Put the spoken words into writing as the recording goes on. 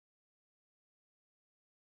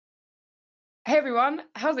Hey everyone,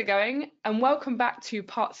 how's it going? And welcome back to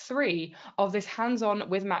part 3 of this hands-on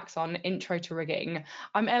with Maxon intro to rigging.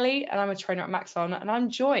 I'm Ellie and I'm a trainer at Maxon and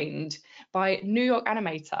I'm joined by New York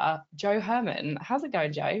animator Joe Herman. How's it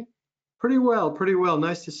going, Joe? Pretty well, pretty well.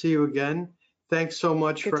 Nice to see you again. Thanks so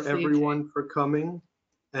much Good to for see you too. everyone for coming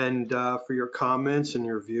and for your comments and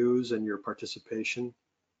your views and your participation.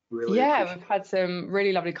 Really Yeah, appreciate we've it. had some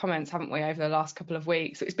really lovely comments, haven't we, over the last couple of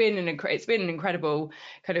weeks. It's been an incredible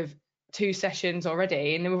kind of 2 sessions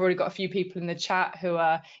already, and then we've already got a few people in the chat who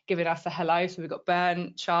are giving us a hello. So we've got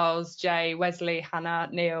Bern, Charles, Jay, Wesley, Hannah,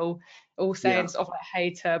 Neil, all saying Yeah. sort of like hey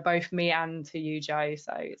to both me and to you, Joe.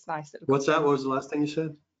 So it's nice that we've got What's that? some. What was the last thing you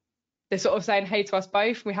said? They're sort of saying hey to us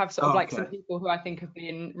both. We have sort of Oh, like some okay. people who I think have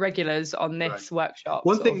been regulars on Right. this workshop,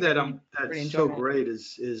 One sort thing of that really that's so enjoying it. great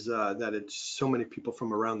is that it's so many people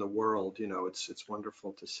from around the world. You know, it's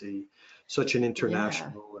wonderful to see such an Yeah.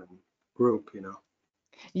 international group. You know.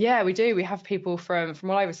 Yeah, we do. We have people from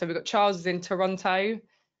all over. So we've got Charles is in Toronto.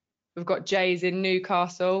 We've got Jay's in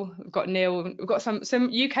Newcastle. We've got Neil. We've got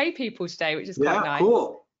some UK people today, which is quite Yeah. nice.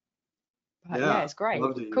 Cool. But yeah, Yeah. it's great.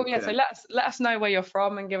 Love the Cool. Yeah. So UK. let us know where you're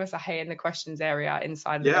from and give us a hey in the questions area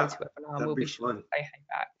inside of the Yeah. GoToWebinar, and That'd we'll be be sure to fun. say hey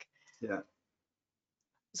back. Yeah.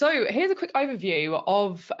 So here's a quick overview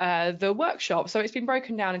of the workshop. So it's been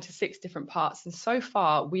broken down into 6 different parts, and so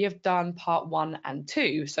far we have done part 1 and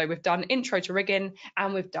 2. So we've done intro to rigging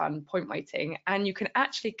and we've done point weighting, and you can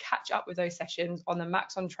actually catch up with those sessions on the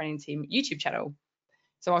Maxon Training Team YouTube channel.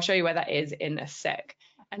 So I'll show you where that is in a sec.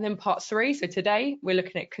 And then part 3, so today we're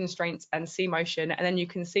looking at constraints and C motion, and then you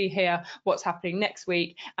can see here what's happening next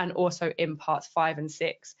week and also in parts 5 and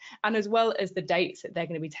 6, and as well as the dates that they're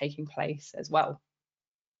going to be taking place as well.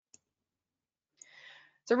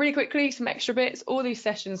 So really quickly, some extra bits. All these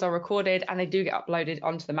sessions are recorded and they do get uploaded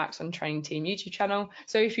onto the Maxon Training Team YouTube channel.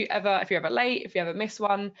 So if you're ever late, if you ever miss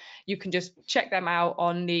one, you can just check them out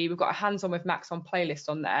on we've got a hands-on with Maxon playlist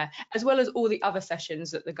on there, as well as all the other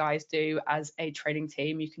sessions that the guys do as a training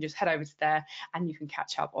team. You can just head over to there and you can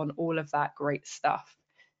catch up on all of that great stuff.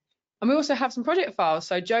 And we also have some project files.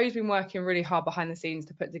 So Joe's been working really hard behind the scenes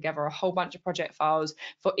to put together a whole bunch of project files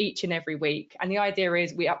for each and every week. And the idea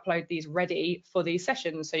is we upload these ready for these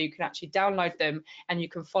sessions, so you can actually download them and you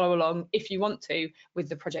can follow along if you want to with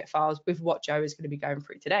the project files with what Joe is going to be going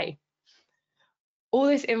through today. All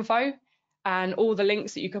this info and all the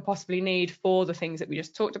links that you could possibly need for the things that we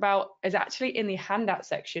just talked about is actually in the handout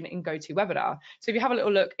section in GoToWebinar. So if you have a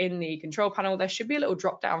little look in the control panel, there should be a little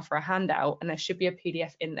drop down for a handout and there should be a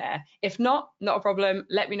PDF in there. If not a problem,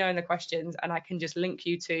 let me know in the questions and I can just link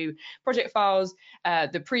you to project files,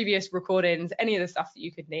 the previous recordings, any of the stuff that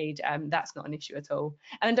you could need. That's not an issue at all.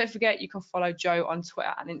 And then don't forget, you can follow Joe on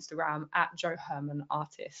Twitter and Instagram at Joe Herman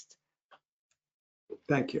Artist.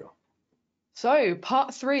 Thank you. So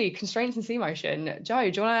part 3, constraints and C motion.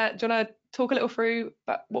 Joe, do you wanna talk a little through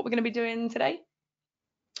about what we're going to be doing today?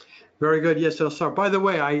 Very good. Yes, I'll start. By the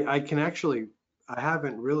way, I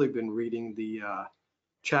haven't really been reading the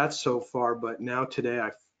chat so far, but now today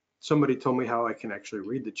somebody told me how I can actually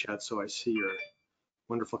read the chat, so I see your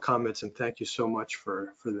wonderful comments and thank you so much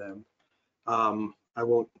for them. I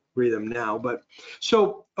won't read them now, but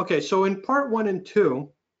so in part 1 and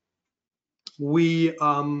 2, we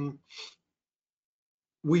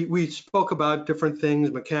spoke about different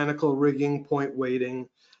things: mechanical rigging, point weighting.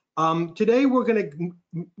 Today we're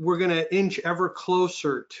gonna inch ever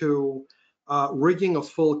closer to rigging a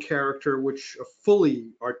full character, a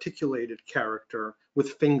fully articulated character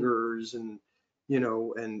with fingers and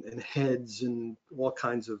and heads and all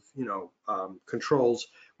kinds of controls,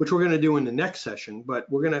 which we're going to do in the next session. But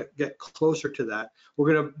we're going to get closer to that.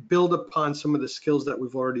 We're going to build upon some of the skills that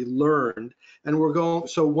we've already learned, and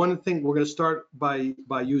so one thing we're going to start by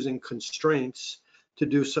using constraints to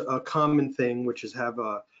do a common thing, which is have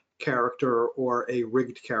a character or a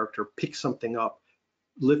rigged character pick something up,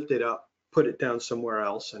 lift it up, put it down somewhere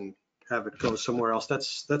else, and have it go somewhere else.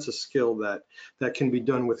 That's a skill that can be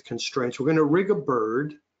done with constraints. We're going to rig a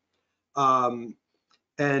bird, and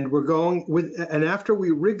after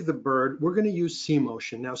we rig the bird, we're going to use C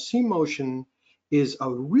motion. Now, C motion is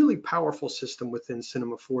a really powerful system within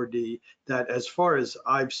Cinema 4D that, as far as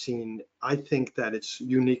I've seen, I think that it's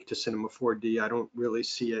unique to Cinema 4D. I don't really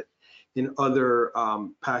see it in other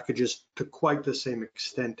packages to quite the same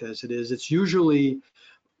extent as it is. It's usually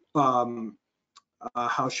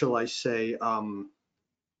how shall I say,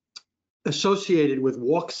 associated with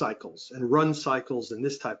walk cycles and run cycles and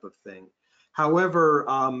this type of thing. However,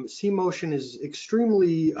 C motion is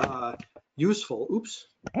extremely useful. Oops,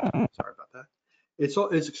 sorry about that. It's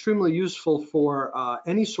extremely useful for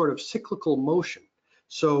any sort of cyclical motion.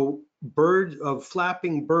 So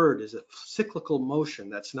flapping bird is a cyclical motion.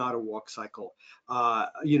 That's not a walk cycle.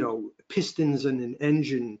 You know, pistons in an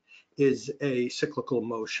engine is a cyclical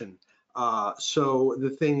motion. So the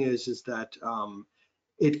thing is that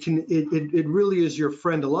it really is your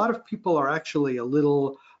friend. A lot of people are actually a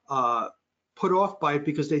little put off by it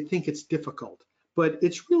because they think it's difficult, but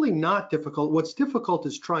it's really not difficult. What's difficult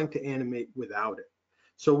is trying to animate without it.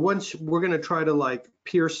 So once we're going to try to like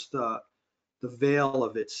pierce the veil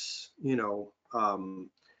of its, you know,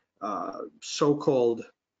 so-called,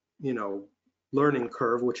 you know, learning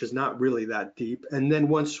curve, which is not really that deep. And then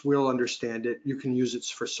once we'll understand it, you can use it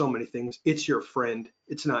for so many things. It's your friend.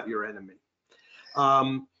 It's not your enemy.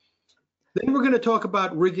 Then we're going to talk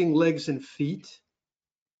about rigging legs and feet,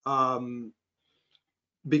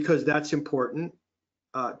 because that's important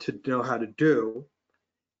to know how to do.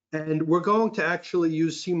 And we're going to actually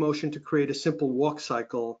use C-motion to create a simple walk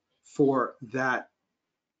cycle for that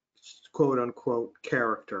quote unquote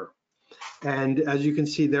character. And as you can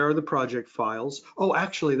see, there are the project files. Oh,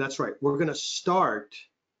 actually, that's right. We're going to start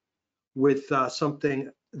with something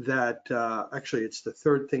that actually it's the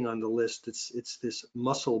third thing on the list. It's this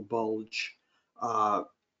muscle bulge.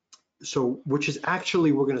 So which is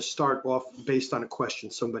actually, we're going to start off based on a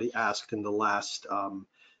question somebody asked in the last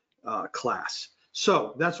class.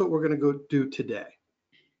 So that's what we're going to go do today.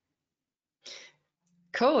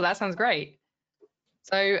 Cool, that sounds great.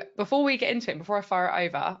 So before we get into it, before I fire it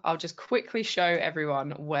over, I'll just quickly show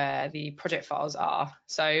everyone where the project files are.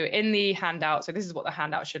 So in the handout, so this is what the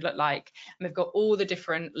handout should look like. And we've got all the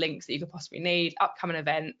different links that you could possibly need, upcoming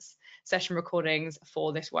events, session recordings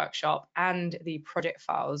for this workshop, and the project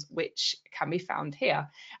files, which can be found here.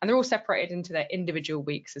 And they're all separated into their individual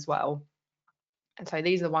weeks as well. And so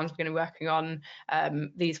these are the ones we're going to be working on,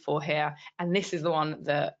 these four here. And this is the one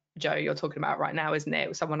that Joe, you're talking about right now, isn't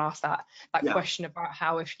it? Someone asked that Yeah. question about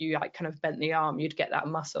how if you like kind of bent the arm, you'd get that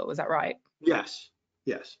muscle. Is that right? Yes.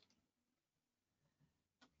 Yes.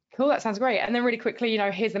 Cool, that sounds great. And then really quickly, you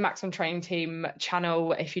know, here's the Maxon Training Team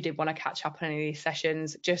channel. If you did want to catch up on any of these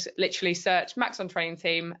sessions, just literally search Maxon Training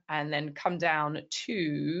Team and then come down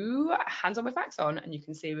to Hands On with Maxon, and you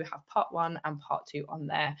can see we have part 1 and part 2 on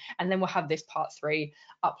there. And then we'll have this part 3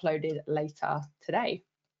 uploaded later today.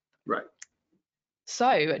 Right.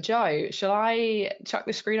 So, Joe, shall I chuck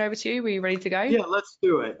the screen over to you? Are you ready to go? Yeah, let's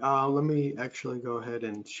do it. Let me actually go ahead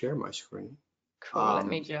and share my screen. Cool. Let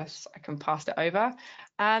me I can pass it over.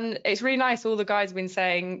 And it's really nice. All the guys have been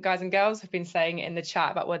saying, guys and girls have been saying in the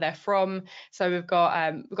chat about where they're from. So we've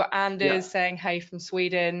got Anders saying, hey, from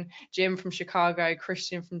Sweden, Jim from Chicago,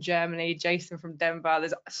 Christian from Germany, Jason from Denver.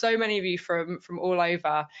 There's so many of you from all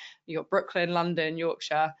over. You got Brooklyn, London,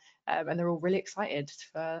 Yorkshire, and they're all really excited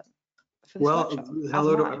for well,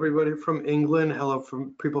 hello to everybody from England. Hello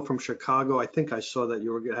from people from Chicago. I think I saw that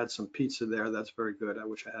you had some pizza there. That's very good. I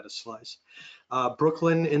wish I had a slice.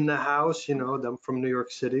 Brooklyn in the house. You know, I'm from New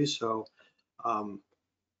York City, so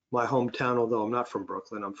my hometown. Although I'm not from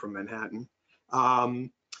Brooklyn, I'm from Manhattan.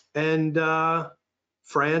 And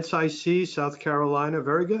France, I see. South Carolina.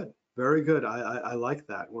 Very good. Very good. I like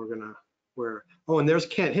that. Oh, and there's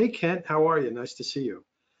Kent. Hey, Kent. How are you? Nice to see you.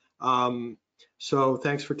 So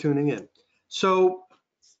thanks for tuning in. So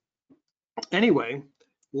anyway,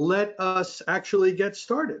 let us actually get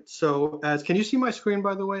started. So can you see my screen,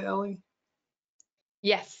 by the way, Ellie?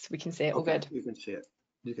 Yes, we can see it. All good. You can see it.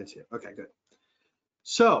 You can see it. Okay, good.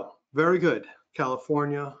 So very good.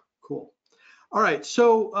 California, cool. All right.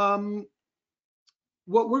 So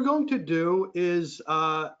what we're going to do is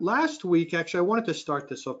last week, actually, I wanted to start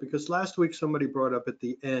this off because last week somebody brought up at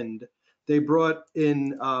the end, they brought in,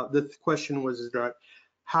 the question was that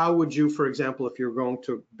how would you, for example, if you're going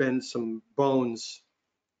to bend some bones,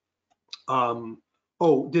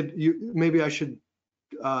 maybe I should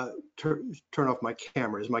turn off my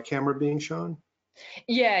camera. Is my camera being shown?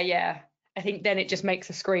 Yeah. I think then it just makes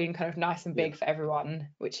the screen kind of nice and big for everyone,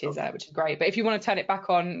 which is great. But if you want to turn it back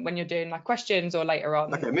on when you're doing like questions or later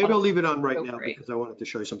on. Okay, maybe I'll leave it on right now because I wanted to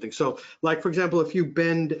show you something. So like, for example, if you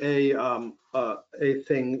bend a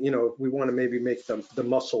thing, you know, we want to maybe make the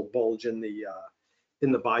muscle bulge in the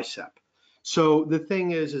bicep. So the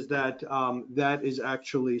thing is that that is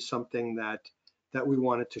actually something that we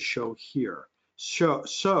wanted to show here. So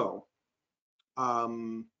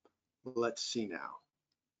let's see now.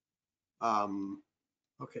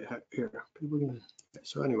 Okay, here,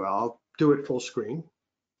 so anyway, I'll do it full screen.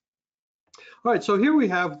 All right, so here we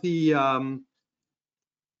have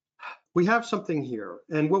we have something here.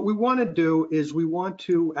 And what we want to do is we want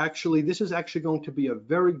to actually, this is actually going to be a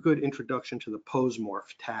very good introduction to the pose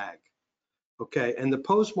morph tag. Okay, and the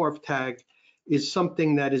pose morph tag is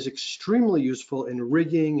something that is extremely useful in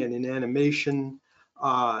rigging and in animation.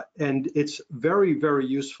 And it's very, very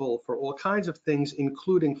useful for all kinds of things,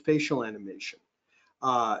 including facial animation.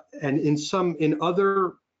 And in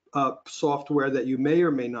other software that you may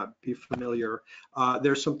or may not be familiar,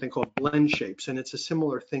 there's something called blend shapes, and it's a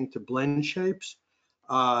similar thing to blend shapes,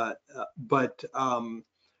 but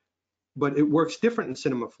it works different in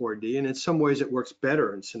Cinema 4D, and in some ways it works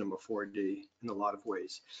better in Cinema 4D in a lot of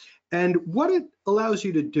ways. And what it allows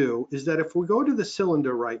you to do is that if we go to the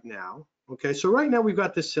cylinder right now, okay, so right now we've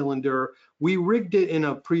got the cylinder, we rigged it in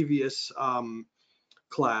a previous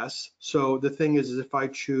class. So the thing is if I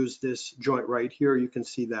choose this joint right here, you can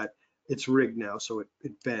see that it's rigged now, so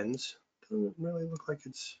it bends. Doesn't really look like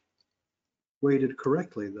it's weighted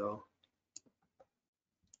correctly though.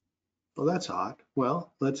 Well, that's odd.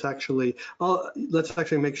 Well, let's actually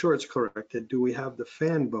make sure it's corrected. Do we have the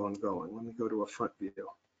fan bone going? Let me go to a front view.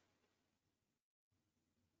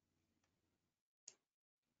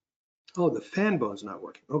 Oh, the fan bone's not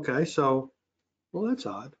working. Okay, so, well, that's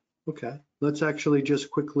odd. Okay, let's actually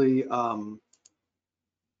just quickly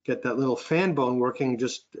get that little fan bone working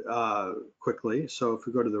just quickly. So if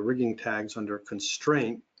we go to the rigging tags under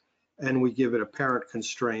constraint and we give it a parent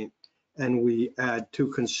constraint and we add 2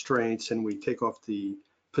 constraints and we take off the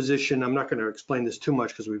position, I'm not going to explain this too much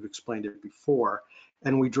because we've explained it before,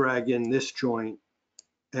 and we drag in this joint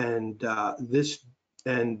and this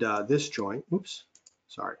joint, oops,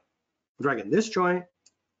 sorry, we're dragging this joint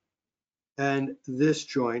and this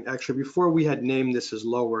joint. Actually, before we had named this as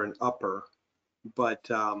lower and upper, but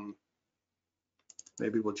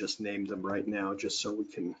maybe we'll just name them right now just so we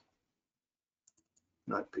can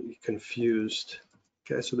not be confused.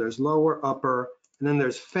 Okay, so there's lower, upper, and then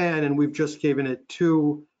there's fan, and we've just given it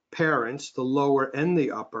 2 parents, the lower and the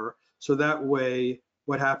upper. So that way,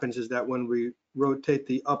 what happens is that when we rotate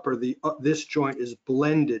the upper, this joint is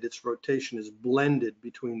blended, its rotation is blended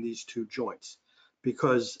between these 2 joints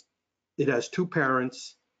because it has 2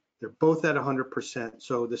 parents. They're both at 100%.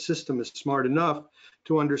 So the system is smart enough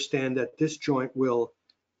to understand that this joint will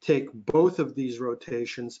take both of these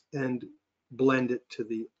rotations and blend it to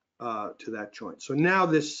that joint. So now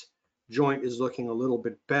this joint is looking a little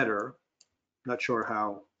bit better. Not sure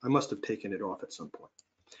how. I must have taken it off at some point.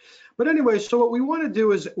 But anyway, so what we want to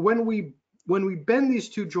do is when we bend these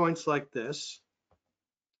 2 joints like this,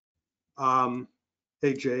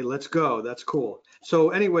 hey Jay, let's go. That's cool.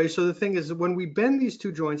 So anyway, so the thing is when we bend these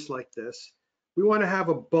 2 joints like this, we want to have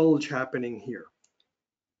a bulge happening here.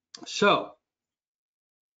 So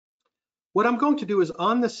what I'm going to do is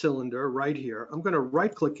on the cylinder right here, I'm going to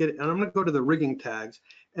right click it and I'm going to go to the rigging tags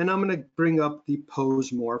and I'm going to bring up the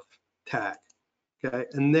pose morph tag. Okay,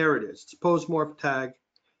 and there it is. It's pose morph tag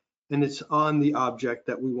and it's on the object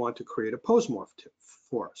that we want to create a pose morph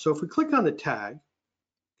for. So if we click on the tag,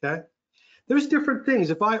 okay, there's different things.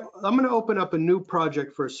 I'm going to open up a new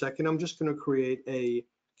project for a second. I'm just going to create a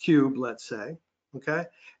cube, let's say, okay?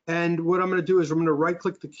 And what I'm going to do is I'm going to right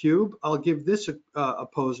click the cube. I'll give this a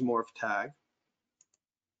pose morph tag,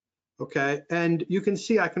 okay? And you can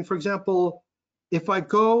see I can, for example, if I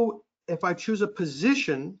choose a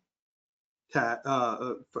position tag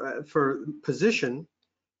for position,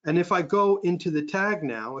 and if I go into the tag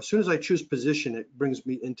now, as soon as I choose position, it brings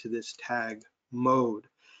me into this tag mode.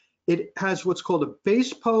 It has what's called a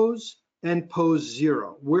base pose and pose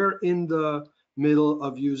 0. We're in the middle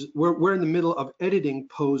of editing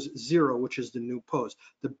pose 0, which is the new pose.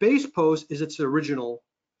 The base pose is its original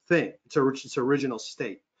thing. It's its original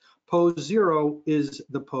state. Pose 0 is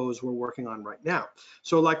the pose we're working on right now.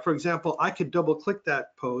 So like, for example, I could double click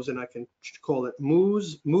that pose and I can call it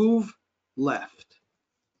move left.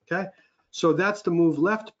 Okay, so that's the move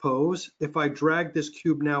left pose. If I drag this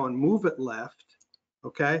cube now and move it left,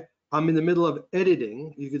 okay, I'm in the middle of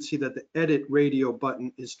editing. You can see that the edit radio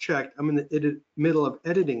button is checked. I'm in the middle of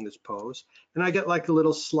editing this pose, and I get like a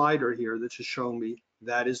little slider here that's just showing me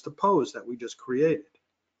that is the pose that we just created,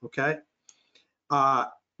 okay?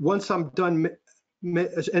 Once I'm done,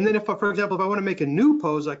 and then for example, if I want to make a new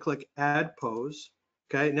pose, I click add pose,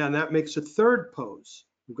 okay? Now that makes a 3rd pose.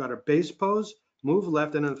 We've got our base pose, move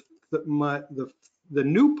left, and then the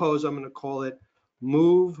new pose, I'm going to call it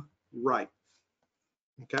move right.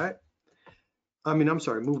 Okay, I'm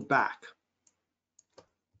sorry, move back.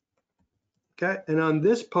 Okay, and on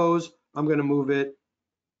this pose, I'm going to move it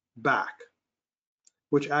back,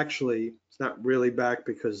 which actually it's not really back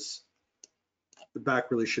because the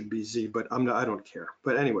back really should be Z, but I don't care.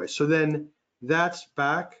 But anyway, so then that's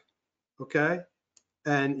back, okay,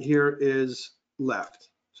 and here is left.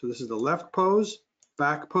 So this is the left pose,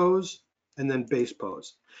 back pose, and then base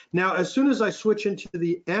pose. Now, as soon as I switch into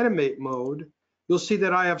the animate mode, you'll see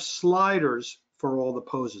that I have sliders for all the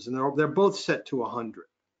poses, and they're both set to 100.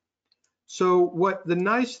 So what the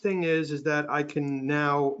nice thing is that I can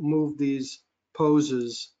now move these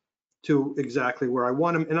poses to exactly where I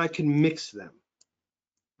want them, and I can mix them.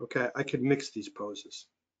 Okay, I can mix these poses.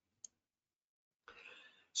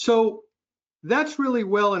 So that's really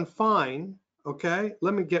well and fine. Okay,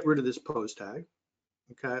 let me get rid of this pose tag.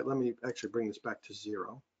 Okay, let me actually bring this back to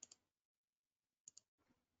 0.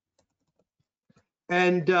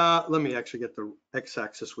 And let me actually get the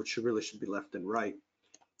x-axis, which really should be left and right.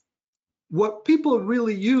 What people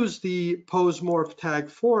really use the pose morph tag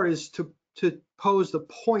for is to pose the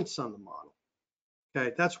points on the model.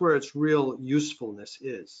 Okay, that's where its real usefulness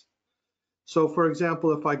is. So for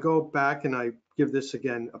example, if I go back and I give this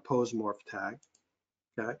again a pose morph tag,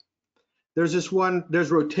 okay, there's this one, there's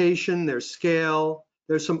rotation, there's scale,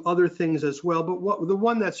 there's some other things as well, but the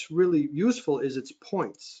one that's really useful is its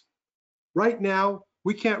points. Right now,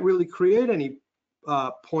 we can't really create any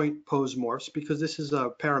point pose morphs because this is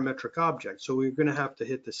a parametric object. So we're going to have to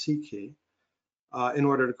hit the C key in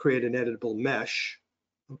order to create an editable mesh,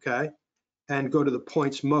 okay, and go to the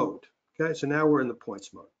points mode. Okay, so now we're in the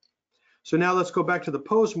points mode. So now let's go back to the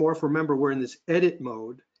pose morph. Remember, we're in this edit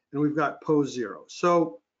mode, and we've got pose 0.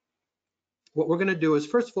 So what we're going to do is,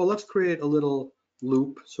 first of all, let's create a little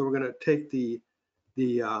loop. So we're going to take the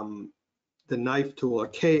knife tool, or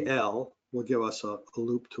KL will give us a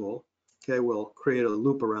loop tool. Okay, we'll create a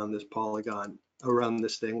loop around this polygon, around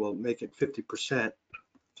this thing. We'll make it 50%,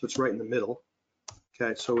 so it's right in the middle.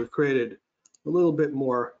 Okay, so we've created a little bit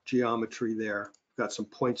more geometry there. We've got some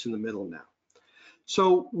points in the middle now.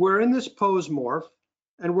 So we're in this pose morph,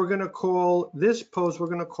 and we're going to call this pose, we're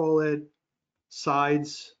going to call it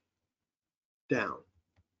sides down.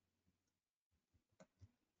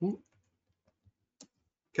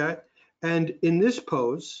 Okay, and in this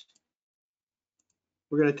pose,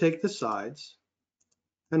 we're going to take the sides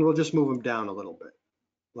and we'll just move them down a little bit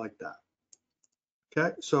like that.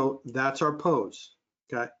 Okay, so that's our pose.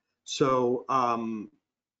 Okay, so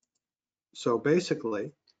so basically,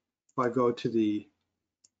 if I go to the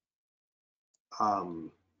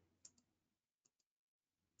oh,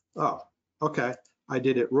 okay, I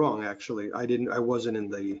did it wrong actually. I wasn't in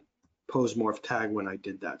the pose morph tag when I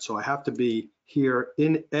did that. So I have to be here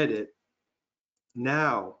in edit.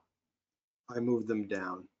 Now I move them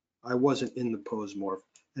down. I wasn't in the pose morph,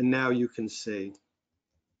 and now you can see,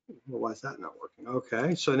 well, why is that not working?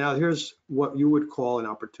 Okay, so now here's what you would call an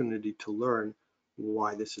opportunity to learn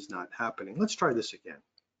why this is not happening. Let's try this again.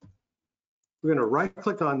 We're going to right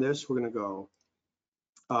click on this. We're going to go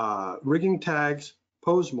rigging tags,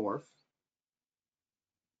 pose morph.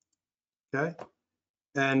 Okay,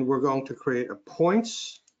 and we're going to create a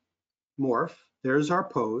points morph. There's our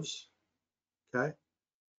pose. Okay,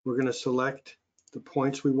 we're going to select the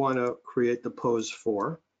points we want to create the pose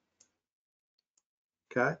for.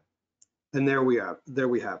 Okay, and there we have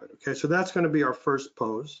it. Okay, so that's going to be our first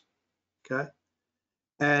pose. Okay,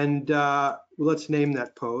 and let's name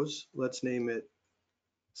that pose. Let's name it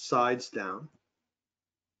sides down.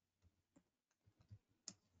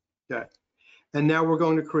 Okay, and now we're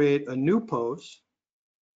going to create a new pose.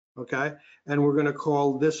 Okay, and we're going to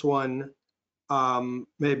call this one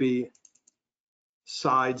maybe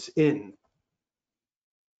sides in.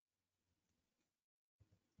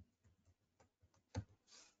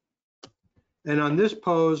 And on this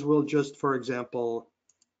pose, we'll just, for example,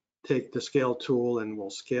 take the scale tool and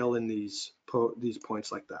we'll scale in these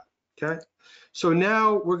points like that. Okay, so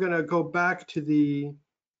now we're going to go back to the,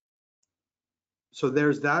 so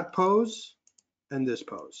there's that pose and this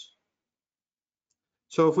pose.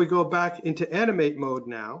 So if we go back into animate mode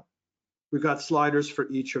now, we've got sliders for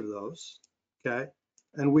each of those. Okay,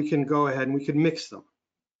 and we can go ahead and we can mix them.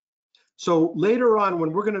 So later on,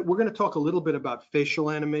 when we're going to talk a little bit about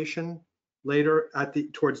facial animation later at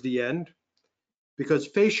towards the end, because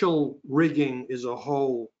facial rigging is a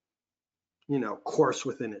whole, course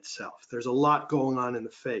within itself. There's a lot going on in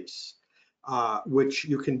the face, which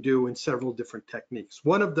you can do in several different techniques.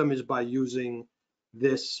 One of them is by using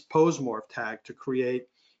this pose morph tag to create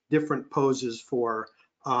different poses for,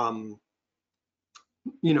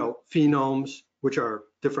 phenomes, which are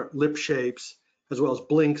different lip shapes, as well as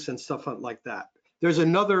blinks and stuff like that. There's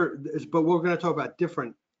another, but we're going to talk about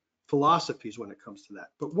different philosophies when it comes to that.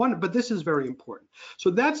 But this is very important. So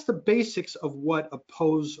that's the basics of what a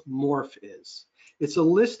pose morph is. It's a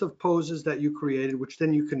list of poses that you created, which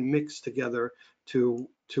then you can mix together to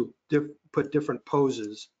put different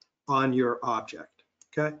poses on your object.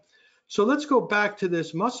 Okay. So let's go back to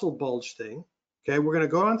this muscle bulge thing. Okay, we're going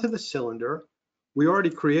to go onto the cylinder. we already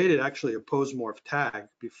created actually a pose morph tag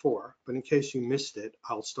before, but in case you missed it,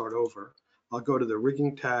 I'll start over. I'll go to the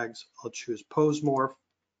rigging tags, I'll choose pose morph,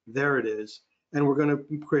 there it is, and we're going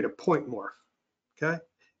to create a point morph, okay?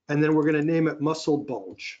 And then we're going to name it muscle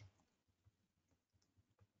bulge.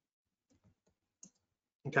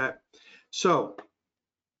 Okay, so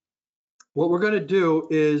what we're going to do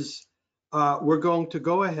is we're going to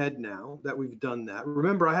go ahead now that we've done that.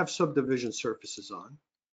 Remember, I have subdivision surfaces on,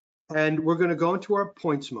 and we're going to go into our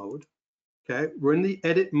points mode. Okay, we're in the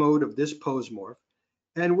edit mode of this pose morph,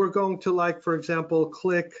 and we're going to, like, for example,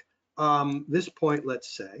 click this point,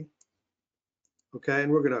 let's say. Okay,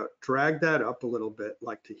 and we're going to drag that up a little bit,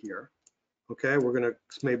 like to here. Okay, we're going to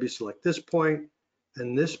maybe select this point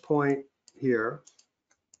and this point here.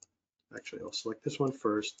 Actually, I'll select this one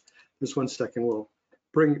first. This one second. We'll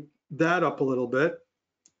bring that up a little bit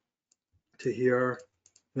to here.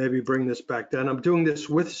 Maybe bring this back down. I'm doing this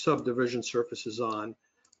with subdivision surfaces on.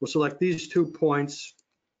 We'll select these 2 points.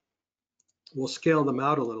 We'll scale them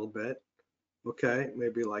out a little bit. Okay,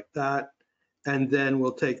 maybe like that. And then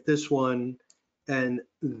we'll take this one and,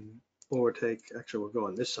 or take, actually we'll go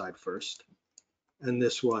on this side first, and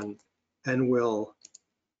this one, and we'll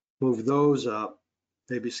move those up,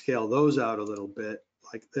 maybe scale those out a little bit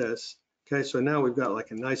like this. Okay, so now we've got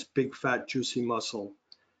like a nice big fat juicy muscle,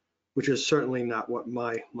 which is certainly not what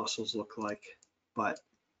my muscles look like, but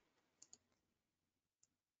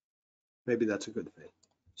maybe that's a good thing.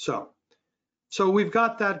 So we've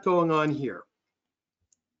got that going on here.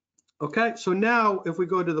 Okay, so now if we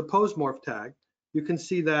go to the pose morph tag, you can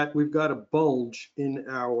see that we've got a bulge in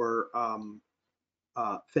our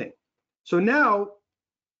thing. So now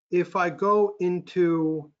if I go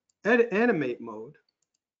into animate mode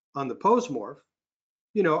on the pose morph,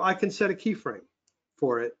 you know, I can set a keyframe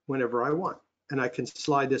for it whenever I want, and I can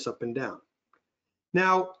slide this up and down.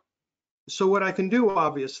 Now, so what I can do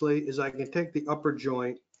obviously is I can take the upper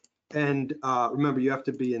joint, and remember, you have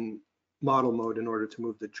to be in model mode in order to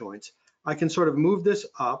move the joints. I can sort of move this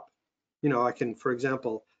up. You know, I can, for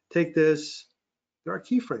example, take this. There are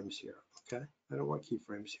keyframes here. Okay, I don't want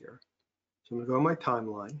keyframes here. So I'm gonna go on my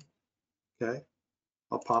timeline. Okay,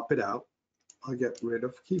 I'll pop it out. I'll get rid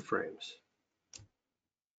of keyframes.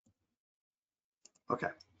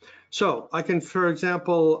 Okay, so I can, for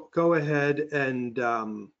example, go ahead and let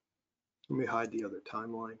me hide the other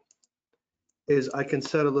timeline. Is I can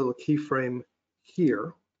set a little keyframe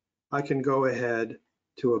here. I can go ahead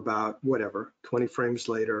to about whatever 20 frames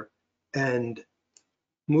later and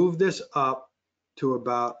move this up to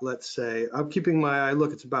about, let's say, I'm keeping my eye,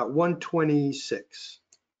 look, it's about 126.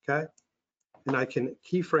 Okay, and I can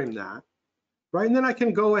keyframe that, right? And then I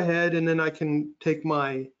can go ahead and then I can take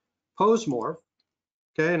my pose morph,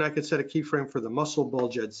 okay, and I can set a keyframe for the muscle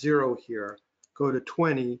bulge at 0 here, go to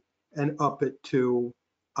 20 and up it to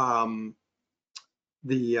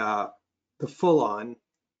the full on.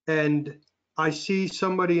 And I see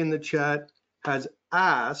somebody in the chat has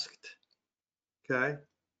asked, okay,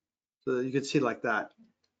 so you can see like that.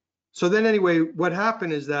 So then anyway, what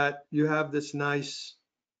happened is that you have this nice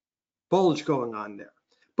bulge going on there,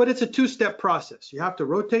 but it's a 2-step process. You have to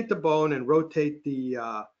rotate the bone and rotate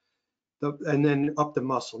the and then up the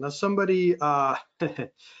muscle. Now somebody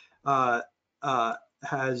has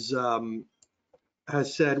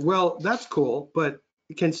said, well, that's cool, but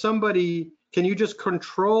can you just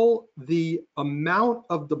control the amount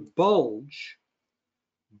of the bulge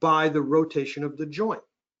by the rotation of the joint?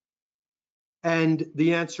 And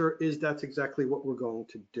the answer is that's exactly what we're going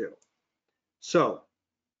to do. So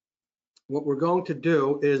what we're going to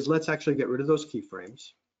do is let's actually get rid of those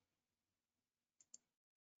keyframes.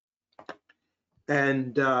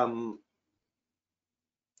 And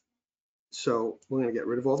so we're going to get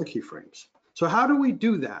rid of all the keyframes. So how do we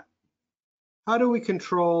do that? How do we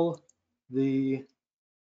control the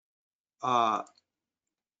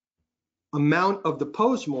amount of the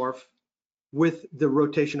pose morph with the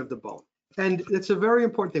rotation of the bone? And it's a very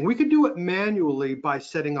important thing. We could do it manually by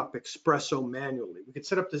setting up Espresso manually. We could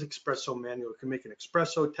set up this Espresso manually. We can make an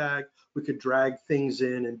Espresso tag. We could drag things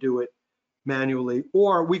in and do it manually,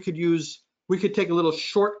 or we could take a little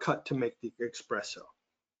shortcut to make the Espresso.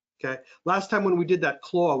 Okay. Last time when we did that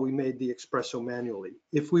claw, we made the Espresso manually.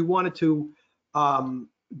 If we wanted to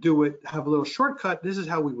do it, have a little shortcut, this is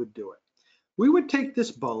how we would do it. We would take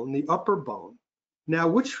this bone, the upper bone. Now,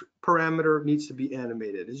 which parameter needs to be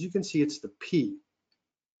animated? As you can see, it's the P,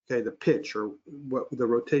 okay, the pitch, or what the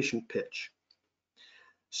rotation pitch.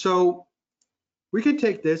 So we could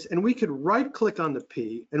take this and we could right click on the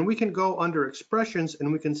P and we can go under expressions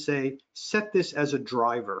and we can say, set this as a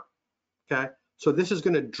driver, okay? So this is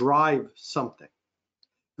gonna drive something.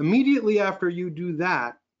 Immediately after you do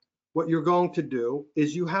that, what you're going to do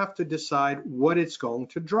is you have to decide what it's going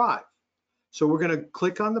to drive. So we're going to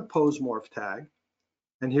click on the pose morph tag,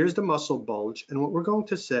 and here's the muscle bulge. And what we're going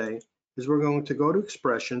to say is we're going to go to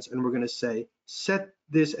expressions, and we're going to say, set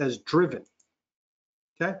this as driven.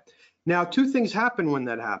 Okay. Now, two things happened when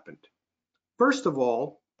that happened. First of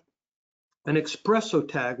all, an espresso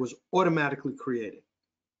tag was automatically created.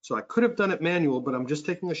 So I could have done it manual, but I'm just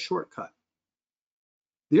taking a shortcut.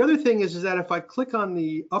 The other thing is that if I click on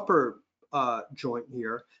the upper joint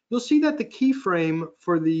here, you'll see that the keyframe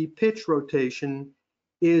for the pitch rotation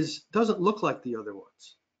doesn't look like the other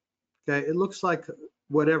ones. Okay, it looks like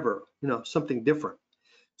whatever, something different.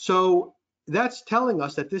 So that's telling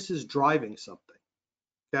us that this is driving something.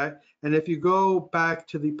 Okay, and if you go back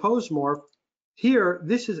to the pose morph, here,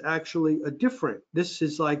 this is actually this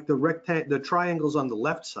is like the triangle's on the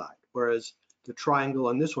left side, whereas the triangle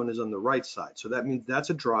on this one is on the right side. So that means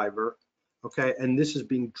that's a driver, okay? And this is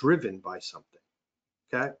being driven by something,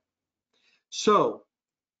 okay? So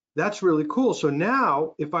that's really cool. So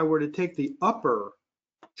now if I were to take the upper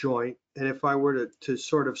joint and if I were to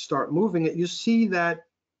sort of start moving it, you see that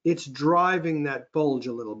it's driving that bulge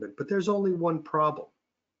a little bit, but there's only one problem.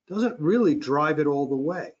 It doesn't really drive it all the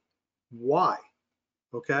way. Why?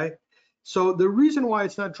 Okay? So the reason why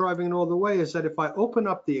it's not driving it all the way is that if I open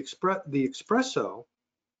up the espresso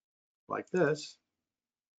like this,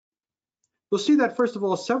 you'll see that first of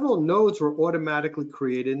all, several nodes were automatically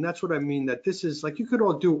created, and that's what I mean. That this is like you could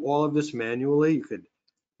all do all of this manually.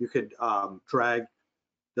 You could drag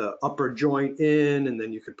the upper joint in, and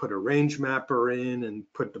then you could put a range mapper in, and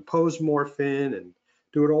put the pose morph in, and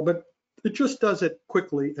do it all. But it just does it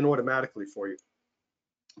quickly and automatically for you.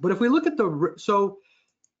 But if we look at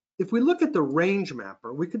if we look at the range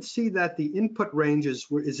mapper, we could see that the input range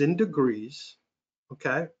is in degrees,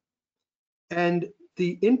 okay? And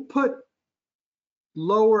the input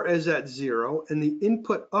lower is at 0, and the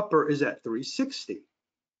input upper is at 360,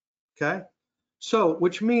 okay? So,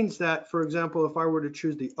 which means that, for example, if I were to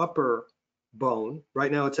choose the upper bone,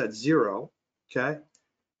 right now it's at 0, okay?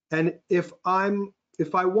 And if I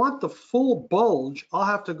want the full bulge, I'll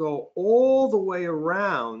have to go all the way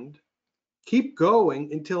around, keep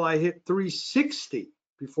going until I hit 360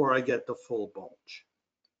 before I get the full bulge.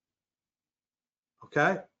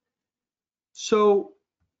 Okay? So,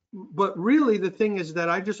 but really the thing is that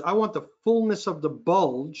I want the fullness of the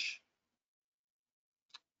bulge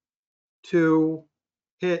to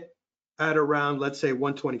hit at around, let's say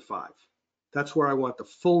 125. That's where I want the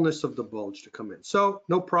fullness of the bulge to come in. So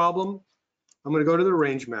no problem. I'm going to go to the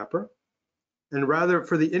range mapper, and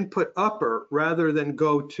for the input upper, rather than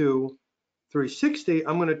go to 360,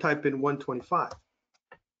 I'm going to type in 125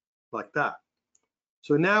 like that.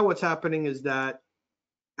 So now what's happening is that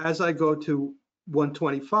as I go to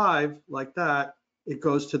 125 like that, it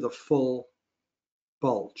goes to the full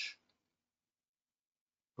bulge.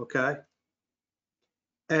 Okay.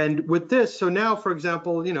 And with this, so now, for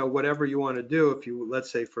example, whatever you want to do, if you,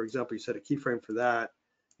 let's say, for example, you set a keyframe for that,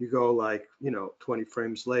 you go like, 20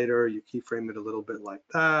 frames later, you keyframe it a little bit like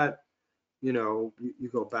that, you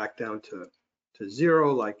go back down to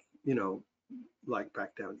 0, like, like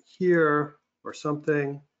back down here or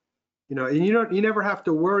something, and you never have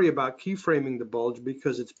to worry about keyframing the bulge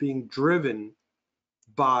because it's being driven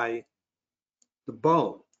by the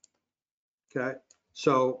bone. Okay,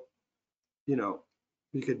 so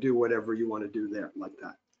you could do whatever you want to do there like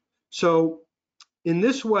that. So in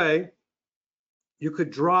this way, you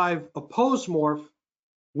could drive a pose morph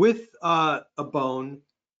with a bone,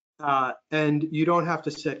 and you don't have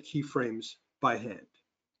to set keyframes by hand.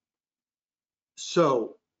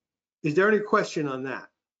 So is there any question on that?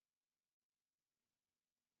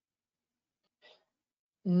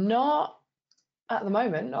 Not at the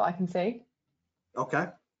moment, not I can see. Okay.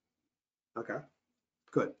 Okay.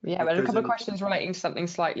 Good. Yeah, but a couple of questions relating to something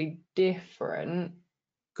slightly different.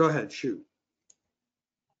 Go ahead, shoot.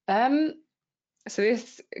 So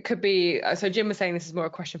this could be, so Jim was saying this is more a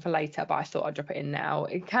question for later, but I thought I'd drop it in now.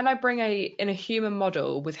 Can I bring in a human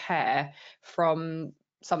model with hair from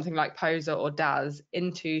something like Poser or Daz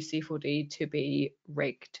into C4D to be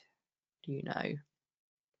rigged? Do you know?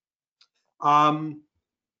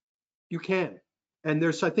 You can. And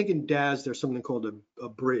I think in Daz, there's something called a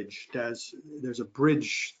bridge. Daz, there's a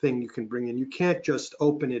bridge thing you can bring in. You can't just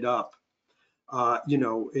open it up.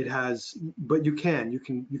 It has, but you can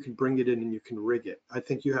bring it in and you can rig it. I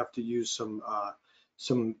think you have to use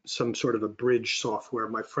some sort of a bridge software.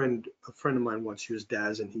 A friend of mine once used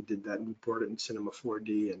Daz, and he did that, and we brought it in Cinema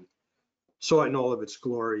 4D and saw it in all of its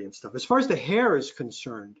glory and stuff. As far as the hair is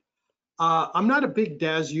concerned, I'm not a big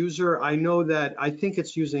DAZ user. I know that I think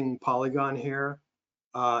it's using polygon hair.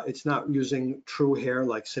 It's not using true hair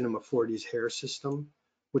like Cinema 4D's hair system,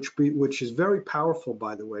 which is very powerful,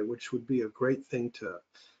 by the way, which would be a great thing to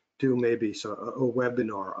do maybe so a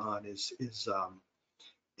webinar on is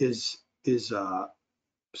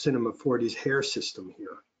Cinema 4D's hair system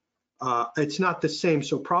here. It's not the same,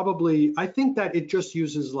 so probably I think that it just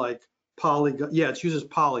uses like polygon. Yeah, it uses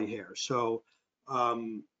poly hair. So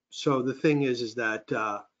so the thing is that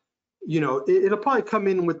you know, it'll probably come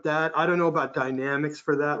in with that. I don't know about dynamics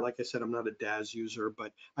for that. Like I said, I'm not a DAZ user,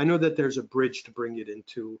 but I know that there's a bridge to bring it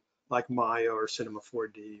into like Maya or Cinema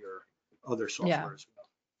 4D or other software as well.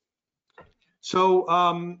 So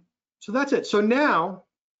so that's it. So now,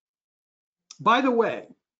 by the way,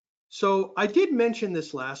 so I did mention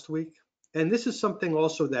this last week, and this is something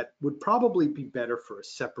also that would probably be better for a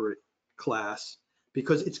separate class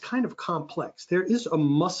because it's kind of complex. There is a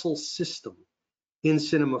muscle system in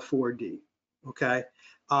Cinema 4D, okay?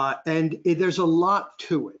 There's a lot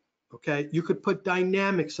to it, okay? You could put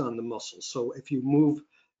dynamics on the muscles. So if you move,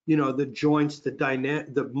 you know, the joints,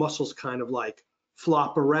 the muscles kind of like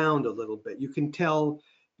flop around a little bit. You can tell,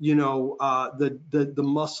 you know, the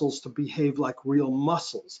muscles to behave like real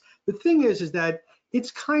muscles. The thing is that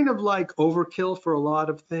it's kind of like overkill for a lot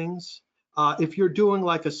of things. If you're doing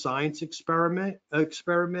like a science experiment,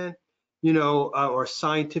 you know, or a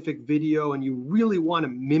scientific video, and you really want to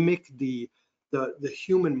mimic the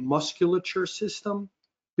human musculature system,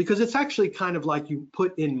 because it's actually kind of like you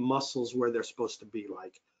put in muscles where they're supposed to be,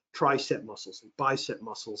 like tricep muscles and bicep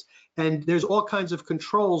muscles, and there's all kinds of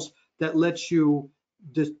controls that lets you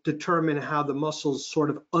determine how the muscles sort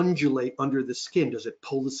of undulate under the skin. Does it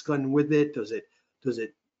pull the skin with it? Does it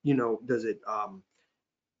you know, does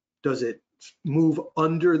it move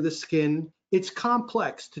under the skin? It's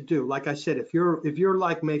complex to do. Like I said, if you're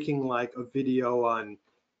like making like a video on,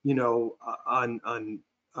 you know, on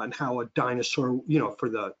how a dinosaur, you know, for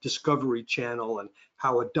the Discovery Channel, and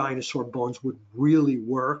how a dinosaur bones would really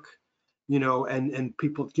work, you know, and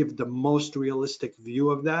people give the most realistic view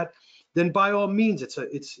of that, then by all means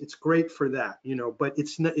it's great for that, you know, but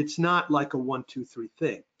it's not like a 1, 2, 3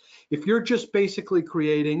 thing. If you're just basically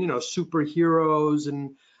creating, you know, superheroes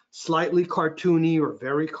and slightly cartoony or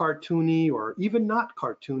very cartoony or even not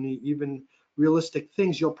cartoony, even realistic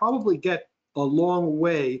things, you'll probably get a long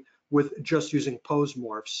way with just using pose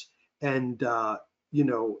morphs and you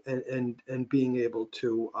know, and being able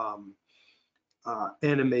to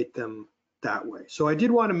animate them that way. So I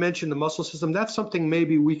did want to mention the muscle system. That's something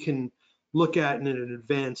maybe we can look at in an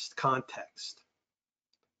advanced context.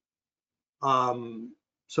 But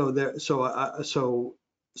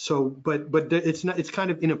it's not, it's kind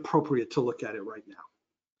of inappropriate to look at it right now.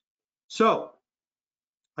 So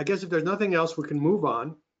I guess if there's nothing else, we can move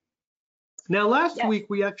on. Now, last week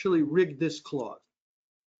we actually rigged this cloth,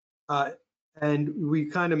 and we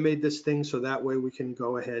kind of made this thing so that way we can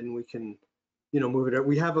go ahead and we can, you know, move it up.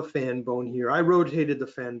 We have a fan bone here. I rotated the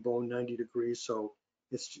fan bone 90 degrees, so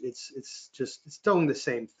it's doing the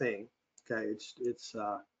same thing. Okay, it's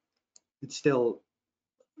still,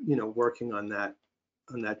 you know, working on that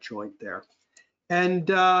joint there. And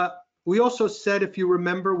we also said, if you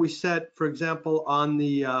remember, we said, for example, on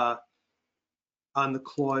the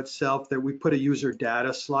claw itself, that we put a user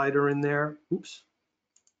data slider in there. Oops.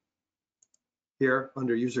 Here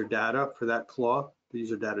under user data for that claw, the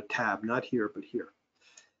user data tab, not here, but here.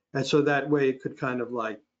 And so that way it could kind of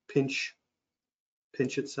like pinch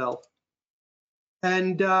itself.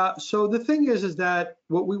 And so the thing is that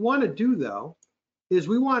what we want to do though is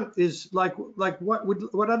what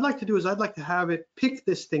I'd like to do is I'd like to have it pick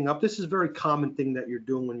this thing up. This is a very common thing that you're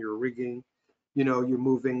doing when you're rigging. You know, you're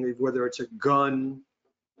moving, whether it's a gun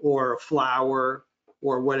or a flower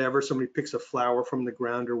or whatever, somebody picks a flower from the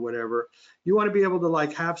ground or whatever. You want to be able to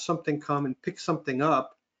like have something come and pick something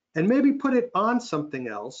up and maybe put it on something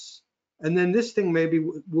else. And then this thing maybe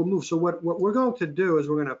will move. So what we're going to do is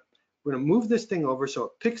we're going to move this thing over so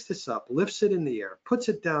it picks this up, lifts it in the air, puts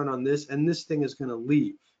it down on this, and this thing is going to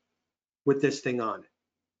leave with this thing on it.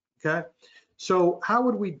 Okay. So how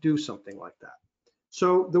would we do something like that?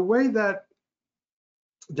 So the way that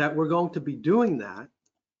we're going to be doing that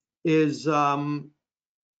is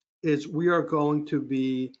we are going to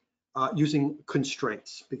be using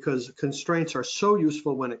constraints, because constraints are so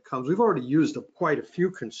useful when it comes. We've already used quite a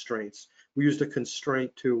few constraints. We used a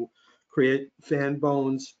constraint to create fan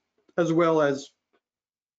bones as well as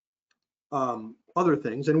other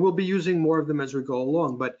things, and we'll be using more of them as we go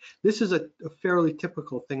along. But this is a fairly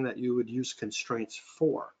typical thing that you would use constraints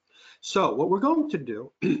for. So what we're going to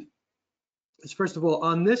do is, first of all,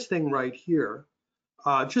 on this thing right here,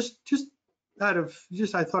 just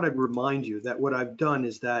I thought I'd remind you that what I've done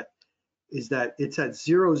is that it's at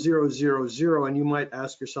 0, 0, 0, 0, and you might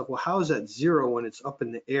ask yourself, well, how is that 0 when it's up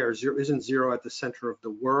in the air? Isn't 0 at the center of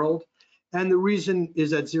the world? And the reason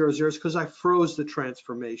is at 0, 0 is because I froze the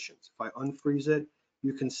transformations. If I unfreeze it,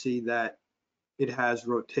 you can see that it has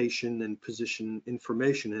rotation and position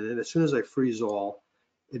information in it. As soon as I freeze all,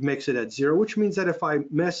 it makes it at 0, which means that if I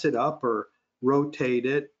mess it up or rotate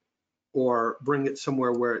it or bring it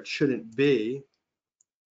somewhere where it shouldn't be,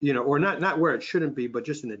 you know, or not where it shouldn't be, but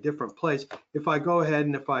just in a different place. If I go ahead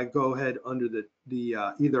under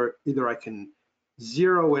the either I can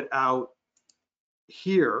zero it out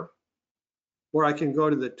here, or I can go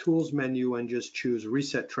to the tools menu and just choose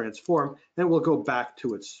reset transform, and we'll go back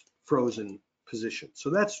to its frozen position. So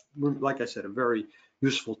that's, like I said, a very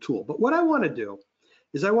useful tool. But what I want to do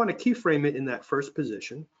is I want to keyframe it in that first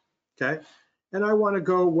position, okay? And I want to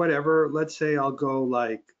go whatever, let's say I'll go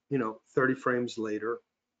like, you know, 30 frames later.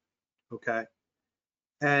 Okay,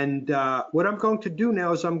 and what I'm going to do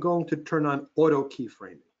now is I'm going to turn on auto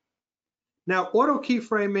keyframing. Now, auto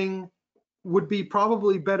keyframing would be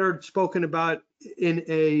probably better spoken about in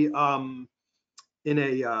a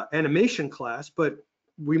animation class, but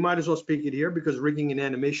we might as well speak it here because rigging and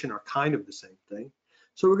animation are kind of the same thing.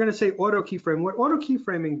 So we're going to say auto keyframe. What auto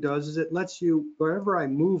keyframing does is it lets you, wherever I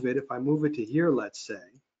move it, if I move it to here, let's say,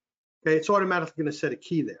 okay, it's automatically going to set a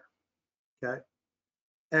key there. Okay,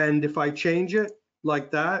 and if I change it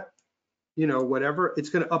like that, you know, whatever, it's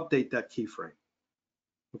going to update that keyframe.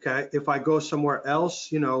 Okay, if I go somewhere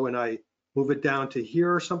else, you know, and I move it down to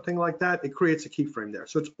here or something like that, it creates a keyframe there.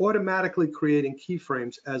 So it's automatically creating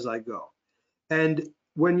keyframes as I go. And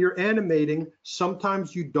when you're animating,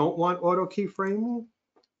 sometimes you don't want auto keyframing,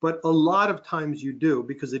 but a lot of times you do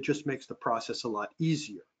because it just makes the process a lot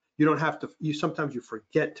easier. You don't have to, sometimes you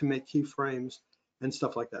forget to make keyframes and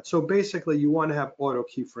stuff like that. So basically you want to have auto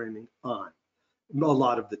keyframing on a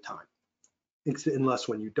lot of the time, unless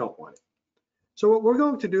when you don't want it. So what we're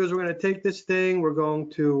going to do is we're going to take this thing, we're going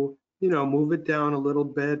to, you know, move it down a little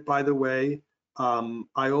bit. By the way,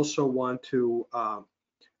 I also want to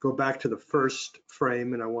go back to the first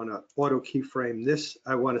frame and I want to auto keyframe this.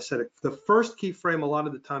 I want to set it, the first keyframe, a lot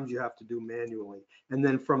of the times you have to do manually. And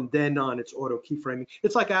then from then on, it's auto keyframing.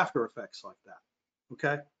 It's like After Effects like that,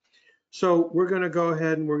 okay? So we're going to go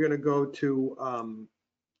ahead and we're going to go to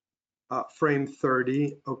frame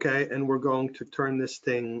 30, okay? And we're going to turn this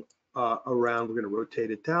thing around. We're going to rotate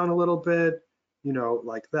it down a little bit, you know,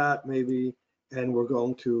 like that maybe. And we're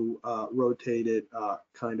going to rotate it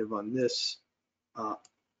kind of on this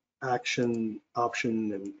action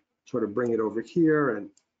option and sort of bring it over here and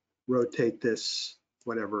rotate this,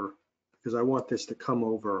 whatever, because I want this to come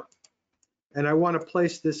over. And I want to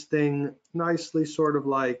place this thing nicely, sort of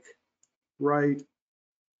like right,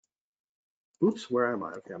 oops, where am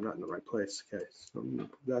I? Okay, I'm not in the right place. Okay, so I'm gonna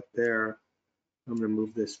put that there. I'm gonna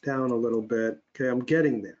move this down a little bit. Okay, I'm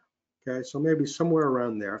getting there. Okay, so maybe somewhere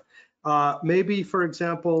around there. Maybe, for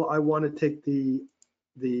example, I want to take the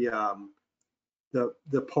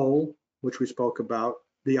pole, which we spoke about,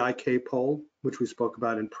 the IK pole, which we spoke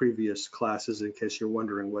about in previous classes, in case you're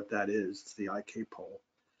wondering what that is. It's the IK pole.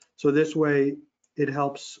 So this way, it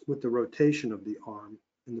helps with the rotation of the arm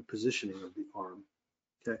and the positioning of the arm.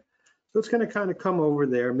 Okay, so it's going to kind of come over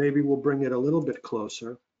there. Maybe we'll bring it a little bit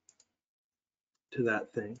closer to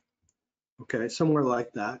that thing. Okay, somewhere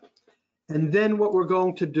like that. And then what we're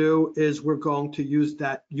going to do is we're going to use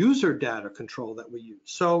that user data control that we use.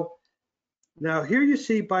 So now here you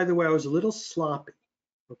see, by the way, I was a little sloppy,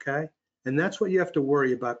 okay? And that's what you have to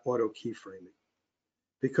worry about auto keyframing,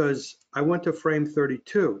 because I went to frame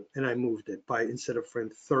 32 and I moved it by instead of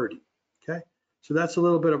frame 30, okay? So that's a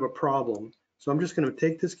little bit of a problem. So I'm just going to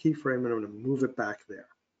take this keyframe and I'm going to move it back there.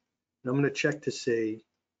 And I'm going to check to see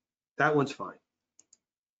that one's fine.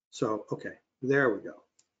 So, okay, there we go.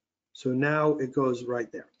 So now it goes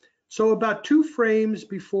right there. So about 2 frames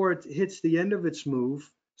before it hits the end of its move,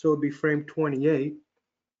 so it'll be frame 28,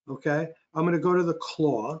 okay? I'm going to go to the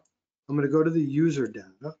claw. I'm going to go to the user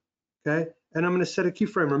data, okay? And I'm going to set a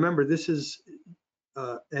keyframe. Remember, this is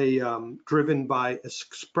driven by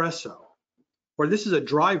Espresso, or this is a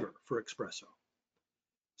driver for Espresso.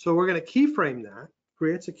 So we're going to keyframe that,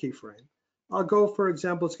 creates a keyframe. I'll go, for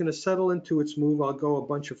example, it's going to settle into its move. I'll go a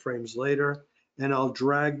bunch of frames later, and I'll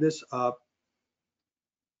drag this up.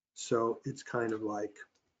 So it's kind of like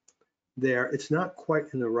there. It's not quite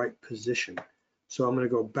in the right position. So I'm going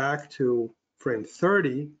to go back to frame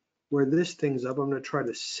 30, where this thing's up. I'm going to try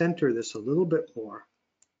to center this a little bit more,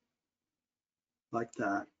 like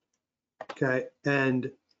that. Okay,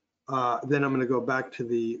 and then I'm going to go back to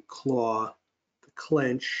the claw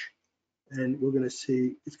clench, and we're going to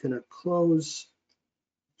see it's going to close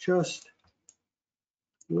just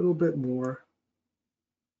a little bit more.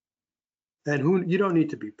 And you don't need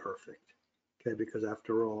to be perfect, okay, because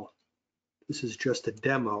after all, this is just a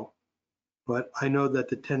demo, but I know that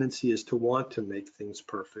the tendency is to want to make things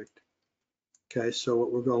perfect. Okay, so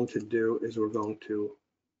what we're going to do is we're going to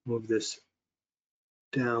move this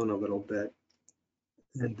down a little bit,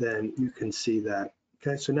 and then you can see that.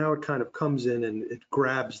 Okay, so now it kind of comes in and it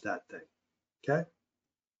grabs that thing. Okay,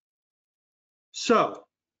 so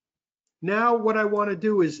now what I want to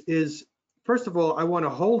do is first of all, I want to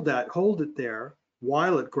hold it there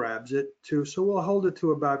while it grabs it too. So we'll hold it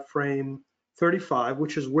to about frame 35,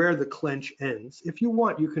 which is where the clench ends. If you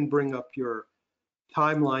want, you can bring up your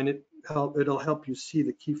timeline. It'll help you see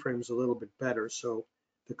the keyframes a little bit better. So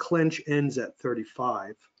the clench ends at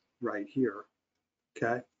 35 right here.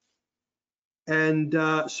 Okay. And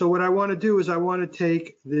so what I want to do is I want to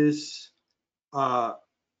take this, claw,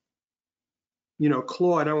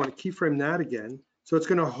 and I want to keyframe that again. So it's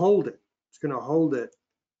going to hold it. It's going to hold it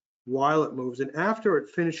while it moves. And after it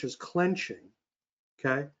finishes clenching,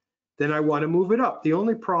 okay, then I want to move it up. The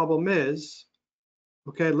only problem is,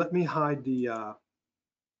 okay, let me hide the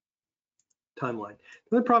timeline.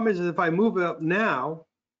 The only problem is if I move it up now,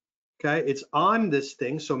 okay, it's on this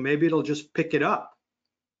thing, so maybe it'll just pick it up,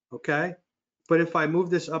 okay? But if I move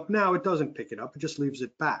this up now, it doesn't pick it up, it just leaves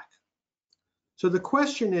it back. So the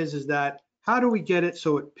question is that how do we get it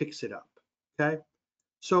so it picks it up, okay?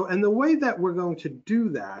 So, and the way that we're going to do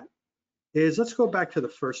that is, let's go back to the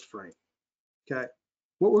first frame, okay?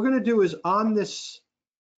 What we're gonna do is on this,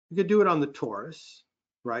 you could do it on the torus,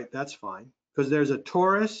 right? That's fine, because there's a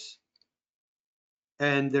torus,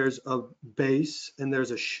 and there's a base, and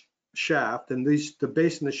there's a shaft, and the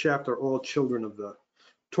base and the shaft are all children of the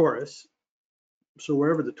torus. So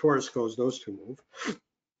wherever the torus goes, those two move.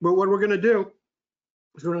 But what we're going to do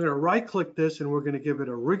is we're going to right-click this, and we're going to give it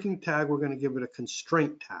a rigging tag. We're going to give it a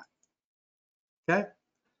constraint tag. Okay.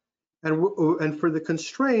 And for the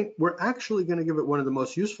constraint, we're actually going to give it one of the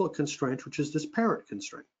most useful constraints, which is this parent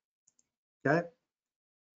constraint. Okay.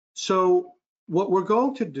 So what we're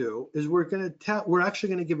going to do is we're actually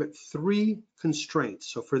going to give it 3 constraints.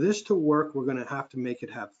 So for this to work, we're going to have to make it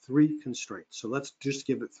have 3 constraints. So let's just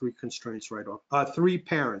give it 3 constraints right off, 3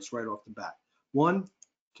 parents right off the bat. 1,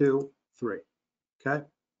 2, 3. Okay.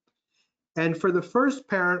 And for the first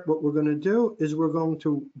parent, what we're going to do is we're going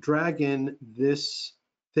to drag in this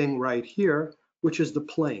thing right here, which is the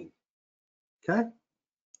plane. Okay.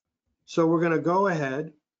 So we're going to go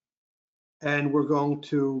ahead and we're going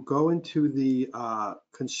to go into the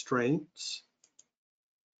constraints,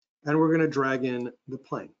 and we're going to drag in the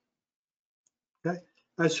plane. Okay.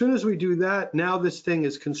 As soon as we do that, now this thing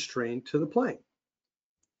is constrained to the plane.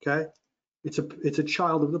 Okay. It's a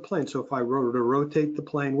child of the plane. So if I were to rotate the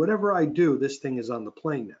plane, whatever I do, this thing is on the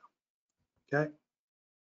plane now. Okay.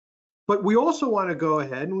 But we also want to go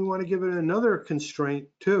ahead and we want to give it another constraint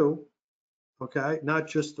too. Okay. Not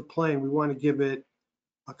just the plane. We want to give it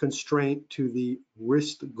a constraint to the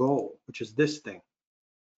wrist goal, which is this thing.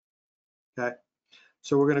 Okay,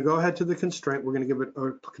 so we're going to go ahead to the constraint. We're going to give it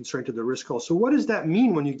a constraint to the wrist goal. So what does that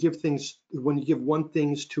mean when you give one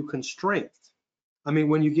things to constraints? I mean,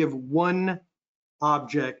 when you give one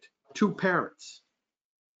object 2 parents.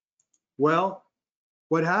 Well,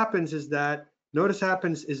 what happens is that,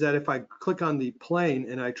 if I click on the plane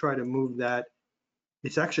and I try to move that,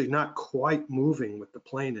 it's actually not quite moving with the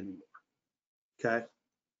plane anymore. Okay.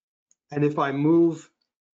 And if I move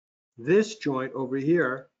this joint over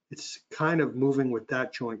here, it's kind of moving with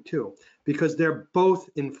that joint too, because they're both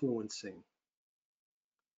influencing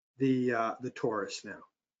the torus now.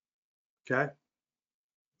 Okay.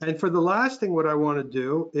 And for the last thing, what I want to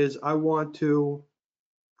do is I want to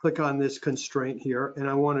click on this constraint here, and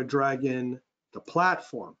I want to drag in the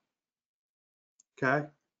platform. Okay.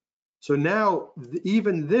 So now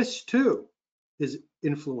even this too is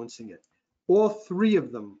influencing it. All 3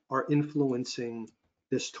 of them are influencing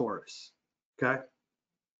this torus, okay?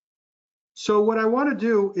 So what I want to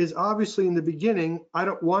do is, obviously in the beginning, I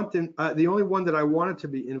don't want them, the only one that I want it to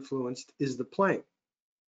be influenced is the plane,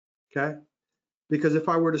 okay? Because if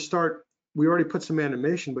I were to start, we already put some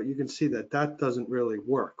animation, but you can see that that doesn't really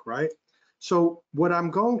work, right? So what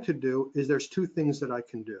I'm going to do is there's 2 things that I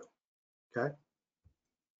can do, okay?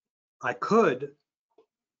 I could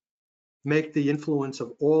make the influence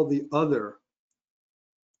of all the other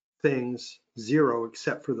things 0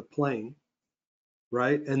 except for the plane,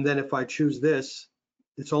 right? And then if I choose this,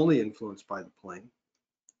 it's only influenced by the plane.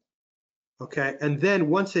 Okay, and then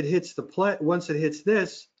once it hits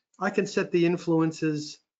this, I can set the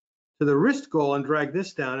influences to the wrist goal and drag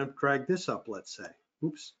this down and drag this up, let's say.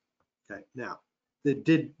 Oops. Okay, now it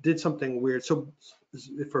did something weird. So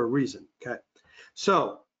for a reason, okay.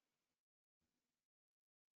 So,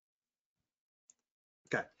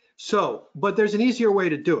 but there's an easier way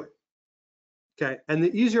to do it. Okay, and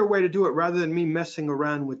the easier way to do it, rather than me messing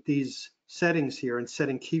around with these settings here and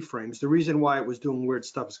setting keyframes, the reason why it was doing weird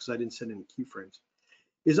stuff is because I didn't set any keyframes,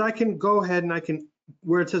 is I can go ahead and I can,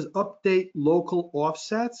 where it says update local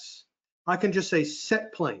offsets, I can just say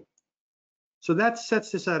set plane. So that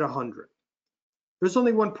sets this at 100. There's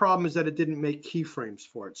only one problem, is that it didn't make keyframes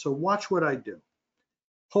for it. So watch what I do.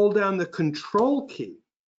 Hold down the control key,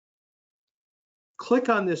 click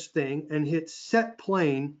on this thing and hit set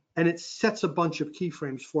plane, and it sets a bunch of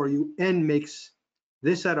keyframes for you and makes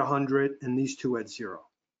this at 100 and these two at 0.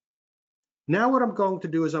 Now what I'm going to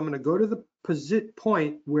do is I'm going to go to the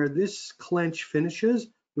point where this clench finishes,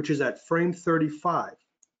 which is at frame 35.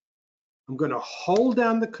 I'm going to hold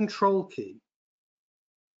down the control key,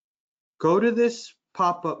 go to this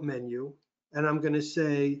pop-up menu, and I'm going to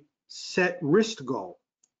say set wrist goal.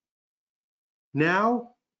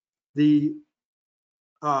 Now the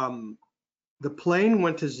plane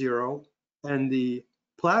went to 0 and the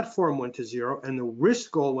platform went to 0 and the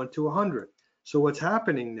wrist goal went to 100. So what's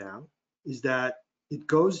happening now is that it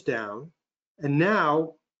goes down, and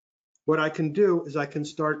now what I can do is I can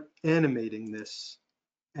start animating this,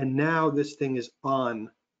 and now this thing is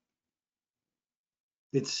on.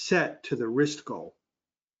 It's set to the wrist goal.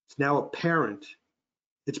 It's now apparent.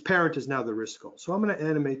 Its parent is now the wrist goal. So I'm going to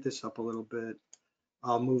animate this up a little bit.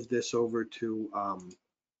 I'll move this over to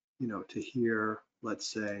to here, let's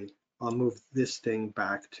say. I'll move this thing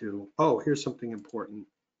back to, oh, here's something important,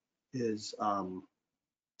 is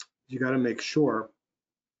you got to make sure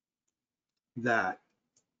that,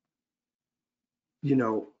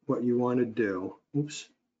 what you want to do, oops,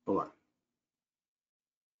 hold on,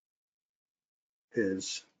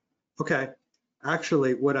 is, okay,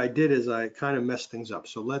 actually what I did is I kind of messed things up.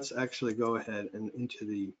 So let's actually go ahead and into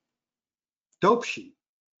the dope sheet,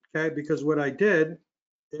 okay, because what I did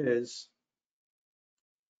is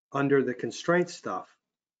under the constraint stuff,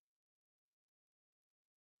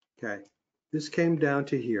 okay, this came down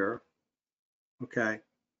to here, okay,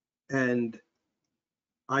 and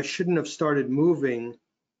I shouldn't have started moving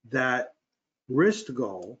that wrist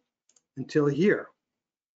goal until here.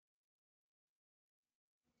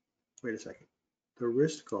 Wait a second, the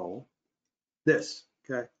wrist goal, this,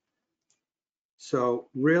 okay. So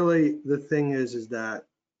really the thing is that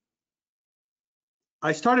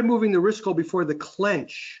I started moving the wrist goal before the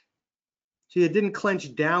clench. See, it didn't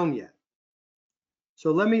clench down yet.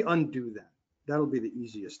 So let me undo that. That'll be the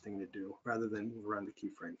easiest thing to do rather than move around the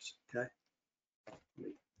keyframes, okay? Okay.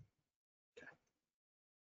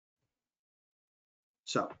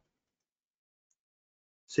 So,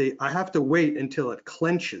 see, I have to wait until it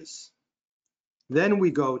clenches. Then we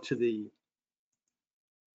go to the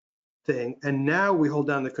thing, and now we hold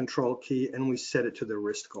down the control key and we set it to the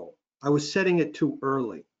wrist goal. I was setting it too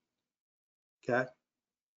early, okay?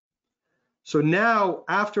 So now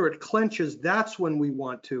after it clenches, that's when we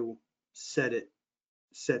want to set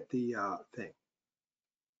the thing.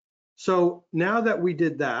 So now that we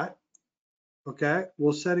did that, okay,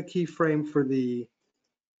 we'll set a keyframe for the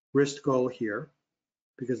wrist goal here,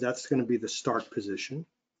 because that's going to be the start position.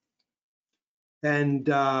 And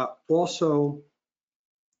also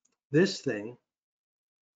this thing,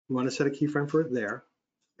 you want to set a keyframe for it there,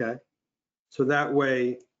 okay? So that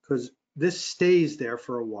way, because this stays there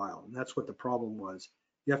for a while, and that's what the problem was.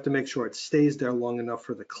 You have to make sure it stays there long enough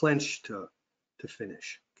for the clench to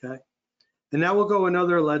finish, okay? And now we'll go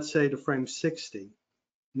another, let's say, to frame 60.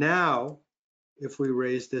 Now, if we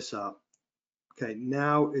raise this up, okay,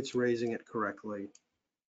 now it's raising it correctly,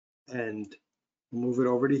 and we'll move it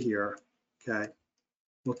over to here, okay?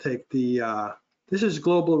 We'll take the, this is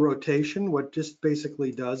global rotation. What this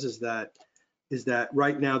basically does is that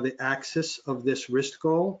right now the axis of this wrist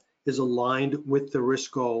goal is aligned with the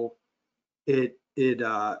wrist goal. It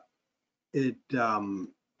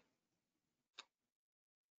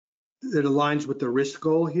aligns with the wrist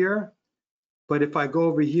goal here. But if I go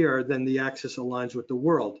over here, then the axis aligns with the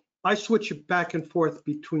world. I switch it back and forth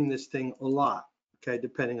between this thing a lot, okay,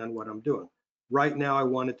 depending on what I'm doing. Right now, I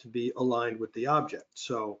want it to be aligned with the object.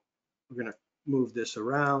 So we're going to move this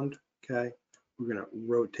around, okay? We're going to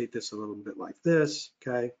rotate this a little bit like this,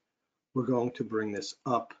 okay? We're going to bring this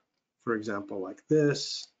up, for example, like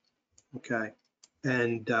this, okay?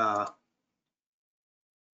 And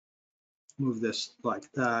move this like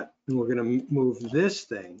that. And we're going to move this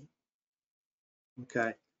thing,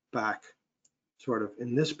 okay, back sort of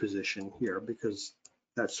in this position here, because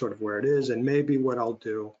That's sort of where it is. And maybe what I'll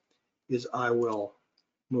do is I will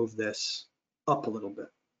move this up a little bit.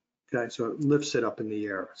 Okay, so it lifts it up in the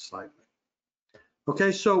air slightly.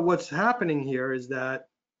 Okay, so what's happening here is that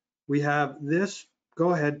we have this.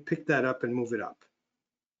 Go ahead, pick that up and move it up.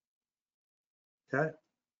 Okay.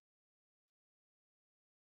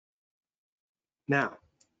 Now,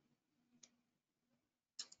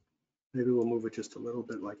 maybe we'll move it just a little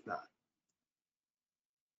bit like that.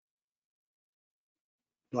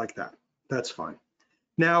 Like that. That's fine.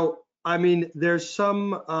 Now, I mean, there's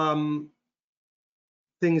some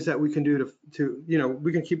things that we can do to, you know,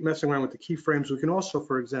 we can keep messing around with the keyframes. We can also,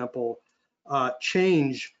 for example,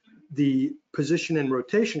 change the position and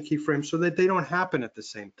rotation keyframes so that they don't happen at the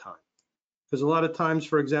same time. Because a lot of times,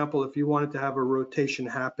 for example, if you wanted to have a rotation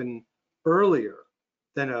happen earlier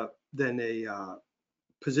than a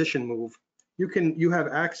position move, you have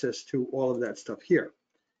access to all of that stuff here.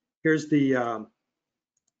 Here's the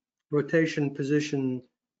rotation, position,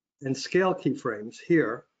 and scale keyframes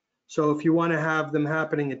here. So if you want to have them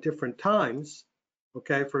happening at different times,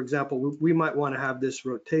 okay, for example, we might want to have this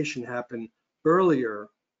rotation happen earlier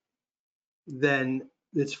than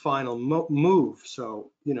its final move.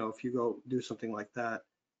 So, you know, if you go do something like that,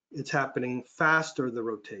 it's happening faster, the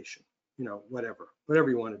rotation, you know, whatever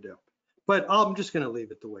you want to do. But I'm just going to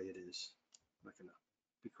leave it the way it is. I'm not going to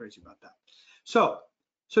be crazy about that. So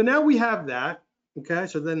now we have that, okay?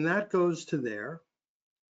 So then that goes to there.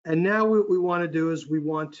 And now what we want to do is we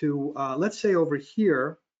want to, let's say over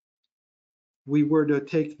here, we were to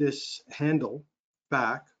take this handle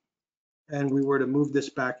back and we were to move this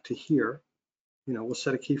back to here. You know, we'll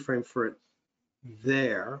set a keyframe for it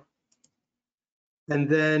there. And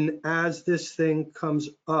then as this thing comes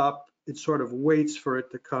up, it sort of waits for it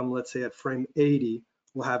to come, let's say at frame 80,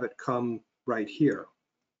 we'll have it come right here.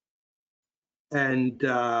 And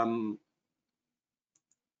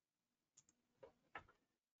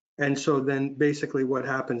so then basically what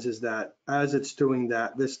happens is that as it's doing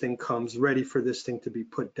that, this thing comes ready for this thing to be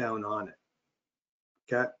put down on it.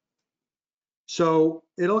 Okay. So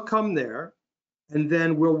it'll come there, and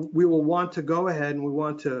then we will want to go ahead and we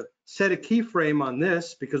want to set a keyframe on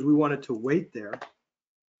this because we want it to wait there.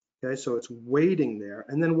 Okay, so it's waiting there,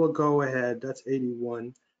 and then we'll go ahead, that's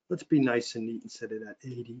 81. Let's be nice and neat and set it at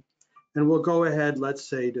 80. And we'll go ahead, let's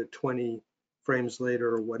say to 20 frames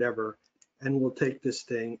later or whatever, and we'll take this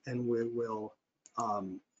thing and we will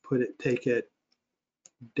take it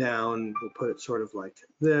down. We'll put it sort of like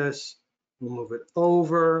this. We'll move it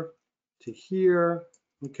over to here,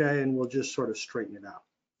 okay, and we'll just sort of straighten it out.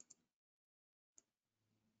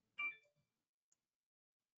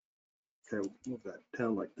 Okay, we'll move that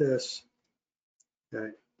down like this.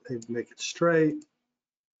 Okay, make it straight.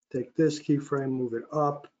 Take this keyframe, move it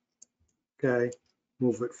up. Okay,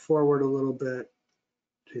 move it forward a little bit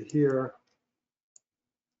to here.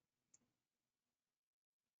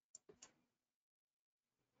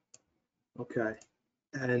 Okay,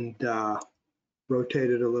 and rotate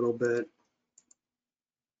it a little bit.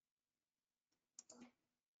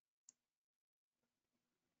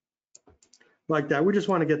 Like that. We just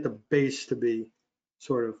want to get the base to be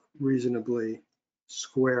sort of reasonably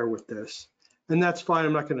square with this, and that's fine.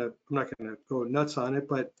 I'm not gonna go nuts on it,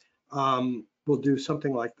 but we'll do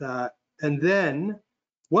something like that. And then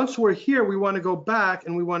once we're here, we want to go back,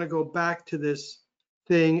 and we want to go back to this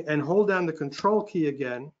thing and hold down the control key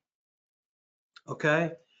again.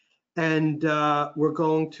 Okay, and we're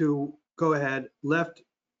going to go ahead, left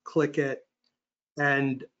click it,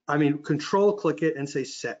 and control click it and say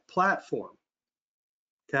set platform.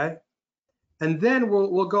 Okay, and then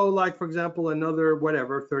we'll go, like, for example, another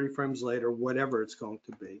whatever 30 frames later, whatever it's going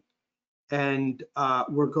to be, and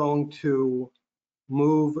we're going to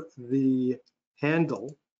move the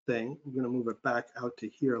handle thing. We're going to move it back out to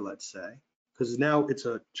here, let's say, because now it's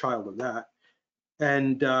a child of that.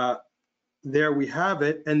 And there we have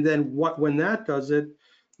it. And then when that does it,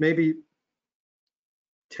 maybe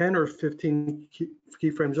 10 or 15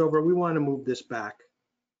 keyframes over, we want to move this back,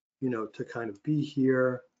 you know, to kind of be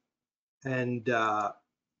here, and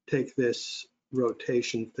take this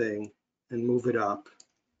rotation thing and move it up.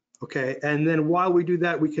 Okay, and then while we do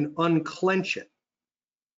that, we can unclench it.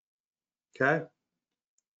 Okay,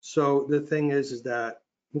 so the thing is that,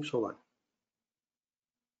 oops, hold on.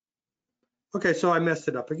 Okay, so I messed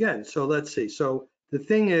it up again. So let's see. So the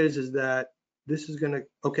thing is that this is gonna,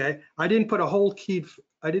 okay, I didn't put a hold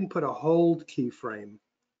keyframe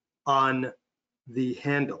on the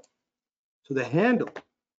handle. So the handle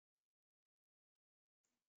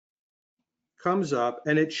comes up,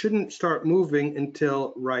 and it shouldn't start moving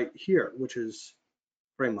until right here, which is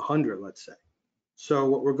frame 100, let's say. So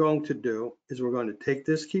what we're going to do is we're going to take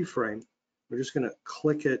this keyframe, we're just going to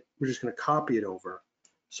click it, we're just going to copy it over.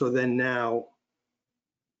 So then now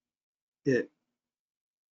it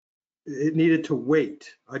needed to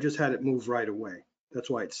wait. I just had it move right away. That's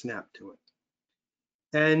why it snapped to it.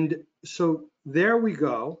 And so there we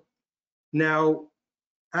go. Now,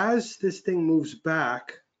 as this thing moves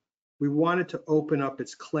back, we want it to open up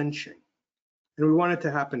its clenching, and we want it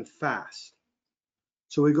to happen fast.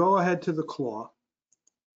 So we go ahead to the claw.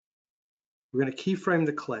 We're going to keyframe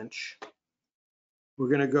the clench. We're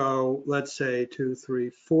going to go, let's say 2, 3,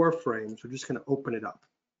 4 frames. We're just going to open it up.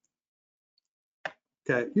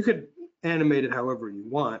 Okay, you could animate it however you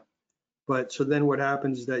want, but so then what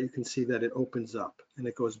happens is that you can see that it opens up and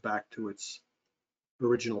it goes back to its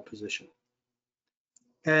original position.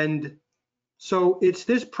 And so it's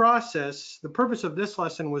this process. The purpose of this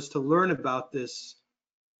lesson was to learn about this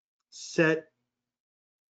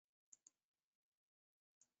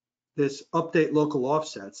update local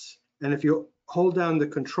offsets. And if you hold down the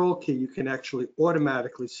control key, you can actually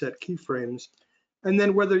automatically set keyframes. And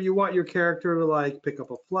then whether you want your character to like pick up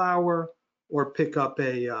a flower or pick up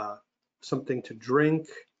a something to drink,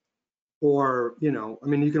 or, you know, I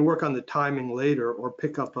mean, you can work on the timing later, or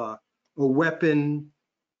pick up a weapon,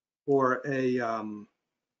 or a,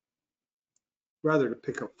 rather to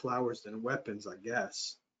pick up flowers than weapons, I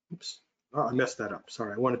guess. Oops, oh, I messed that up.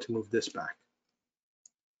 Sorry, I wanted to move this back.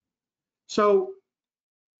 So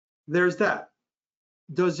there's that.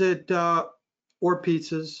 Does it, or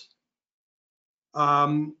pizzas,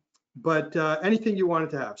 but anything you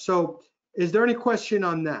wanted to have. So is there any question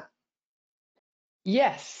on that?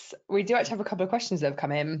 Yes, we do actually have a couple of questions that have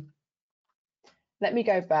come in. Let me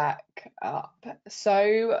go back up.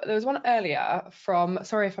 So there was one earlier from,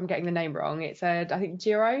 sorry if I'm getting the name wrong, it said, I think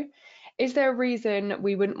Giro. Is there a reason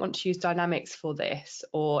we wouldn't want to use dynamics for this,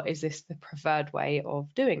 or is this the preferred way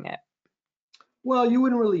of doing it? Well, you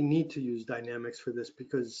wouldn't really need to use dynamics for this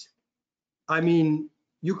because, I mean,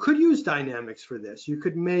 you could use dynamics for this. You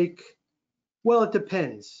could make, well, it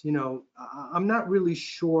depends. You know, I'm not really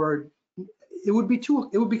sure. It would be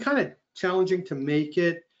kind of challenging to make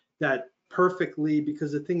it that perfectly,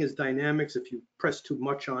 because the thing is dynamics. If you press too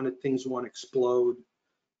much on it, things won't explode.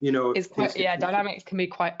 You know, It's quite, yeah, dynamics can be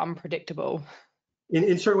quite unpredictable.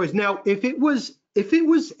 In certain ways. Now, if it was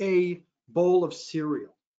a bowl of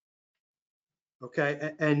cereal,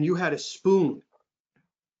 okay, and you had a spoon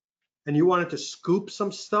and you wanted to scoop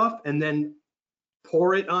some stuff and then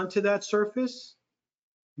pour it onto that surface,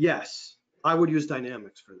 yes, I would use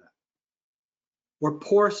dynamics for that. Or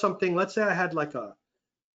pour something, let's say I had like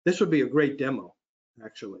this would be a great demo,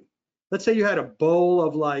 actually. Let's say you had a bowl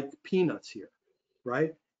of like peanuts here,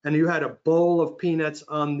 right? And you had a bowl of peanuts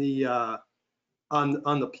on the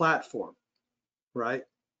platform, right?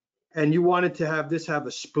 And you wanted to have this have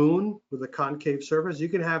a spoon with a concave surface. You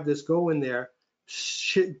can have this go in there,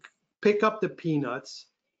 pick up the peanuts,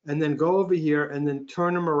 and then go over here and then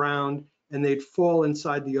turn them around, and they'd fall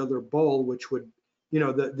inside the other bowl, which would, you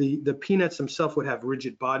know, the peanuts themselves would have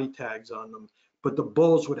rigid body tags on them, but the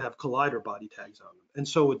bowls would have collider body tags on them, and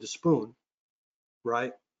so would the spoon,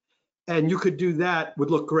 right? And you could do that, would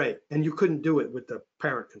look great, and you couldn't do it with the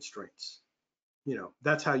parent constraints. You know,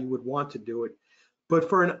 that's how you would want to do it. But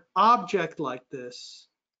for an object like this,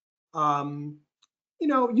 you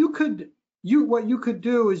know, what you could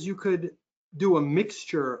do is you could do a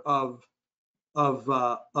mixture of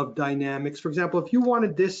dynamics. For example, if you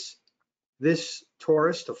wanted this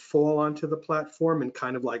torus to fall onto the platform and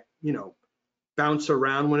kind of like, you know, bounce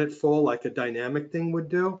around when it fall like a dynamic thing would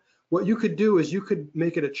do, what you could do is you could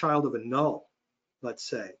make it a child of a null, let's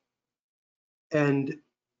say, and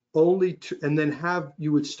then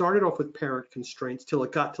you would start it off with parent constraints till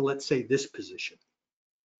it got to, let's say, this position.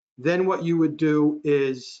 Then what you would do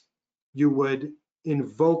is you would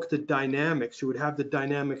invoke the dynamics. You would have the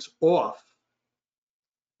dynamics off,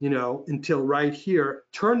 you know, until right here,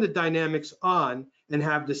 turn the dynamics on and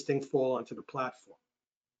have this thing fall onto the platform.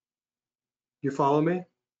 You follow me?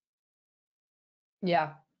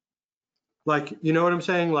 Yeah. Like, you know what I'm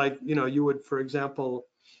saying? Like, you know, you would, for example,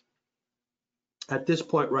 at this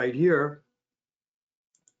point right here,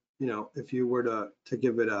 you know, if you were to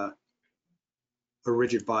give it a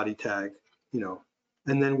rigid body tag, you know,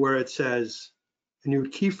 and then where it says, and you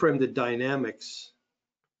would keyframe the dynamics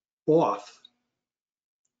off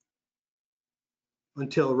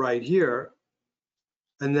until right here,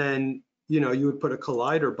 and then, you know, you would put a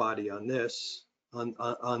collider body on this, on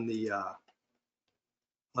the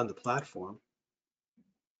platform,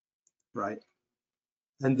 right?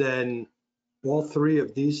 And then all three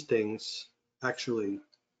of these things actually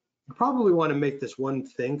I probably want to make this one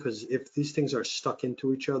thing, because if these things are stuck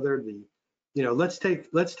into each other, let's take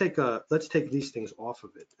these things off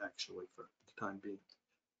of it actually for the time being,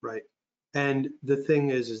 right? And the thing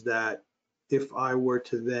is that if I were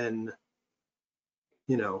to then,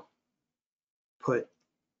 put,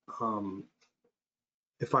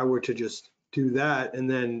 if I were to just do that, and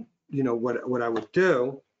then, what I would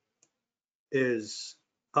do is,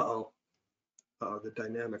 the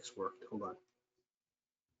dynamics worked. Hold on.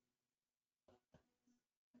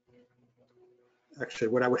 Actually,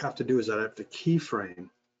 what I would have to do is I'd have to keyframe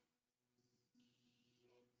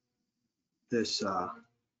this,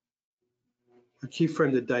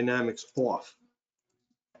 keyframe the dynamics off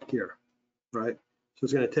here, right? So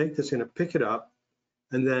it's going to take this, going to pick it up,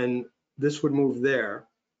 and then this would move there,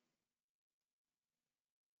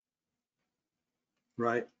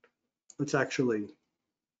 right? Let's actually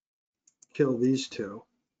kill these two,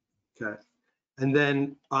 okay? And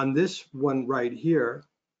then on this one right here,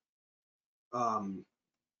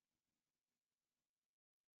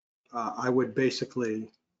 I would basically,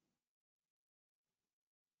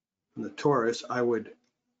 on the torus, I would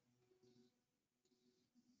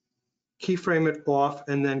keyframe it off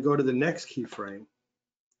and then go to the next keyframe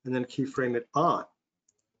and then keyframe it on,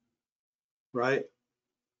 right?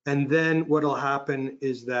 And then what'll happen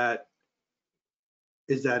is that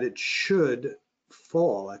it should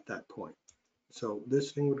fall at that point. So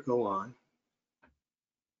this thing would go on.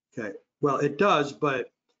 Okay, well, it does,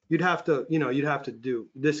 but you'd have to do,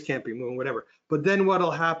 this can't be moving, whatever. But then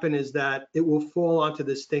what'll happen is that it will fall onto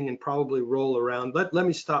this thing and probably roll around. Let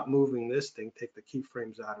me stop moving this thing, take the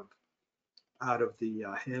keyframes out of the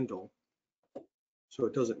handle, so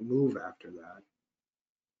it doesn't move after that.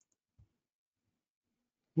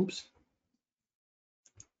 Oops.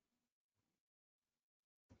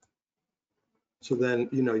 So then,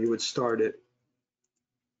 you would start it.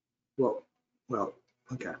 Well,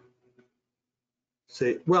 okay.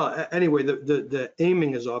 Say, well, anyway, the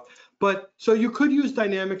aiming is off. But so you could use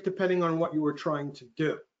dynamic depending on what you were trying to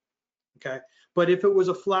do. Okay. But if it was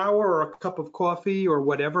a flower or a cup of coffee or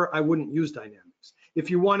whatever, I wouldn't use dynamics. If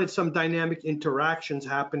you wanted some dynamic interactions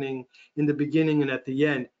happening in the beginning and at the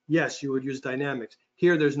end, yes, you would use dynamics.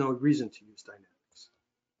 Here, there's no reason to use dynamics.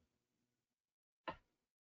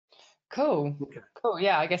 Cool. Okay. Cool.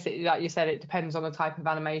 Yeah, I guess like you said, it depends on the type of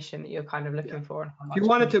animation that you're kind of looking for. And how much if you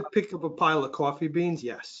wanted to pick up a pile of coffee beans,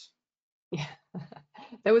 yes. Yeah.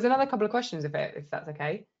 There was another couple of questions if that's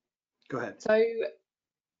okay. Go ahead. So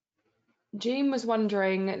Jean was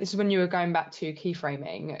wondering, this is when you were going back to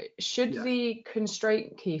keyframing, should the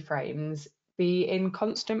constraint keyframes be in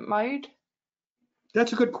constant mode?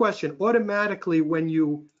 That's a good question. Automatically, when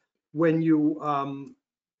you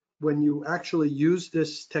actually use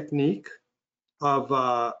this technique of,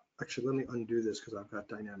 actually, let me undo this because I've got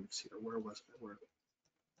dynamics here. Where was it?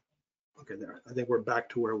 Okay, there. I think we're back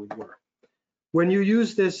to where we were. When you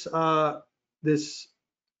use this this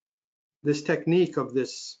technique of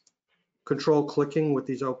this control clicking with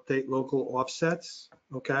these update local offsets,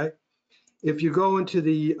 okay? If you go into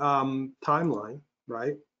the timeline,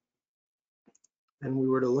 right? And we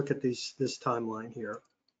were to look at this timeline here,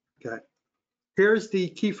 okay? Here's the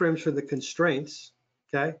keyframes for the constraints,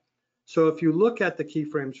 okay? So if you look at the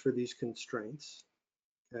keyframes for these constraints,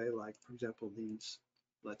 okay, like for example these,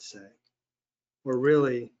 let's say, or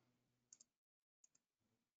really,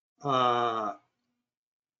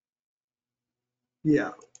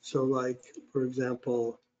 yeah, so like for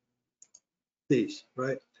example, these,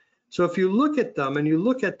 right? So if you look at them and you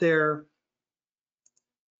look at their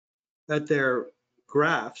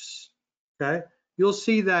graphs, okay, you'll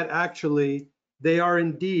see that actually they are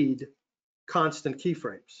indeed constant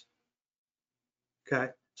keyframes.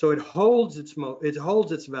 Okay, so it holds its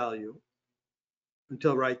value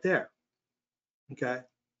until right there. Okay,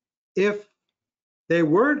 if they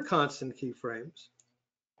weren't constant keyframes,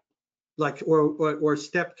 like or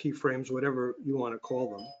step keyframes, whatever you want to call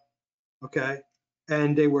them, okay,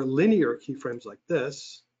 and they were linear keyframes like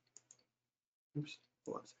this. Oops,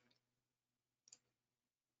 hold on a second.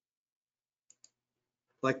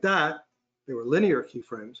 Like that, they were linear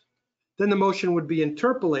keyframes. Then the motion would be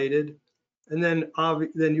interpolated, and then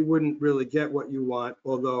you wouldn't really get what you want,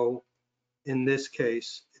 although in this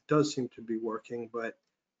case, it does seem to be working, but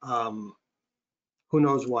who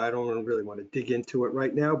knows why? I don't really want to dig into it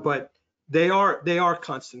right now, but they are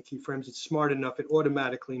constant keyframes. It's smart enough, it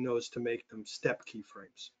automatically knows to make them step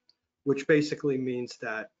keyframes, which basically means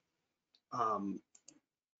that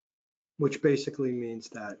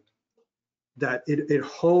it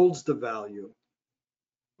holds the value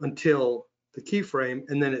until the keyframe,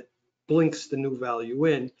 and then it blinks the new value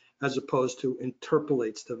in, as opposed to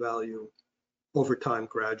interpolates the value over time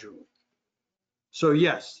gradually. So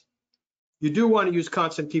yes, you do want to use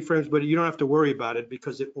constant keyframes, but you don't have to worry about it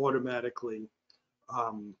because it automatically,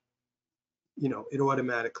 it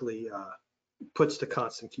automatically puts the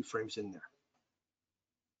constant keyframes in there.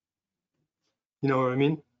 You know what I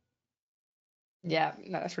mean? Yeah,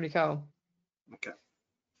 no, that's really cool. Okay.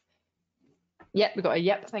 Yep, we got a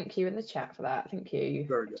yep, thank you in the chat for that. Thank you.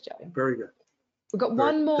 Very good. Joe. Very good. We've got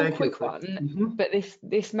one more Thank quick you, one, but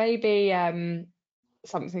this may be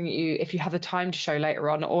something that if you have the time to show later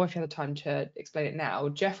on, or if you have the time to explain it now.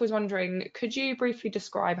 Jeff was wondering, could you briefly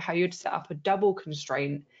describe how you'd set up a double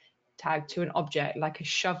constraint tag to an object, like a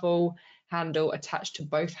shovel handle attached to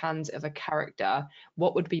both hands of a character?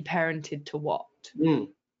 What would be parented to what?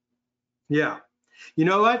 Yeah. You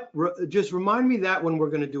know what? Just remind me that when we're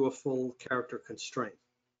going to do a full character constraint.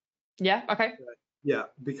 Yeah, okay. Yeah,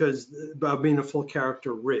 because about being a full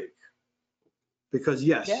character rig. Because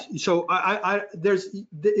yes, yeah. So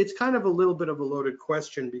it's kind of a little bit of a loaded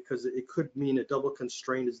question, because it could mean a double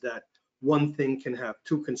constraint is that one thing can have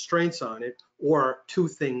two constraints on it, or two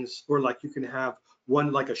things, or like you can have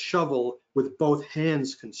one like a shovel with both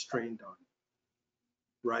hands constrained on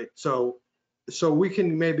it, right? So we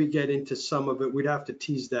can maybe get into some of it. We'd have to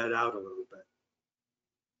tease that out a little bit.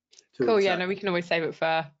 Cool. Yeah, no, we can always save it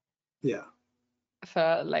for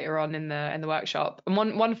later on in the workshop. And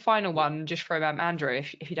one final one, just from Andrew,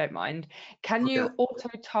 if you don't mind. Can you auto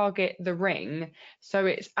target the ring so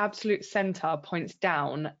its absolute center points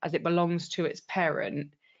down as it belongs to its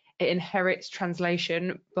parent? It inherits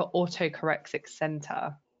translation but auto corrects its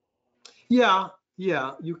center. Yeah,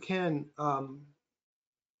 you can.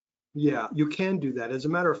 Yeah, you can do that. As a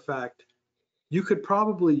matter of fact, you could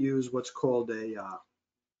probably use what's called a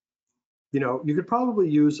you could probably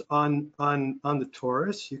use on the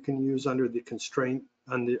torus. You can use under the constraint,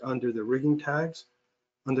 under the rigging tags,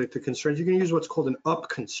 under the constraints, you can use what's called an up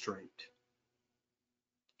constraint.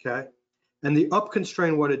 Okay, and the up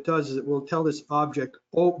constraint, what it does is it will tell this object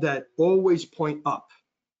that always point up.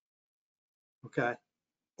 Okay,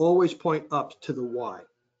 always point up to the Y.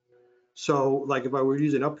 So like if I were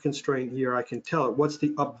using up constraint here, I can tell it what's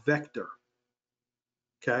the up vector.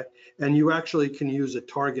 Okay, and you actually can use a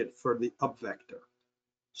target for the up vector.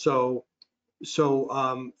 So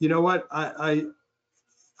you know what, I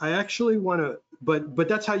actually want to, but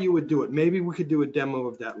that's how you would do it. Maybe we could do a demo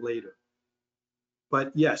of that later.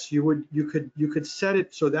 But yes, you could set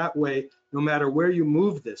it so that way, no matter where you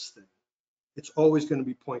move this thing, it's always going to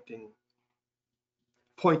be pointing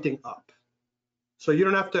up. So you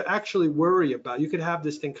don't have to actually worry about, you could have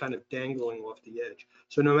this thing kind of dangling off the edge.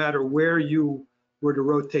 So no matter where you were to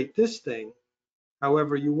rotate this thing,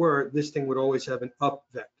 however you were, this thing would always have an up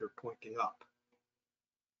vector pointing up.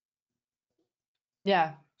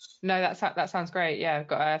 Yeah, no, that sounds great. Yeah, I've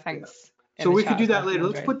got thanks. Yeah. So we could do that later.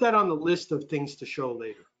 Let's put that on the list of things to show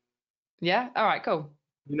later. Yeah, all right, cool.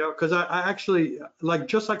 You know, because I actually, like,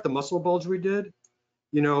 just like the muscle bulge we did,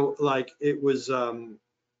 you know, like it was,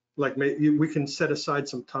 like we can set aside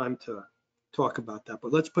some time to talk about that,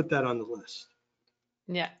 but let's put that on the list.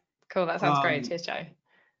 Yeah, cool, that sounds great. Cheers, Joe.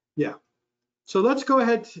 Yeah. So let's go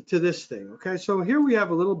ahead to this thing, okay? So here we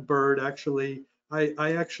have a little bird, actually. I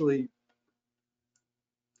actually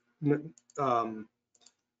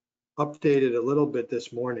updated a little bit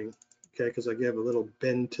this morning, okay, because I gave a little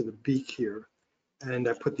bend to the beak here, and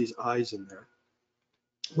I put these eyes in there,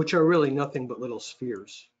 which are really nothing but little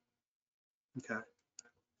spheres, okay?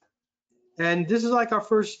 And this is like our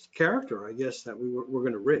first character, I guess, that we're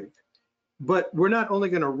going to rig. But we're not only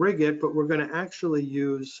going to rig it, but we're going to actually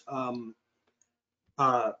use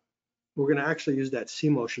that C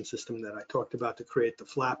motion system that I talked about to create the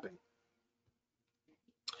flapping.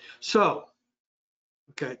 So,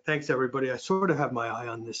 okay, thanks everybody. I sort of have my eye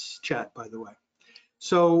on this chat, by the way.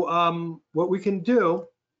 So what we can do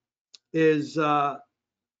is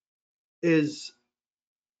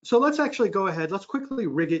so let's actually go ahead. Let's quickly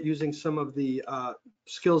rig it using some of the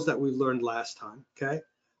skills that we learned last time. Okay,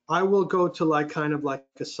 I will go to kind of like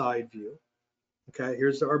a side view. Okay,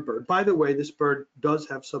 here's our bird. By the way, this bird does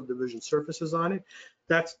have subdivision surfaces on it.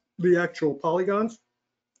 That's the actual polygons.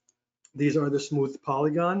 These are the smooth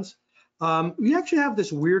polygons. We actually have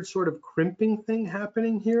this weird sort of crimping thing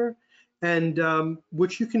happening here, and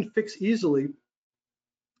which you can fix easily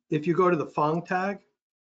if you go to the Fong tag,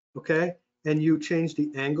 okay, and you change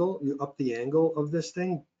the angle, you up the angle of this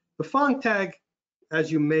thing. The Fong tag,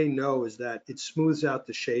 as you may know, is that it smooths out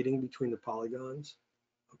the shading between the polygons,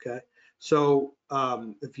 okay? So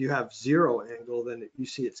if you have 0 angle, then you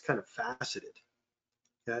see it's kind of faceted,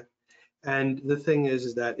 okay? And the thing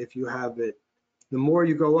is that if you have it The more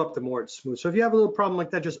you go up, the more it's smooth. So if you have a little problem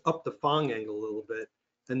like that, just up the Phong angle a little bit,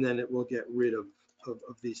 and then it will get rid of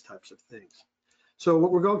these types of things. So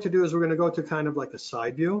what we're going to do is we're going to go to kind of like a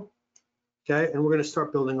side view, okay? And we're going to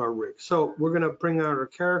start building our rig. So we're going to bring out our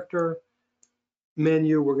character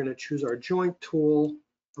menu. We're going to choose our joint tool,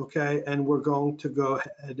 okay? And we're going to go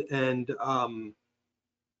ahead and,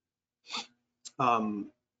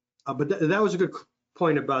 but that was a good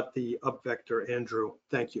point about the up vector, Andrew.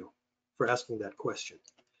 Thank you for asking that question.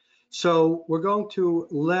 So we're going to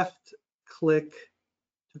left click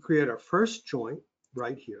to create our first joint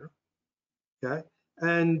right here, okay?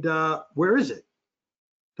 And where is it?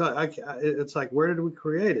 It's like, where did we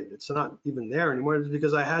create it? It's not even there anymore. It's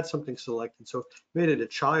because I had something selected, so made it a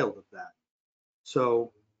child of that.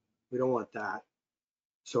 So we don't want that.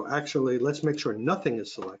 So actually, let's make sure nothing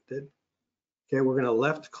is selected. Okay, we're gonna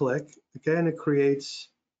left click, okay, and it creates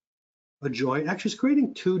a joint. Actually, it's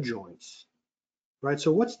creating two joints, right?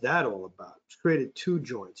 So what's that all about? It's created two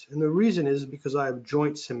joints. And the reason is because I have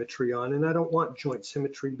joint symmetry on, and I don't want joint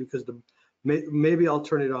symmetry because maybe I'll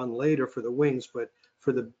turn it on later for the wings, but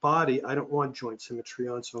for the body, I don't want joint symmetry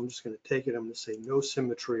on. So I'm just gonna take it, I'm gonna say no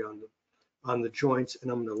symmetry on the joints, and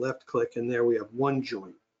I'm gonna left click, and there we have one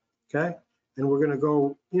joint, okay? And we're gonna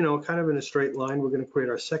go, you know, kind of in a straight line. We're gonna create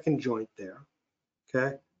our second joint there,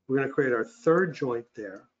 okay? We're gonna create our third joint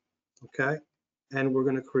there, okay? And we're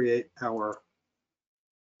gonna create our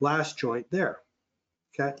last joint there,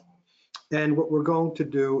 okay? And what we're going to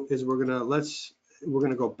do is we're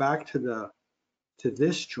gonna go back to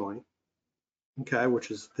this joint, okay, which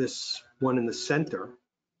is this one in the center. And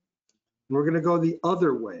we're gonna go the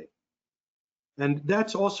other way. And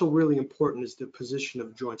that's also really important, is the position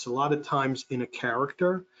of joints. A lot of times in a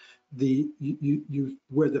character,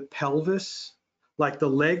 where the pelvis, like the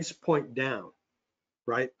legs point down,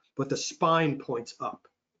 right? But the spine points up.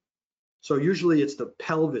 So usually it's the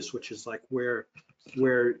pelvis, which is like where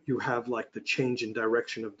you have like the change in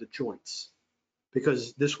direction of the joints,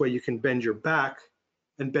 because this way you can bend your back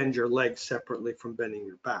and bend your legs separately from bending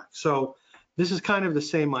your back. So this is kind of the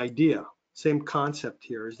same idea, same concept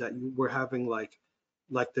here, is that we're having like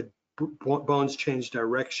the bones change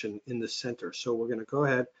direction in the center. So we're gonna go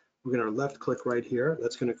ahead, we're gonna left click right here.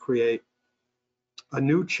 That's gonna create a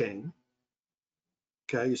new chain.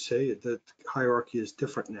 Okay, you see the hierarchy is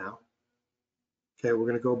different now. Okay, we're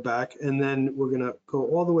gonna go back, and then we're gonna go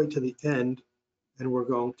all the way to the end, and we're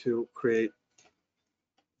going to create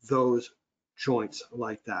those joints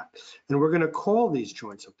like that. And we're gonna call these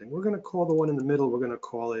joints something. We're gonna call the one in the middle, we're gonna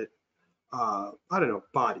call it, I don't know,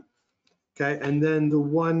 body. Okay, and then the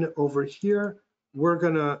one over here, we're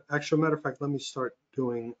gonna, actually, matter of fact, let me start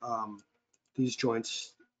doing these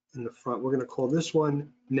joints in the front. We're gonna call this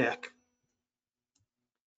one neck.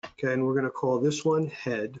 Okay, and we're gonna call this one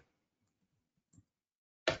head.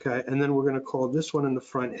 Okay, and then we're gonna call this one in the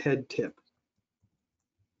front head tip.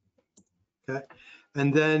 Okay,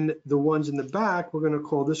 and then the ones in the back, we're gonna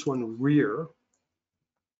call this one rear,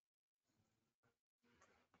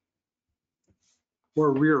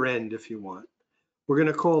 or rear end if you want. We're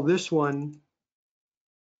gonna call this one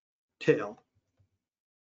tail.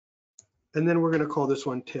 And then we're gonna call this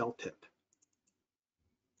one tail tip.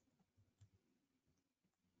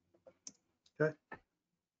 Okay.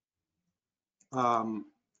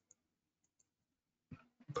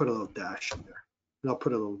 Put a little dash in there. And I'll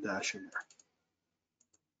put a little dash in there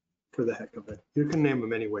for the heck of it. You can name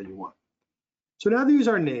them any way you want. So now these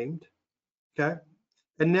are named, okay?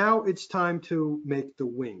 And now it's time to make the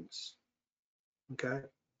wings, okay?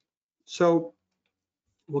 So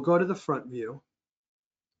we'll go to the front view,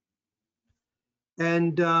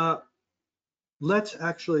 and let's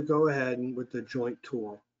actually go ahead and with the joint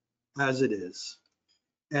tool as it is,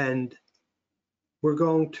 and we're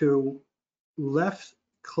going to left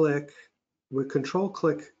click with control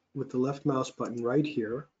click with the left mouse button right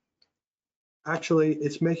here. Actually,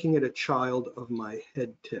 it's making it a child of my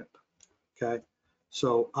head tip, okay?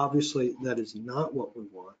 So obviously that is not what we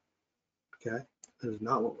want, okay? That is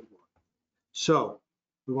not what we want. So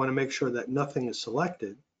we want to make sure that nothing is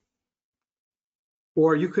selected,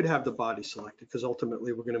 or you could have the body selected, because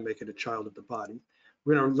ultimately we're going to make it a child of the body.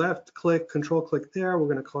 We're going to left click, control click there.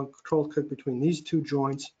 We're going to control click between these two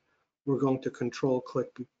joints. We're going to control click,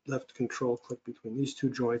 left control click between these two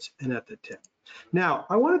joints and at the tip. Now,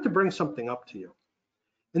 I wanted to bring something up to you,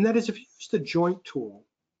 and that is if you use the joint tool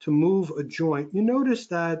to move a joint, you notice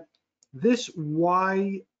that this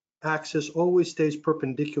Y axis always stays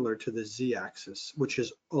perpendicular to the Z axis, which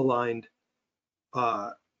is aligned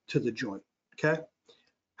to the joint, okay?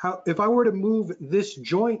 If I were to move this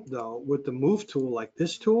joint though with the move tool, like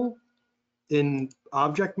this tool in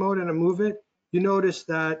object mode, and I move it, you notice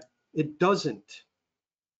that it doesn't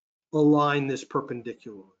align this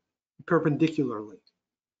perpendicularly,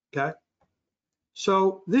 okay?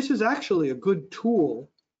 So this is actually a good tool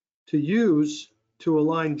to use to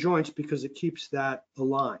align joints because it keeps that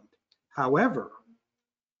aligned. However,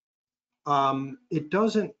 it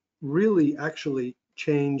doesn't really actually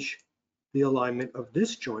change the alignment of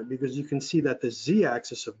this joint because you can see that the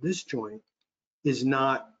z-axis of this joint is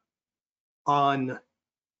not on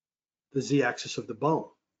the z-axis of the bone,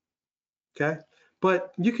 okay?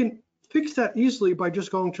 But you can fix that easily by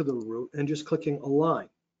just going to the root and just clicking align,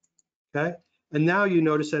 okay? And now you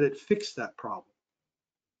notice that it fixed that problem.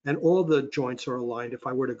 And all the joints are aligned. If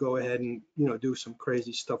I were to go ahead and, you know, do some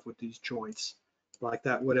crazy stuff with these joints like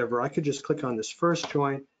that, whatever, I could just click on this first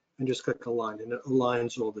joint and just click align, and it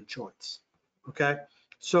aligns all the joints, okay?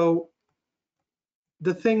 So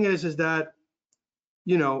the thing is that,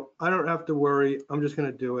 you know, I don't have to worry. I'm just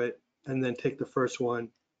going to do it and then take the first one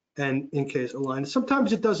and in case align.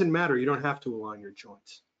 Sometimes it doesn't matter. You don't have to align your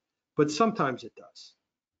joints, but sometimes it does.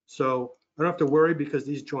 So I don't have to worry because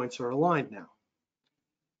these joints are aligned now.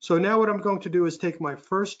 So now what I'm going to do is take my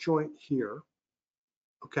first joint here,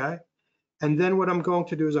 okay? And then what I'm going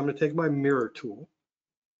to do is I'm going to take my mirror tool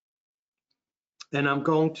and I'm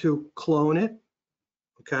going to clone it,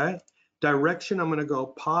 okay? Direction, I'm going to go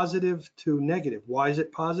positive to negative. Why is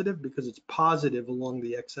it positive? Because it's positive along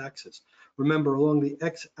the x-axis. Remember, along the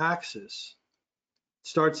x-axis,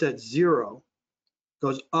 starts at 0,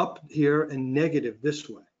 goes up here and negative this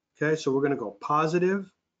way, okay? So we're going to go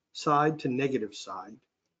positive side to negative side,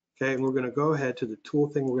 okay? And we're going to go ahead to the tool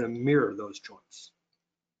thing. We're going to mirror those joints,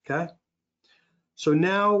 okay? So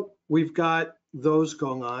now we've got those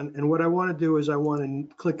going on. And what I want to do is I want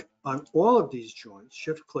to click on all of these joints,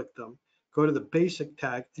 shift click them, go to the basic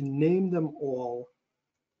tag and name them all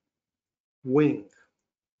wing.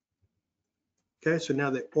 Okay, so now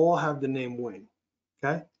they all have the name wing.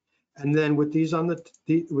 Okay, and then with these on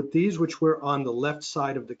with these which were on the left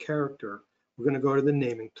side of the character, we're going to go to the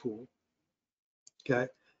naming tool. Okay,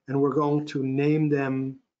 and we're going to name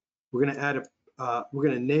them. We're going to add a. We're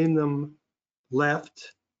going to name them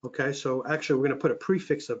left. Okay, so actually we're going to put a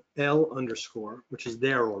prefix of L underscore, which is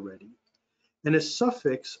there already, and a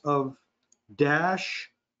suffix of dash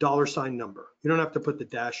 $ number. You don't have to put the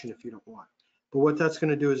dash in if you don't want. But what that's going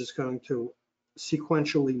to do is it's going to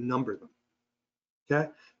sequentially number them. Okay,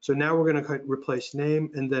 so now we're going to replace name,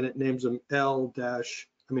 and then it names them L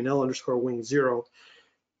underscore wing 0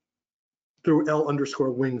 through L underscore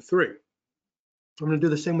wing 3. I'm going to do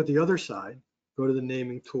the same with the other side. Go to the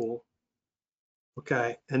naming tool.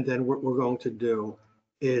 Okay, and then what we're going to do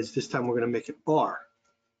is this time we're going to make it R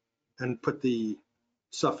and put the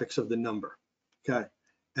suffix of the number. Okay,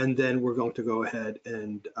 and then we're going to go ahead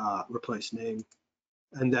and replace name,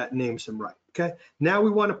 and that names them right. Okay, now we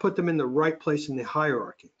want to put them in the right place in the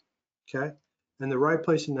hierarchy. Okay, and the right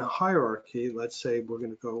place in the hierarchy, let's say we're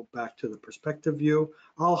going to go back to the perspective view.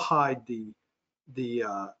 I'll hide the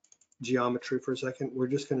geometry for a second. We're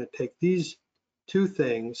just going to take these two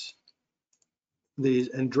things, these,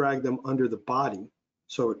 and drag them under the body.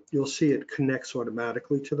 So you'll see it connects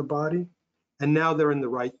automatically to the body. And now they're in the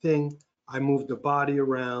right thing. I move the body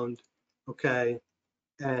around, okay,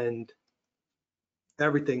 and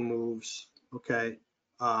everything moves, okay.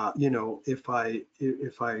 You know,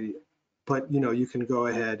 but you know, you can go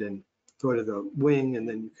ahead and go to the wing, and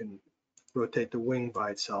then you can rotate the wing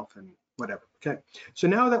by itself and whatever, okay. So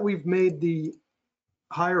now that we've made the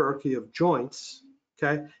hierarchy of joints,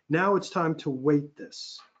 okay, now it's time to weight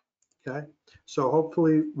this, okay. So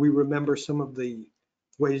hopefully we remember some of the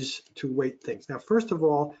ways to weight things. Now, first of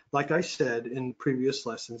all, like I said in previous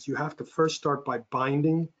lessons, you have to first start by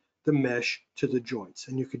binding the mesh to the joints,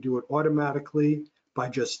 and you could do it automatically by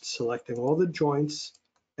just selecting all the joints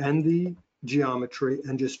and the geometry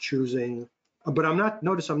and just choosing, but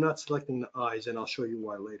notice I'm not selecting the eyes, and I'll show you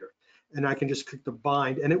why later. And I can just click the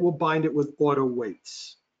bind, and it will bind it with auto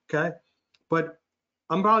weights, okay? But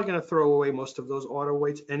I'm probably going to throw away most of those auto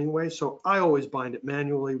weights anyway, so I always bind it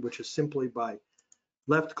manually, which is simply by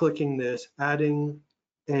left clicking this, adding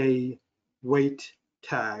a weight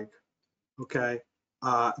tag, okay?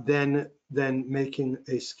 Then making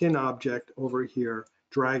a skin object over here,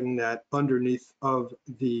 dragging that underneath of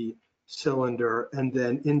the cylinder, and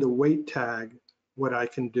then in the weight tag, what I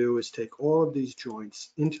can do is take all of these joints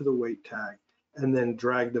into the weight tag and then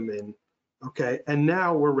drag them in, okay? And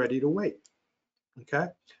now we're ready to weight. Okay,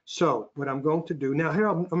 so what I'm going to do now here,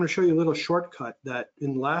 I'm going to show you a little shortcut that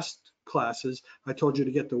in last classes, I told you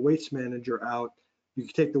to get the weights manager out. You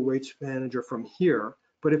can take the weights manager from here,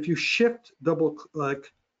 but if you shift double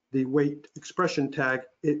click the weight expression tag,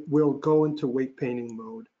 it will go into weight painting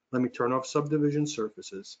mode. Let me turn off subdivision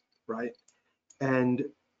surfaces, right? And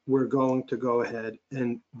we're going to go ahead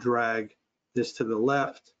and drag this to the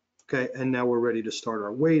left, okay? And now we're ready to start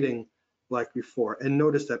our weighting like before. And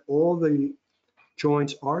notice that all the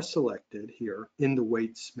joints are selected here in the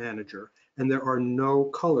weights manager, and there are no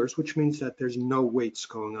colors, which means that there's no weights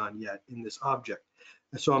going on yet in this object.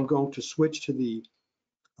 And so I'm going to switch to the,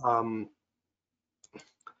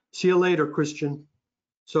 see you later, Christian.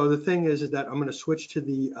 So the thing is that I'm going to switch to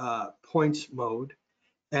the points mode,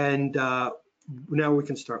 and now we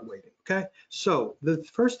can start weighting, okay? So the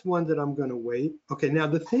first one that I'm going to weight, okay, now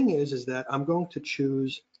the thing is that I'm going to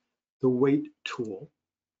choose the weight tool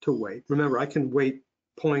to weight. Remember, I can weight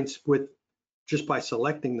points with just by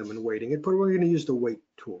selecting them and weighting it, but we're going to use the weight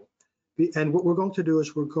tool. And what we're going to do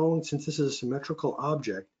is we're going, since this is a symmetrical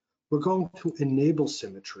object, we're going to enable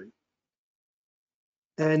symmetry.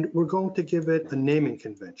 And we're going to give it a naming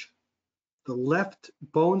convention. The left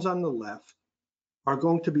bones on the left are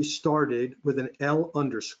going to be started with an L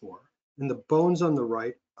underscore, and the bones on the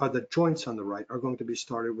right, or the joints on the right, are going to be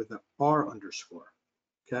started with an R underscore,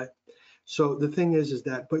 okay? So the thing is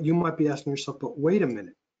that, but you might be asking yourself, but wait a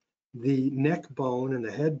minute, the neck bone and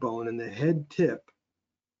the head bone and the head tip,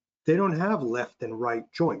 they don't have left and right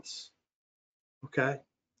joints, okay?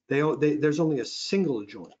 There's only a single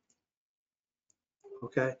joint,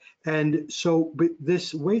 okay? And so, but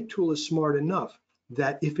this weight tool is smart enough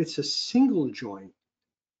that if it's a single joint,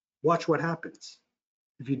 watch what happens.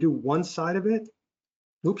 If you do one side of it,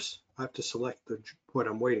 oops, I have to select what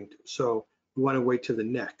I'm weighting to. So we want to weight to the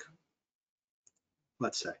neck,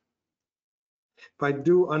 let's say. If I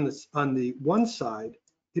do on the one side,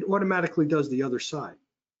 it automatically does the other side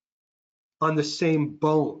on the same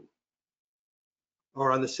bone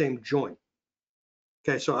or on the same joint.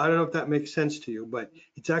 Okay, so I don't know if that makes sense to you, but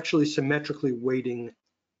it's actually symmetrically weighting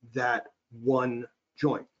that one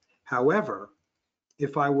joint. However,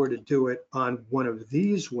 if I were to do it on one of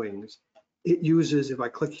these wings, it uses, if I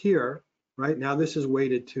click here, right now this is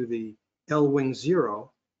weighted to the L wing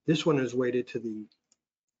 0, this one is weighted to the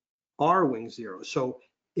R wing 0. So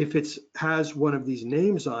if it has one of these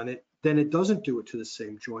names on it, then it doesn't do it to the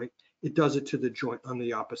same joint, it does it to the joint on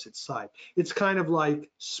the opposite side. It's kind of like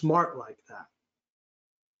smart like that,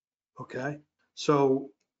 okay? So,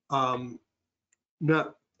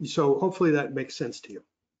 so hopefully that makes sense to you.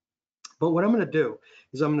 But what I'm going to do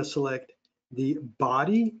is I'm going to select the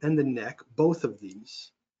body and the neck, both of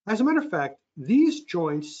these. As a matter of fact, these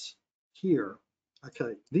joints here,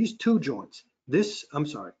 okay, these two joints, this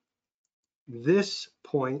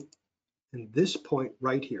point and this point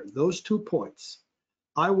right here, those 2 points,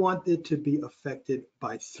 I want it to be affected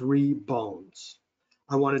by 3 bones.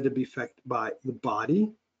 I want it to be affected by the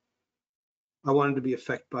body, I want it to be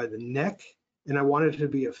affected by the neck, and I want it to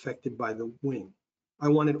be affected by the wing. I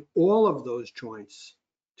wanted all of those joints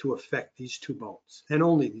to affect these 2 bones, and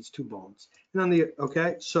only these 2 bones. And on the,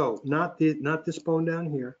 okay, so not this bone down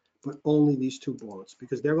here, but only these 2 bones,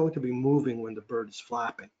 because they're going to be moving when the bird is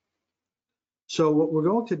flapping. So what we're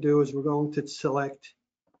going to do is we're going to select,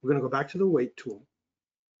 we're going to go back to the weight tool,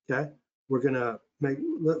 okay? We're going to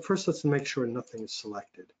first let's make sure nothing is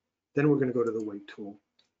selected. Then we're going to go to the weight tool.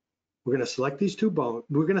 We're going to select these 2 bones.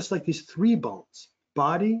 We're going to select these 3 bones,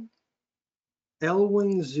 body, L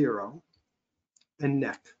wing 0, and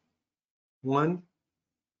neck. 1,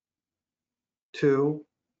 2,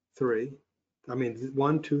 3. I mean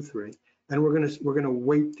 1, 2, 3. And we're gonna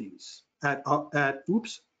weight these at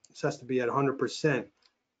oops, this has to be at 100%.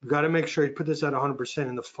 You've got to make sure you put this at 100%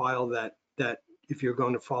 in the file that if you're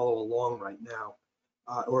going to follow along right now,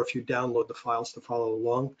 or if you download the files to follow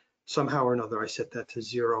along, somehow or another I set that to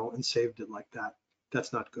 0 and saved it like that.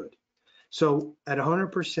 That's not good. So at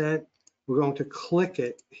 100%, we're going to click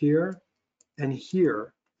it here and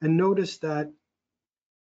here, and notice that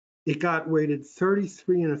it got weighted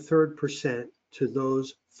 33.33% to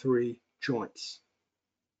those 3 joints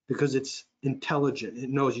because it's intelligent. It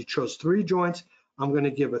knows you chose 3 joints. I'm going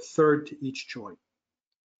to give 1/3 to each joint.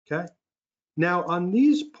 Okay. Now on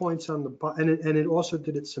these points on the bottom, and it also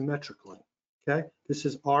did it symmetrically. Okay. This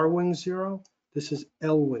is R wing 0. This is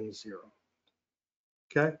L wing 0.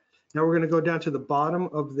 Okay. Now we're going to go down to the bottom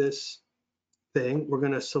of this thing. We're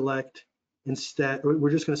going to select instead, we're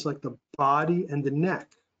just going to select the body and the neck,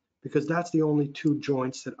 because that's the only 2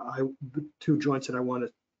 joints that I want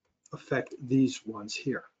to affect these ones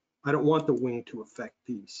here. I don't want the wing to affect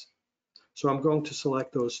these. So I'm going to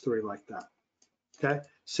select those 3 like that. Okay.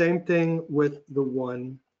 Same thing with the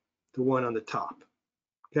one on the top.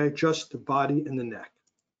 Okay. Just the body and the neck.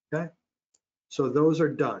 Okay. So those are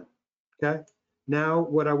done. Okay. Now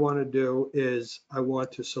what I want to do is I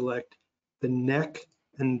want to select the neck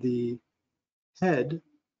and the head,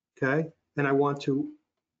 okay? And I want to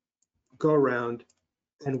go around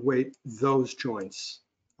and weight those joints.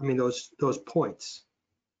 I mean, those points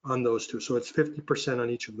on those two. So it's 50% on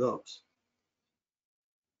each of those.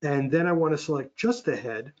 And then I want to select just the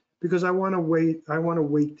head because I want to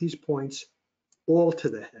weight these points all to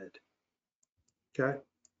the head. Okay.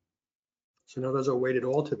 So now those are weighted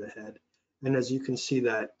all to the head. And as you can see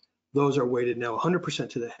that those are weighted now 100%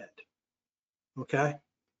 to the head. Okay.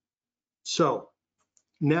 So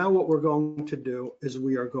now what we're going to do is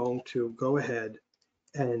we are going to go ahead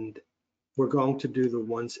and we're going to do the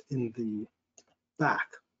ones in the back.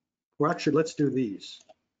 Well, actually, let's do these.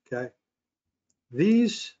 Okay.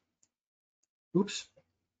 These, oops.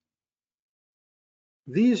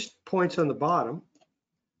 These points on the bottom,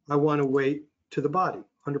 I want to weight to the body,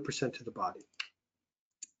 100% to the body.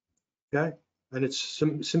 Okay, and it's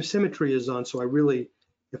some symmetry is on, so I really,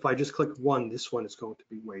 if I just click one, this one is going to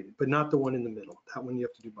be weighted, but not the one in the middle. That one you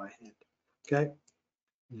have to do by hand. Okay,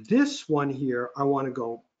 this one here, I want to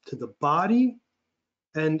go to the body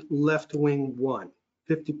and left wing 1,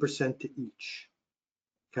 50% to each.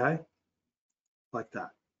 Okay, like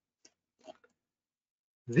that.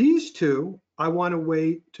 These two, I want to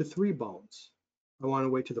weight to 3 bones. I want to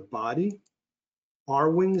weight to the body, R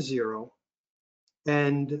wing 0,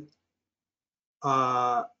 and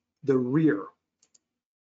the rear.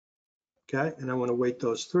 Okay, and I want to weight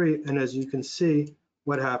those 3. And as you can see,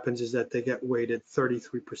 what happens is that they get weighted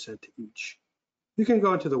 33% to each. You can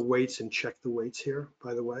go into the weights and check the weights here,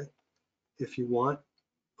 by the way, if you want.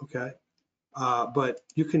 Okay, but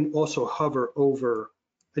you can also hover over,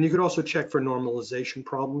 and you could also check for normalization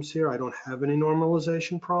problems here. I don't have any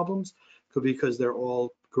normalization problems because they're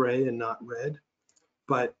all gray and not red.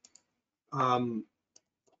 But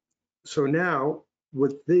so now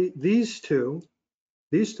with these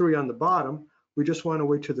 3 on the bottom, we just want to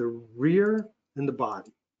weight to the rear and the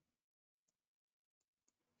body.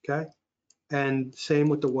 Okay, and same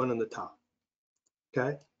with the one on the top.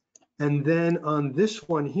 Okay, and then on this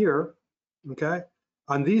one here, okay,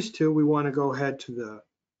 on these 2, we want to go ahead to the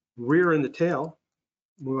rear and the tail.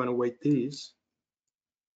 We want to weight these.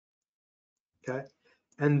 Okay,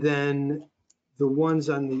 and then the ones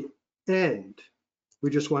on the end, we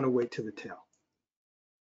just want to weight to the tail.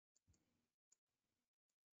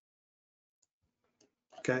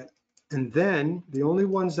 Okay, and then the only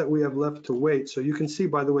ones that we have left to weight, so you can see,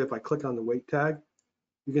 by the way, if I click on the weight tag,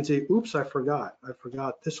 you can see, oops, I forgot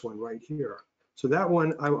this one right here. So that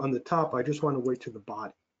one on the top, I just want to weight to the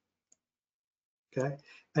body. Okay,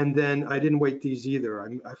 and then I didn't weight these either.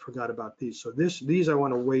 I forgot about these. So these I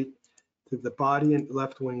want to weight to the body and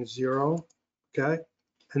left wing 0. Okay,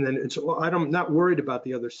 and then I'm not worried about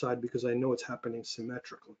the other side because I know it's happening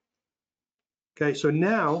symmetrically. Okay, so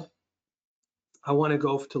now I want to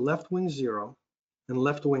go to left wing 0 and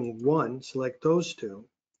left wing 1, select those 2,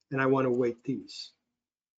 and I want to weight these.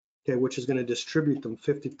 Okay, which is going to distribute them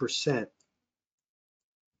 50%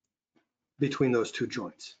 between those 2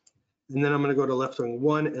 joints. And then I'm going to go to left wing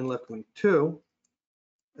 1 and left wing 2,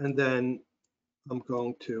 and then I'm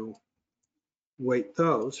going to weight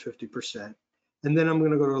those 50%. And then I'm going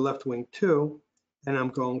to go to left wing 2, and I'm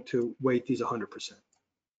going to weight these 100%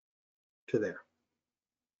 to there.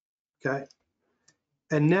 Okay.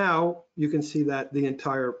 And now you can see that the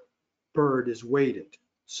entire bird is weighted.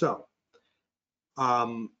 So,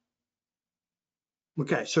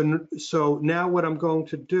 okay, so now what I'm going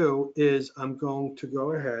to do is I'm going to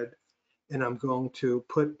go ahead and I'm going to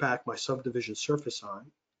put back my subdivision surface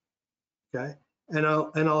on, okay? And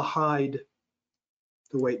I'll hide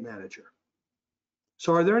the weight manager.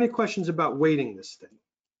 So are there any questions about weighting this thing?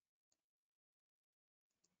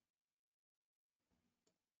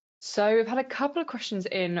 So we've had a couple of questions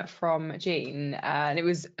in from Jean, and it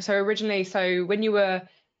was originally, when you were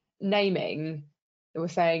naming, they were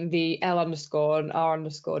saying the L underscore and R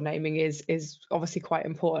underscore naming is obviously quite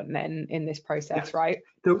important then in this process, yes. Right?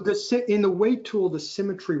 In the weight tool, the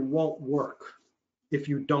symmetry won't work if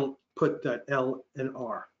you don't put that L and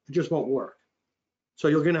R. It just won't work. So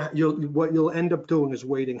what you'll end up doing is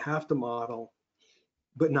weighting half the model,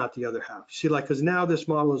 but not the other half. See, like, because now this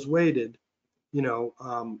model is weighted, you know,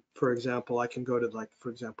 for example, I can go to, like, for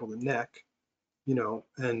example, the neck, you know,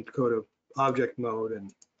 and go to object mode,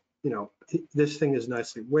 and, you know, this thing is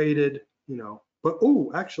nicely weighted, you know, but,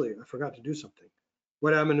 oh, actually, I forgot to do something.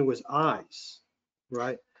 What I'm gonna do is eyes,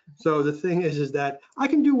 right? So the thing is that I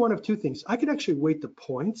can do one of 2 things. I could actually weight the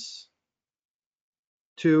points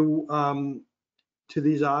to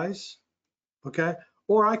these eyes, okay?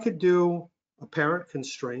 Or I could do a parent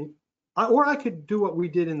constraint, Or I could do what we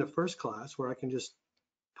did in the first class, where I can just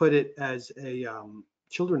put it as a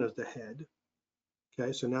children of the head.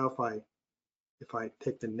 Okay, so now if I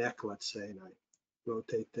take the neck, let's say, and I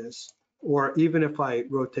rotate this, or even if I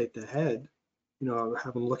rotate the head, you know, I'll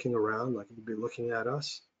have them looking around, like it could be looking at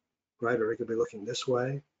us, right? Or it could be looking this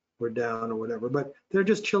way or down or whatever, but they're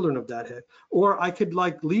just children of that head. Or I could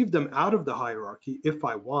like leave them out of the hierarchy if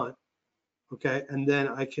I want, okay? And then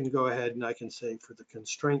I can go ahead and I can say for the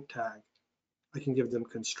constraint tag, I can give them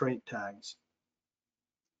constraint tags.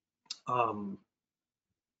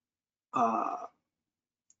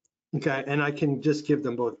 Okay, and I can just give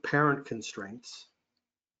them both parent constraints.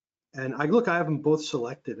 And I have them both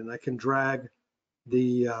selected, and I can drag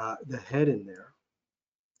the head in there.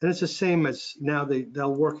 And it's the same as now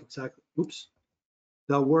they'll work exactly, oops,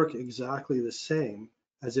 they'll work exactly the same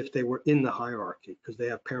as if they were in the hierarchy because they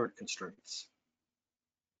have parent constraints.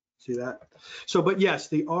 See that? So, but yes,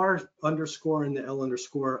 the R underscore and the L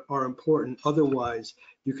underscore are important. Otherwise,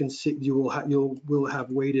 you can see you will have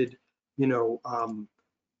weighted, you know,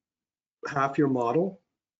 half your model.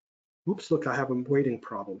 Oops, look, I have a weighting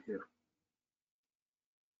problem here.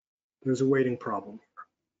 There's a weighting problem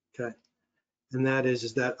here, okay? And that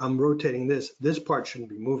is that I'm rotating this. This part shouldn't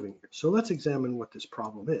be moving here. So let's examine what this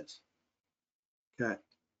problem is. Okay,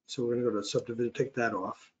 so we're gonna go to subdivision, take that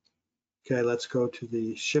off. Okay, let's go to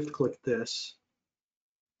the shift click this.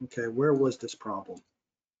 Okay, where was this problem?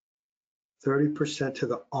 30% to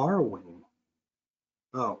the R wing.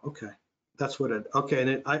 Oh, okay, that's what it, okay,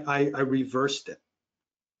 and I reversed it.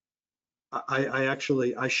 I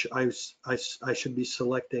should be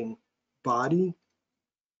selecting body,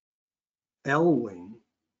 L wing,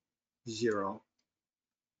 0,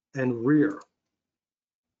 and rear.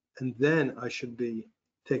 And then I should be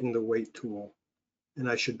taking the weight tool and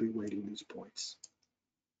I should be weighting these points.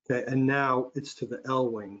 Okay, and now it's to the L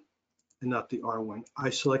wing and not the R wing. I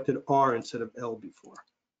selected R instead of L before.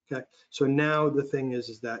 Okay, so now the thing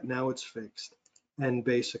is that now it's fixed. And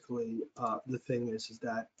basically the thing is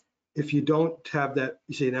that if you don't have that,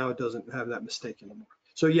 you see now it doesn't have that mistake anymore.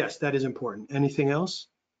 So yes, that is important. Anything else?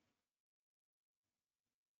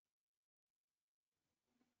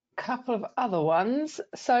 Couple of other ones.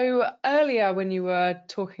 So earlier when you were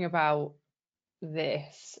talking about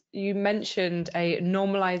this, you mentioned a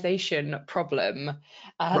normalization problem,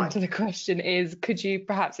 and Right. the question is, could you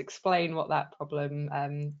perhaps explain what that problem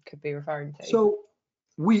could be referring to? So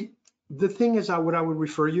the thing is, what I would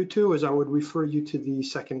refer you to is I would refer you to the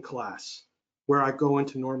second class where I go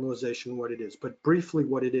into normalization, what it is. But briefly,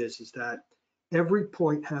 what it is that every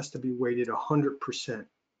point has to be weighted 100%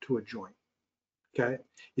 to a joint. Okay,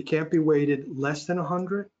 it can't be weighted less than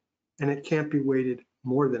 100, and it can't be weighted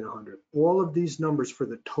more than 100. All of these numbers for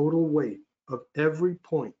the total weight of every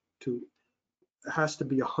point has to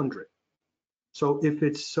be 100. So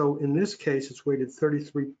in this case, it's weighted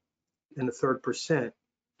 33.33%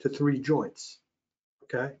 to 3 joints.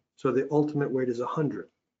 Okay, so the ultimate weight is 100.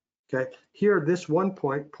 Okay, here this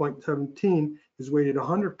 0.17 is weighted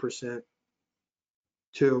 100%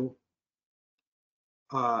 to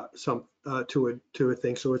to a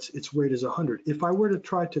thing, so its weight is 100. If I were to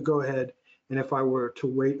try to go ahead and if I were to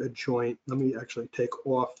weight a joint, let me actually take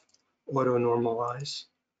off auto normalize,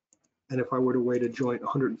 and if I were to weight a joint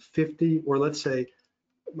 150, or let's say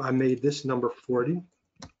I made this number 40,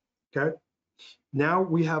 okay, now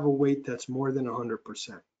we have a weight that's more than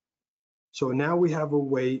 100%. So now we have a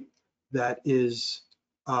weight that is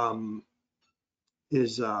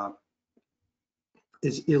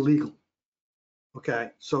illegal.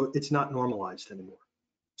 Okay, so it's not normalized anymore.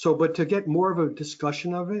 So, but to get more of a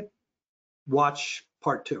discussion of it, watch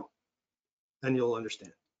part 2 and you'll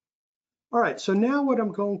understand. All right, so now what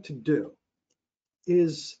I'm going to do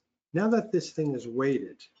is, now that this thing is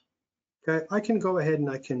weighted, okay, I can go ahead and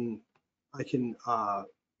I can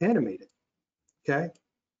animate it, okay?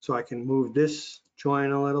 So I can move this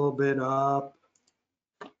joint a little bit up,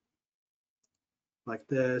 like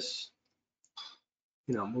this.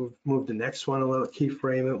 You know, move the next one a little,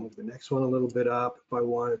 keyframe it, move the next one a little bit up if I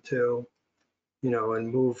wanted to, you know,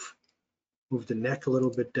 and move the neck a little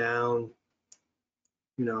bit down,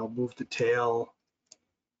 you know, move the tail,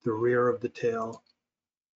 the rear of the tail.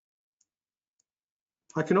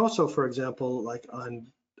 I can also, for example, like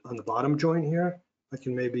on the bottom joint here, I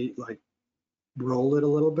can maybe like roll it a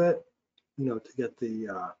little bit, you know, to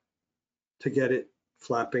get it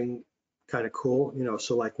flapping kind of cool, you know,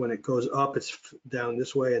 so like when it goes up, it's down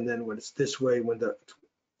this way, and then when it's this way, when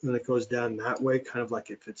it goes down that way, kind of like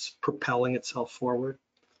if it's propelling itself forward.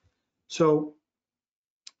 So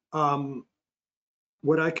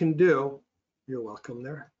what I can do, you're welcome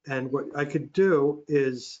there, and what I could do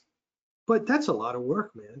is But that's a lot of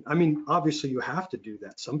work, man. I mean, obviously you have to do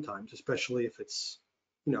that sometimes, especially if it's,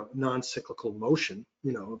 you know, non-cyclical motion,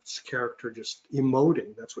 you know, it's character just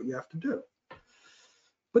emoting, that's what you have to do.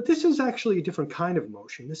 But this is actually a different kind of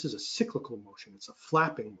motion. This is a cyclical motion. It's a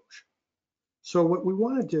flapping motion. So what we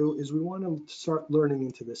want to do is we want to start learning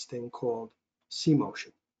into this thing called C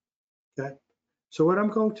motion, okay? So what I'm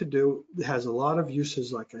going to do, it has a lot of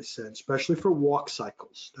uses, like I said, especially for walk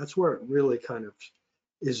cycles. That's where it really kind of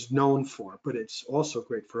is known for, but it's also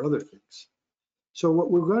great for other things. So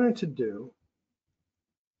what we're going to do,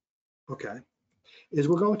 okay, is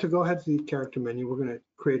we're going to go ahead to the character menu. We're going to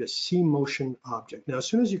create a C motion object. Now, as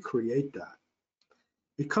soon as you create that,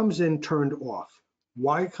 it comes in turned off.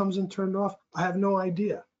 Why it comes in turned off, I have no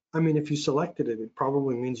idea. I mean, if you selected it, it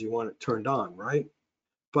probably means you want it turned on, right?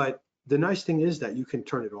 But the nice thing is that you can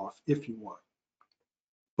turn it off if you want.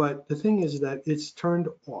 But the thing is that it's turned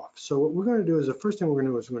off. So what we're going to do is the first thing we're going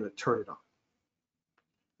to do is we're going to turn it on.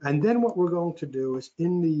 And then what we're going to do is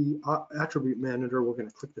in the attribute manager, we're going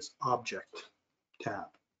to click this object tab.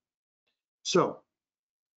 So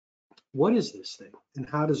what is this thing and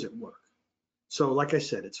how does it work? So like I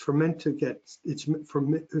said, it's meant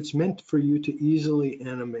for you to easily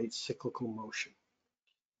animate cyclical motion.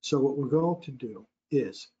 So what we're going to do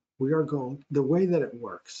is the way that it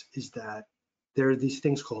works is that there are these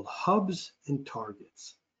things called hubs and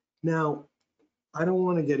targets. Now, I don't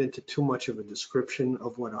want to get into too much of a description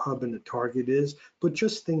of what a hub and a target is, but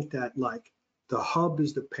just think that like the hub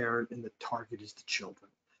is the parent and the target is the children.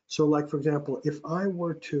 So like, for example, if I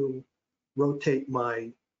were to rotate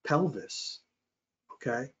my pelvis,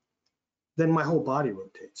 okay, then my whole body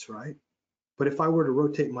rotates, right? But if I were to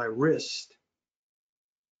rotate my wrist,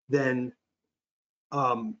 then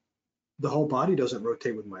the whole body doesn't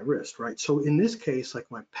rotate with my wrist, right? So in this case, like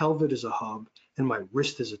my pelvis is a hub and my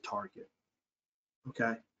wrist is a target,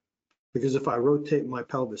 okay? Because if I rotate my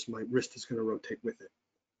pelvis, my wrist is going to rotate with it.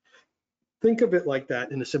 Think of it like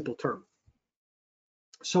that in a simple term.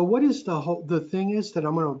 So what is the thing is that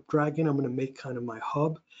I'm going to drag in, I'm going to make kind of my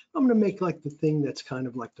hub. I'm going to make like the thing that's kind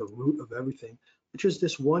of like the root of everything, which is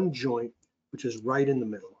this one joint, which is right in the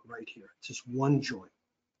middle, right here. It's just one joint.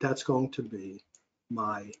 That's going to be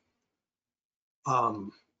my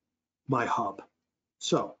my hub.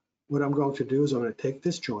 So what I'm going to do is I'm going to take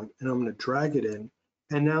this joint and I'm going to drag it in,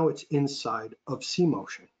 and now it's inside of C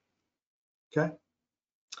motion. Okay.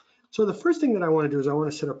 So the first thing that I want to do is I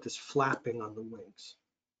want to set up this flapping on the wings.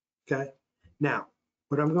 Okay. Now,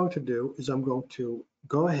 what I'm going to do is I'm going to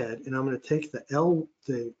go ahead and I'm going to take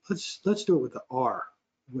let's do it with the R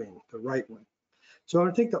wing, the right wing. So I'm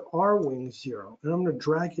going to take the R wing 0 and I'm going to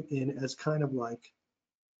drag it in as kind of like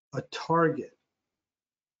a target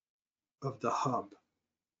of the hub.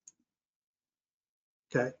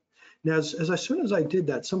 Okay. Now, as soon as I did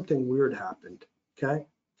that, something weird happened. Okay.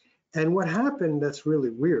 And what happened that's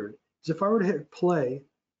really weird is if I were to hit play,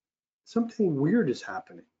 something weird is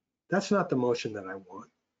happening. That's not the motion that I want.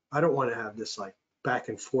 I don't want to have this like back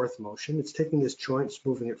and forth motion. It's taking this joint, it's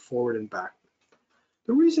moving it forward and back.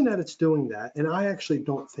 The reason that it's doing that, and I actually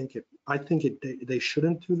don't think they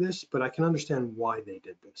shouldn't do this, but I can understand why they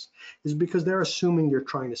did this, is because they're assuming you're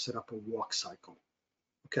trying to set up a walk cycle,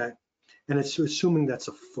 okay? And it's assuming that's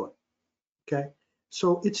a foot, okay?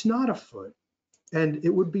 So it's not a foot, and it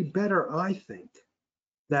would be better, I think,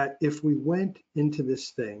 that if we went into this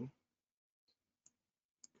thing,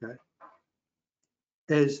 okay,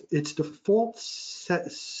 as its default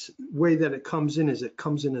way that it comes in is it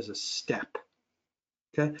comes in as a step.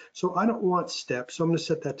 Okay, so I don't want steps, so I'm going to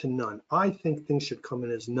set that to none. I think things should come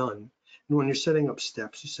in as none. And when you're setting up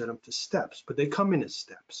steps, you set them to steps, but they come in as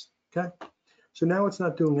steps. Okay, so now it's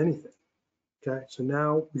not doing anything. Okay, so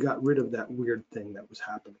now we got rid of that weird thing that was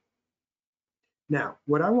happening. Now,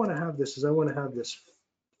 what I want to have this is I want to have this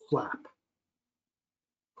flap.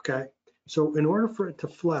 Okay, so in order for it to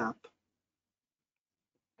flap,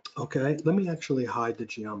 okay, let me actually hide the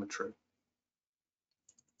geometry.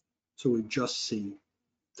 So we just see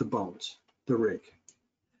the bones, the rig.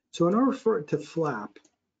 So in order for it to flap,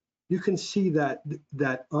 you can see that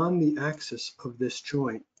on the axis of this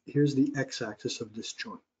joint, here's the x-axis of this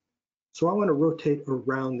joint. So I want to rotate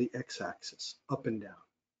around the x-axis, up and down.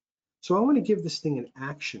 So I want to give this thing an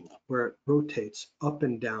action where it rotates up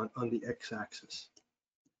and down on the x-axis.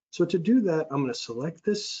 So to do that, I'm going to select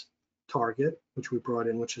this target, which we brought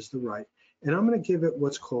in, which is the right, and I'm going to give it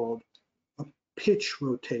what's called a pitch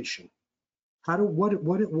rotation.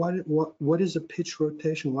 What is a pitch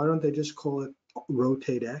rotation? Why don't they just call it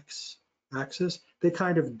rotate x axis? They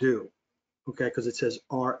kind of do, okay, because it says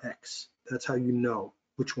RX. That's how you know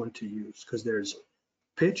which one to use, because there's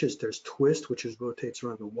pitch is there's twist, which is rotates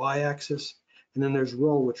around the y-axis, and then there's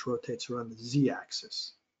roll, which rotates around the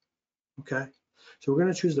z-axis. Okay, so we're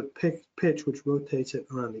going to choose the pitch, which rotates it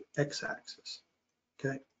around the x-axis.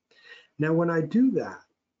 Okay, now when I do that,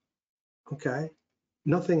 okay,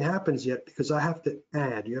 nothing happens yet because I have to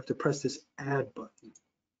add. You have to press this add button.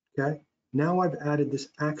 Okay, now I've added this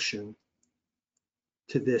action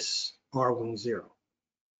to this R10.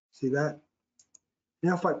 See that?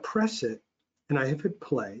 Now if I press it and I hit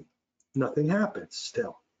play, nothing happens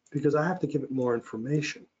still because I have to give it more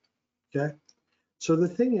information. Okay, so the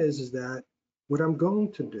thing is that what I'm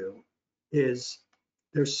going to do is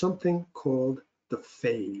there's something called the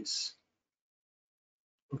phase.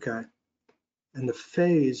 Okay, and the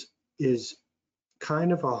phase is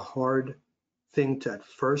kind of a hard thing to at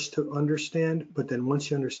first to understand, but then once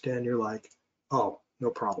you understand, you're like, oh, no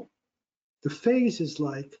problem. The phase is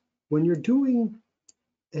like when you're doing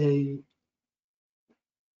a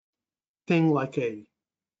thing like a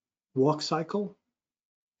walk cycle,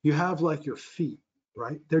 you have like your feet,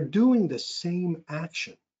 right? They're doing the same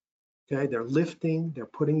action. Okay, they're lifting, they're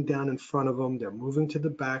putting down in front of them, they're moving to the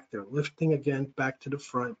back, they're lifting again back to the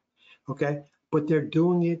front. Okay, but they're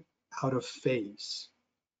doing it out of phase.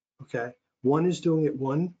 Okay, one is doing it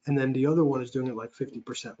one, and then the other one is doing it like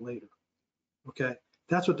 50% later. Okay,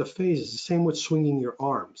 that's what the phase is. The same with swinging your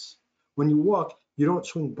arms. When you walk, you don't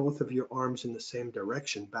swing both of your arms in the same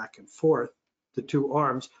direction back and forth. The two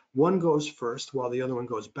arms, one goes first while the other one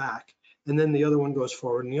goes back, and then the other one goes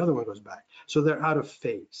forward and the other one goes back. So they're out of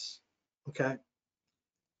phase. Okay,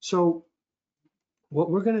 so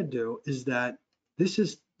what we're going to do is that this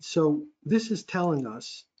is telling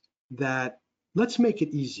us that let's make it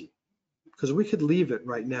easy, because we could leave it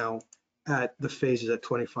right now at the phases at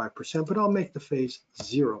 25%, but I'll make the phase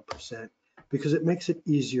 0% because it makes it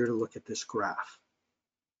easier to look at this graph.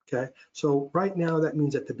 Okay, so right now that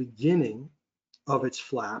means at the beginning of its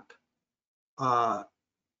flap,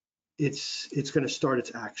 it's going to start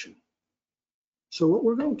its action. So what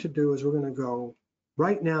we're going to do is we're going to go,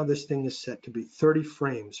 right now this thing is set to be 30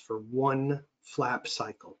 frames for one flap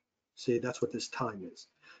cycle. See, that's what this time is.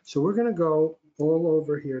 So we're going to go all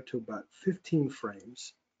over here to about 15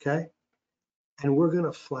 frames, okay? And we're going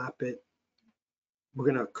to flap it. We're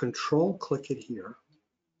going to control click it here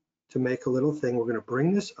to make a little thing. We're going to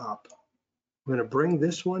bring this up. We're going to bring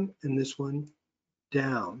this one and this one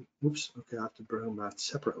down. Oops, okay, I have to bring them out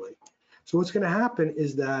separately. So what's going to happen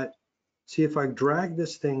is that, see, if I drag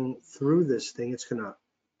this thing through this thing, it's going to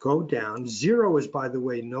go down. 0 is, by the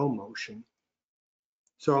way, no motion.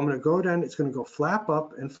 So I'm going to go down, it's going to go flap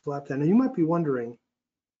up and flap down. And you might be wondering,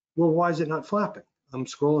 well, why is it not flapping? I'm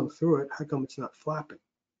scrolling through it. How come it's not flapping?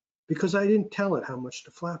 Because I didn't tell it how much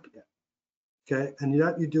to flap yet. Okay, and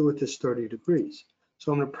that you do with this 30 degrees.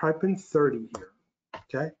 So I'm going to pipe in 30 here.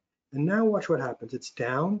 Okay, and now watch what happens. It's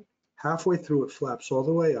down, halfway through it flaps all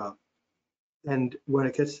the way up. And when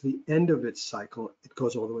it gets to the end of its cycle, it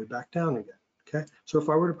goes all the way back down again. Okay, so if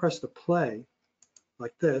I were to press the play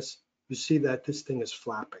like this, you see that this thing is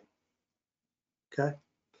flapping. Okay,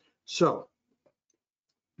 so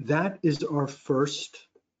that is our first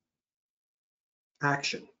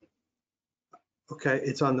action. Okay,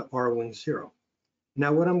 it's on the R10.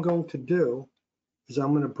 Now what I'm going to do is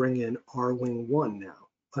I'm going to bring in R1 now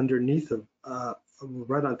underneath of,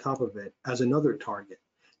 right on top of it as another target.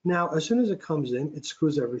 Now, as soon as it comes in, it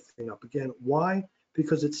screws everything up again. Why?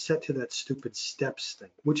 Because it's set to that stupid steps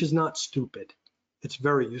thing, which is not stupid. It's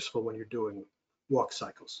very useful when you're doing walk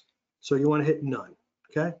cycles. So you want to hit none,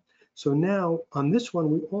 okay? So now on this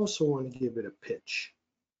one, we also want to give it a pitch,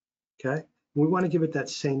 okay? We want to give it that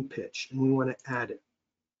same pitch and we want to add it,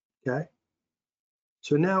 okay?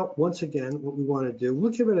 So now, once again, what we want to do,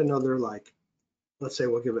 we'll give it another, like, let's say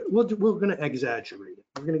we're going to exaggerate it.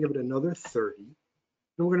 We're going to give it another 30.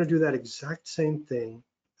 And we're going to do that exact same thing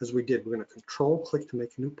as we did. We're going to control click to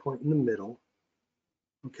make a new point in the middle,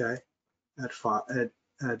 okay, at 15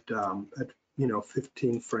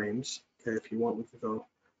 frames. Okay, if you want,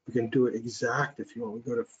 we can do it exact. If you want, we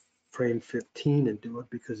go to frame 15 and do it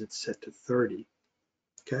because it's set to 30.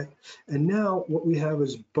 Okay, and now what we have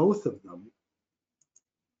is both of them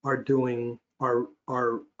are doing are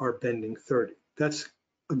bending 30. That's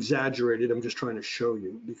exaggerated. I'm just trying to show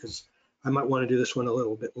you because I might want to do this one a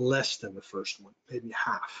little bit less than the first one, maybe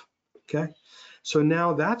half. Okay, so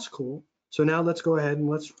now that's cool. So now let's go ahead and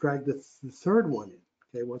let's drag the third one in.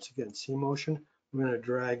 Okay, once again, C motion, we're going to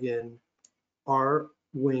drag in R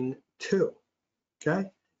wing 2. Okay,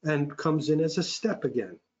 and comes in as a step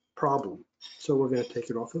again, problem. So we're going to take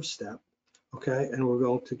it off of step. Okay, and we're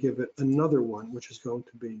going to give it another one, which is going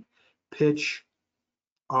to be pitch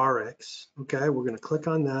RX, okay? We're gonna click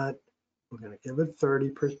on that. We're gonna give it 30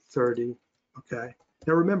 per 30, okay?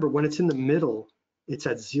 Now remember, when it's in the middle, it's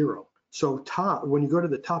at 0. So top, when you go to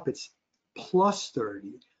the top, it's plus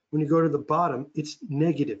 30. When you go to the bottom, it's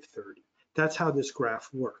negative 30. That's how this graph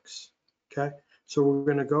works, okay? So we're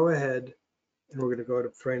gonna go ahead and we're gonna go to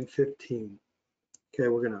frame 15. Okay,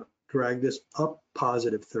 we're gonna drag this up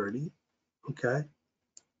positive 30, okay?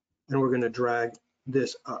 And we're gonna drag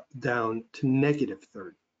this up down to negative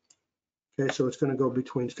 30. Okay, so it's gonna go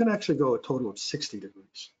between, it's gonna actually go a total of 60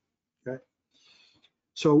 degrees, okay?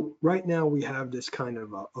 So right now we have this kind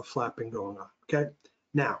of a flapping going on, okay?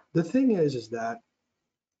 Now, the thing is that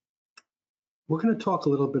we're gonna talk a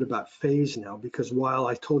little bit about phase now, because while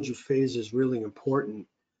I told you phase is really important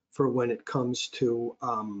for when it comes to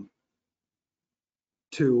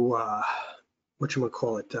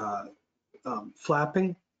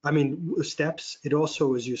flapping, I mean, steps, it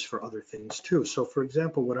also is used for other things too. So for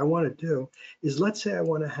example, what I want to do is, let's say I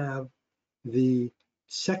want to have the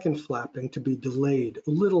second flapping to be delayed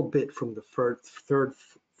a little bit from the first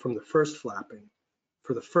flapping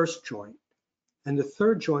for the first joint, and the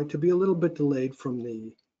third joint to be a little bit delayed from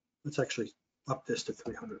the, let's actually up this to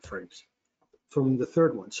 300 frames, from the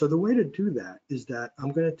third one. So the way to do that is that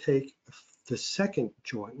I'm going to take the second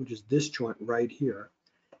joint, which is this joint right here,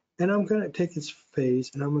 and I'm going to take its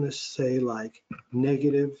phase and I'm going to say like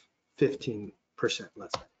negative 15%,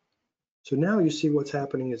 let's say. So now you see what's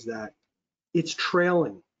happening is that it's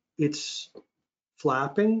trailing, it's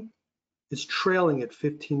flapping, it's trailing at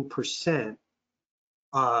 15%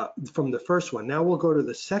 from the first one. Now we'll go to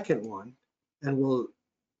the second one and we'll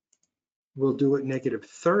do it negative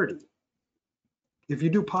 30. If you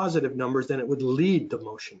do positive numbers, then it would lead the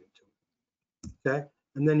motion into it, okay?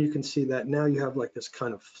 And then you can see that now you have like this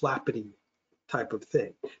kind of flappity type of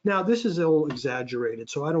thing. Now this is a little exaggerated,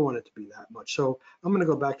 so I don't want it to be that much. So I'm gonna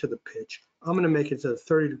go back to the pitch. I'm gonna make it to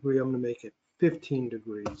 30 degree, I'm gonna make it 15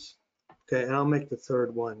 degrees, okay? And I'll make the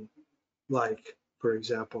third one, like, for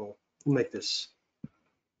example, we'll make this,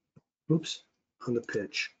 oops, on the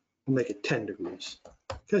pitch, we'll make it 10 degrees.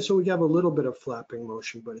 Okay, so we have a little bit of flapping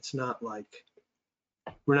motion, but it's not like,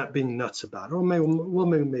 we're not being nuts about it. Or maybe we'll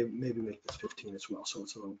maybe make this 15 as well, so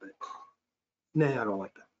it's a little bit, nah, I don't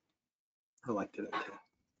like that. I liked it at 10.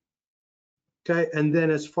 Okay, and then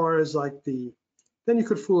as far as like then you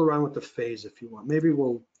could fool around with the phase if you want. Maybe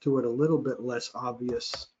we'll do it a little bit less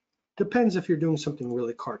obvious. Depends if you're doing something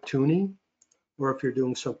really cartoony or if you're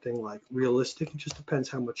doing something like realistic. It just depends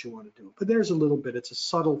how much you want to do. But there's a little bit, it's a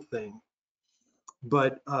subtle thing,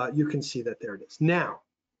 but you can see that there it is. Now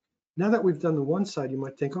that we've done the one side, you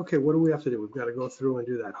might think, okay, what do we have to do? We've got to go through and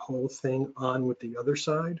do that whole thing on with the other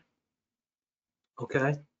side,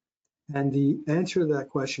 okay? And the answer to that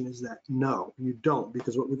question is that no, you don't,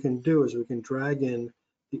 because what we can do is we can drag in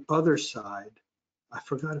the other side. I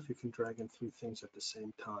forgot if you can drag in 3 things at the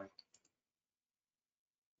same time.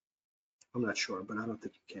 I'm not sure, but I don't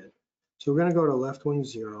think you can. So we're going to go to left wing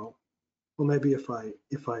 0. Well, maybe if I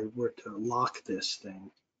were to lock this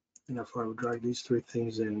thing, and if I would drag these 3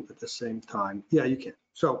 things in at the same time, yeah, you can.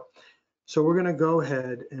 So we're going to go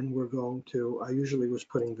ahead and we're going to, I usually was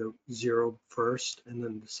putting the 0 first and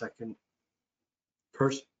then the second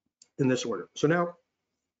first in this order. So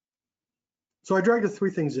I dragged the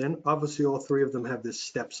 3 things in. Obviously, all 3 of them have this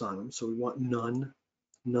steps on them. So we want none,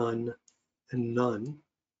 none, and none,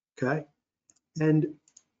 okay? And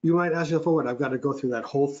you might ask yourself, what, I've got to go through that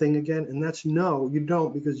whole thing again? And that's no, you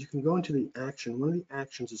don't, because you can go into the action. One of the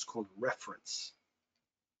actions is called reference.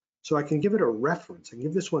 So I can give it a reference. I can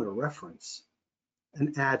give this one a reference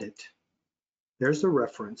and add it. There's the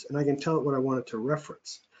reference, and I can tell it what I want it to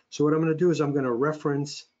reference. So what I'm going to do is I'm going to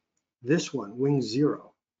reference this one, wing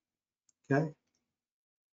 0, okay?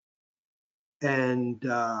 And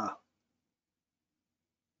hold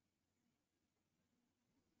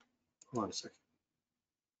on a second.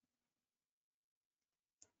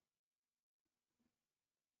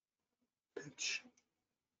 Pitch,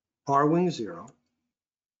 R wing 0.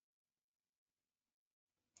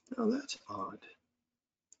 Oh, that's odd.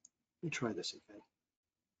 Let me try this again.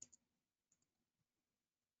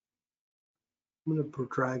 I'm going to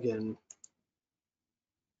drag in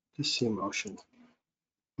the C motion.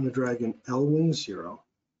 I'm going to drag in L wing 0.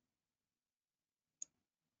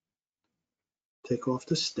 Take off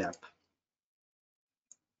the step.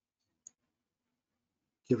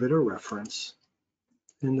 Give it a reference.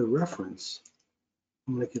 In the reference,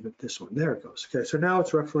 I'm going to give it this one. There it goes. Okay, so now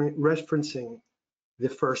it's referencing the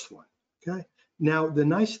first one. Okay. Now the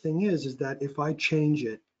nice thing is that if I change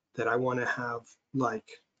it, that I want to have like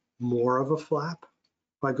more of a flap,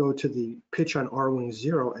 if I go to the pitch on R wing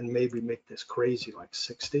 0 and maybe make this crazy like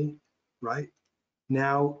 60, right?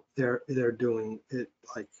 Now they're doing it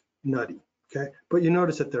like nutty, okay? But you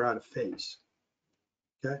notice that they're out of phase,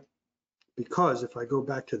 okay? Because if I go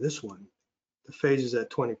back to this one, the phase is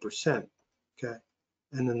at 20%, okay?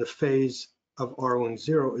 And then the phase of R wing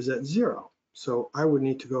 0 is at 0. So I would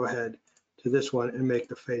need to go ahead to this one and make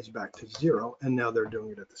the phase back to 0, and now they're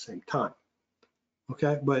doing it at the same time,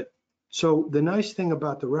 okay? But so the nice thing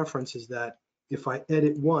about the reference is that if I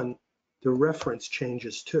edit one, the reference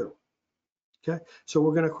changes too, okay? So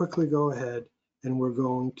we're going to quickly go ahead and we're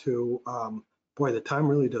going to, boy, the time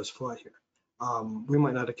really does fly here. We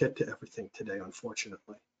might not get to everything today,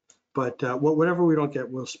 unfortunately, but whatever we don't get,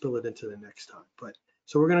 we'll spill it into the next time. But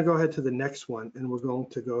so we're going to go ahead to the next one, and we're going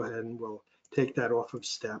to go ahead and we'll take that off of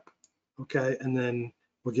step, okay? And then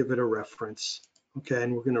we'll give it a reference, okay?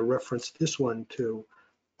 And we're going to reference this one to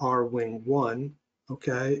R wing 1,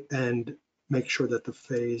 okay? And make sure that the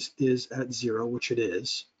phase is at 0, which it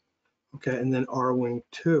is, okay? And then R wing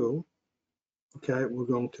 2, okay? We're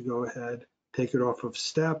going to go ahead, take it off of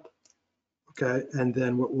step, okay? And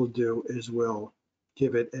then what we'll do is we'll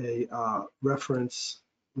give it a reference,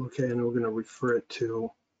 okay? And we're going to refer it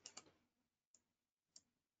to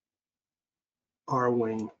R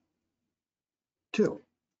wing 2,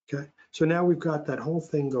 okay? So now we've got that whole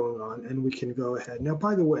thing going on, and we can go ahead. Now,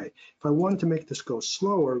 by the way, if I wanted to make this go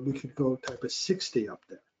slower, we could go type of 60 up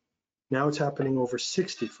there. Now it's happening over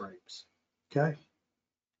 60 frames, okay?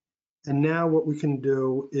 And now what we can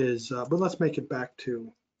do is, but let's make it back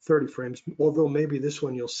to 30 frames, although maybe this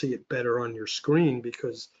one you'll see it better on your screen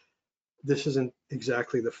because this isn't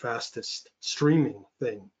exactly the fastest streaming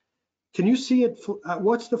thing. Can you see it?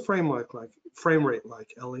 What's the frame rate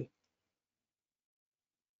like, Ellie?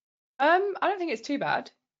 I don't think it's too bad.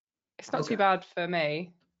 It's not Okay. too bad for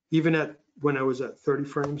me. Even at when I was at 30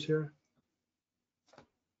 frames here?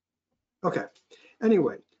 Okay.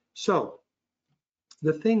 Anyway, so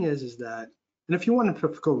the thing is that, and if you want him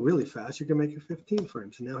to go really fast, you can make it 15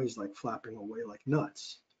 frames. And now he's like flapping away like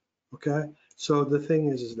nuts. Okay. So the thing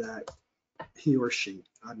is that he or she,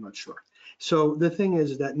 I'm not sure. So the thing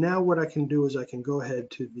is that now what I can do is I can go ahead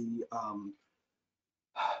to the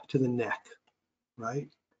neck, right?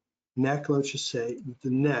 Neck, let's just say the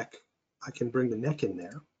neck, I can bring the neck in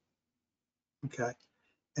there. Okay.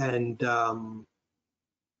 And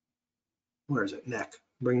where is it? Neck.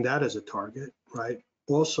 Bring that as a target, right?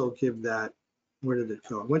 Also give that, where did it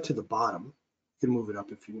go? It went to the bottom. You can move it up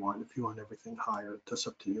if you want everything higher, that's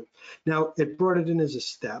up to you. Now it brought it in as a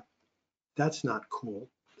step. That's not cool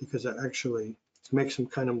because it actually makes him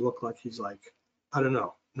kind of look like he's like, I don't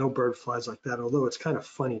know, no bird flies like that, although it's kind of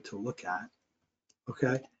funny to look at,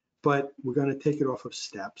 okay? But we're gonna take it off of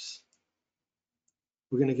steps.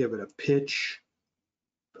 We're gonna give it a pitch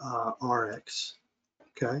RX,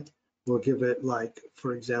 okay? We'll give it like,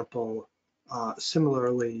 for example,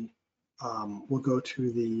 similarly, we'll go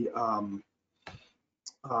to the,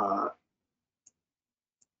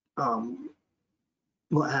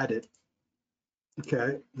 we'll add it,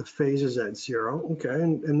 okay? The phase is at 0, okay,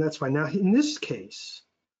 and that's fine. Now, in this case,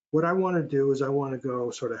 what I wanna do is I wanna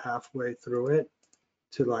go sort of halfway through it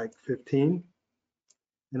to like 15,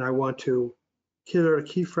 and I want to hit a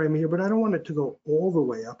keyframe here, but I don't want it to go all the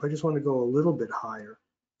way up. I just want to go a little bit higher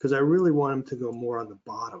because I really want him to go more on the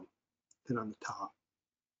bottom than on the top,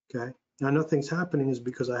 okay? Now nothing's happening is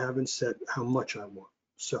because I haven't set how much I want.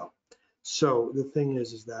 So the thing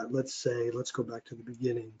is that let's go back to the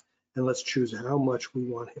beginning and let's choose how much we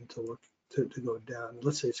want him to look to go down.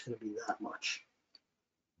 Let's say it's going to be that much,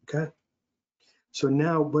 okay? So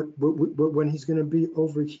now, but when he's going to be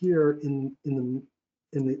over here in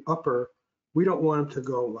the upper, we don't want him to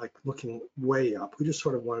go like looking way up. We just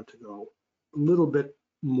sort of want him to go a little bit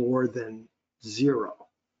more than 0,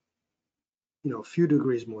 you know, a few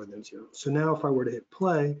degrees more than 0. So now if I were to hit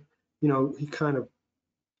play, you know, he kind of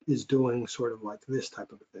is doing sort of like this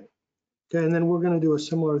type of a thing. Okay, and then we're going to do a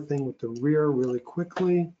similar thing with the rear really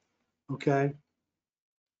quickly. Okay,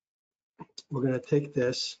 we're going to take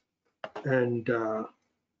this and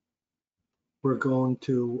we're going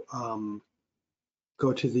to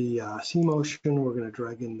go to the C motion. We're going to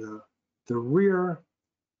drag in the rear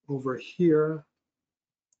over here.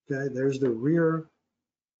 Okay, there's the rear.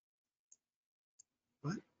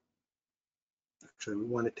 What? Actually, we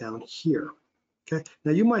want it down here. Okay,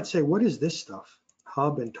 now you might say, what is this stuff?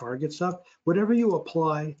 Hub and target stuff. Whatever you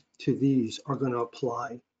apply to these are going to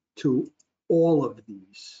apply to all of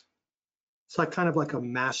these. It's like kind of like a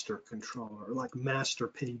master controller, like master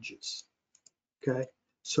pages. Okay,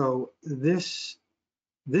 so this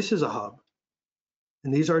is a hub,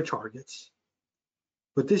 and these are targets.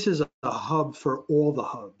 but this is a hub for all the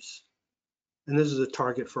hubs. And this is a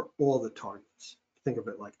target for all the targets. Think of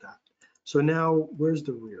it like that. So now where's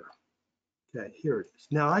the rear? Okay, here it is.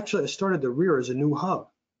 Now actually I started the rear as a new hub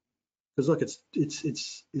because look,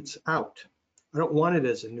 it's out. I don't want it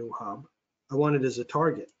as a new hub. I want it as a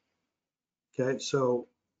target. Okay, so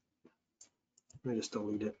let me just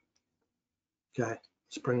delete it. Okay,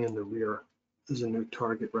 let's bring in the rear as a new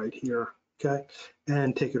target right here. Okay,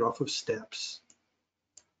 and take it off of steps.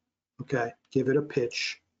 Okay, give it a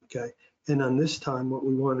pitch. Okay, and on this time, what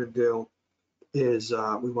we want to do is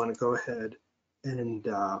we want to go ahead and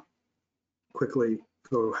quickly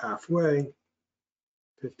go halfway,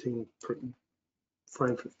 15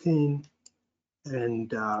 frame 15,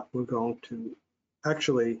 and we're going to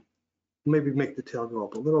actually maybe make the tail go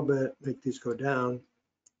up a little bit, make these go down.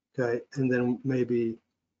 Okay, and then maybe,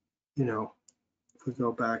 you know, if we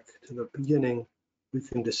go back to the beginning, we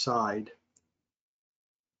can decide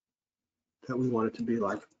that we want it to be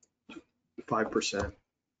like 5%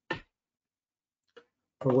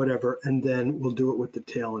 or whatever, and then we'll do it with the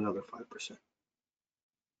tail another 5%.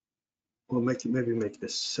 We'll make it, maybe make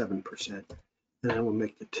this 7%, and then we'll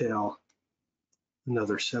make the tail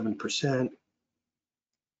another 7%.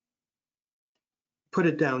 Put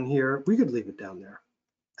it down here. We could leave it down there.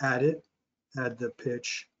 Add it, add the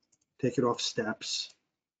pitch, take it off steps,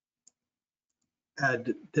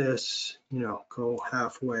 add this, you know, go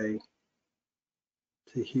halfway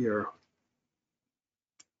to here.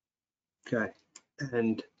 Okay,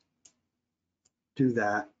 and do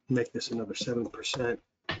that, make this another 7%.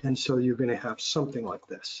 And so you're going to have something like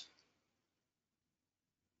this.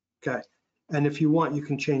 Okay, and if you want, you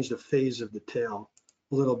can change the phase of the tail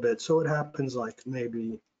a little bit. So it happens like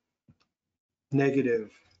maybe negative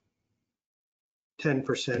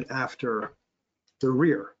 10% after the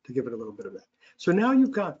rear to give it a little bit of that. So now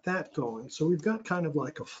you've got that going. So we've got kind of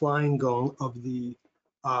like a flying going of the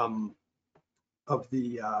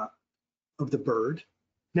bird.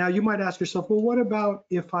 Now you might ask yourself, well, what about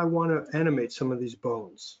if I want to animate some of these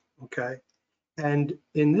bones? Okay, and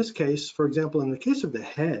in this case, for example, in the case of the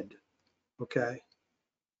head, okay,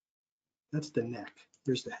 that's the neck.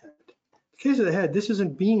 Here's the head. In the case of the head, this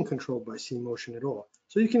isn't being controlled by C motion at all.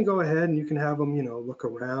 So you can go ahead and you can have him, you know, look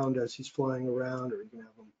around as he's flying around, or you can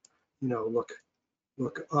have him, you know,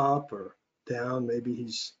 look up or down. Maybe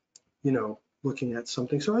he's, you know, looking at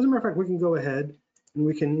something. So as a matter of fact, we can go ahead and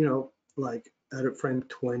we can, you know, like at frame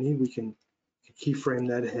 20, we can keyframe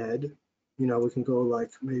that head. You know, we can go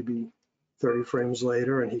like maybe 30 frames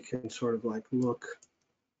later and he can sort of like look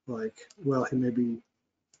like, well, he maybe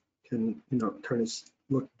can, you know, turn his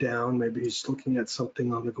look down. Maybe he's looking at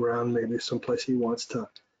something on the ground, maybe someplace he wants to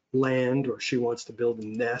land or she wants to build a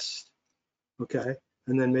nest. Okay,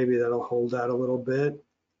 and then maybe that'll hold out a little bit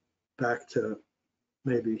back to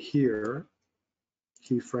maybe here,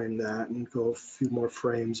 keyframe that and go a few more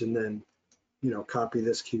frames and then, you know, copy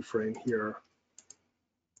this keyframe here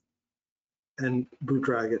and boot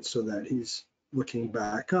drag it so that he's looking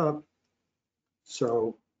back up.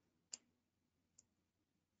 So,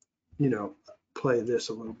 you know, play this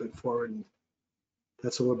a little bit forward. And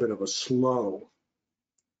that's a little bit of a slow.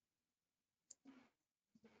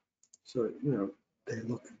 So, you know, they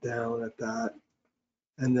look down at that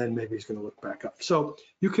and then maybe he's going to look back up. So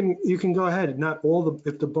you can go ahead. Not all the,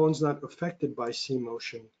 if the bone's not affected by C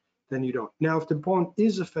motion, then you don't. Now, if the bone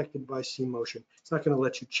is affected by C motion, it's not going to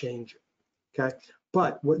let you change it. Okay,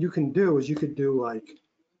 but what you can do is you could do like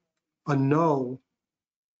a null.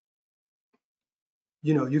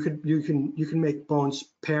 You know, you can make bones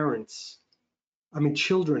parents, I mean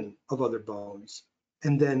children of other bones,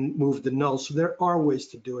 and then move the null. So there are ways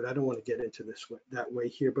to do it. I don't want to get into this way, that way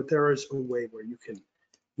here, but there is a way where you can,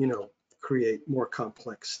 you know, create more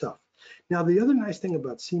complex stuff. Now, the other nice thing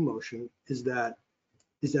about C motion is that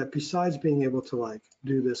besides being able to like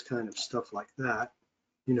do this kind of stuff like that,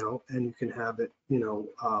 you know, and you can have it, you know,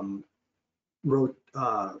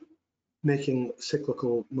 making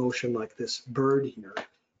cyclical motion like this bird here,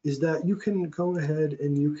 is that you can go ahead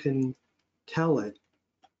and you can tell it,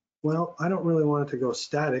 well, I don't really want it to go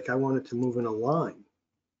static. I want it to move in a line.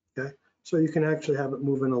 Okay, so you can actually have it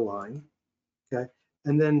move in a line. Okay,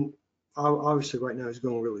 and then obviously right now it's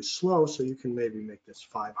going really slow, so you can maybe make this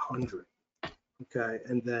 500. Okay,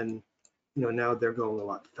 and then, you know, now they're going a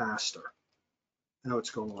lot faster. Now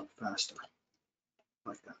it's going a lot faster,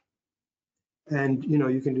 like that. And, you know,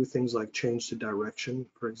 you can do things like change the direction.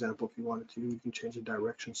 For example, if you wanted to, you can change the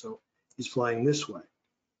direction so he's flying this way,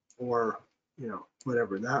 or, you know,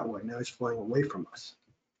 whatever, that way. Now he's flying away from us.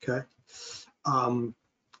 Okay.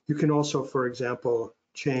 You can also, for example,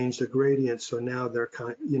 change the gradient. So now they're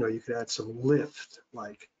kind, you know, you could add some lift,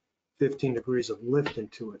 like 15 degrees of lift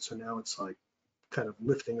into it. So now it's like kind of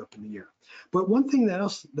lifting up in the air. But one thing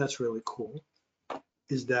that's really cool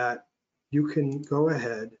is that you can go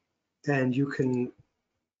ahead and you can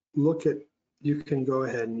look at, you can go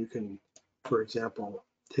ahead and you can, for example,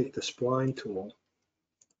 take the spline tool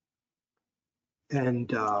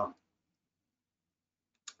and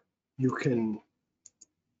you can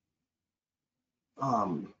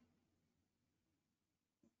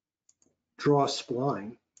draw a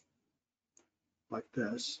spline like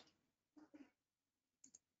this.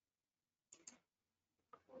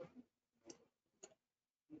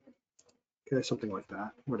 Okay, something like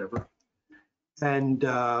that, whatever. And,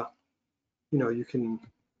 you know, you can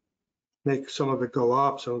make some of it go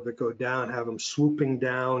up, some of it go down, have them swooping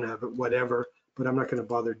down, have it whatever, but I'm not going to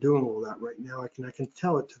bother doing all that right now. I can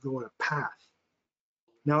tell it to go on a path.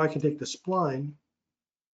 Now I can take the spline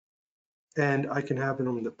and I can have it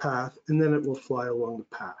on the path, and then it will fly along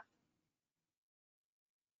the path.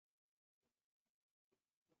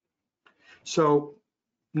 So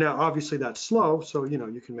now obviously that's slow, so you know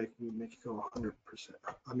you can make it go 100%.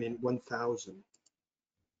 I mean 1,000.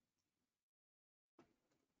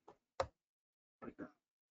 Like that.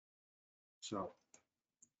 So,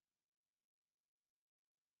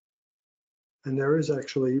 and there is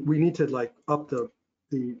actually, we need to like up the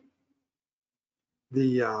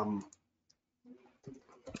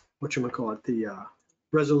whatchamacallit, the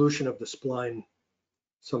resolution of the spline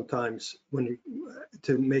sometimes when you,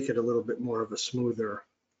 to make it a little bit more of a smoother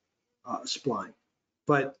spline.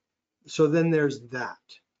 But so then there's that.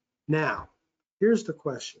 Now, here's the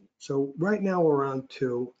question. So right now we're on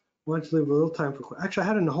to, I want to leave a little time for, actually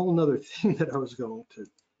I had a whole nother thing that I was going to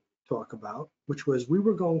talk about, which was we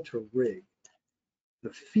were going to rig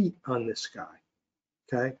the feet on this guy,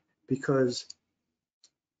 okay? Because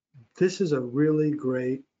this is a really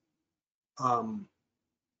great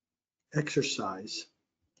exercise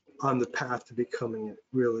on the path to becoming a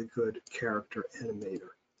really good character animator.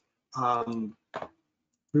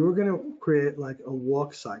 We were going to create like a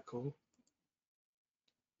walk cycle.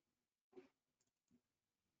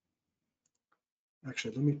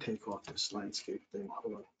 Actually, let me take off this landscape thing.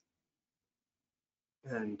 Hold on.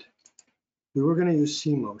 And we were going to use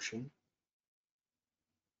C motion.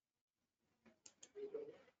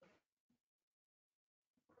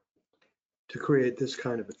 To create this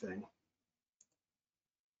kind of a thing,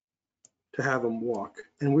 to have them walk.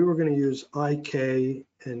 And we were going to use IK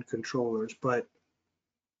and controllers, but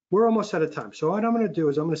we're almost out of time. So what I'm going to do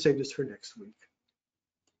is I'm going to save this for next week,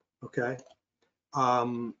 okay?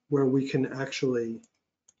 Where we can actually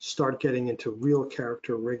start getting into real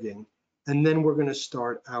character rigging. And then we're going to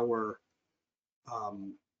start our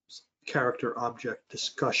character object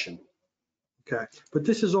discussion, okay? But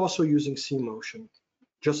this is also using C motion,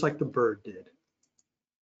 just like the bird did.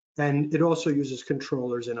 And it also uses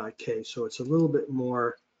controllers in IK, so it's a little bit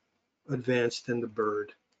more advanced than the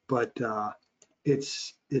bird, but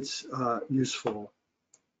it's useful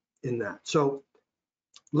in that. So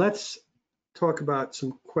let's talk about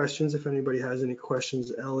some questions. If anybody has any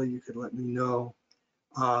questions, Ellie, you could let me know.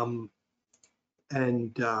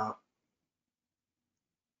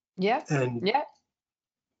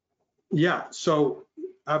 Yeah, so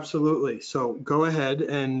absolutely. So go ahead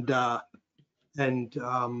and but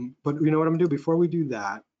you know what I'm gonna do before we do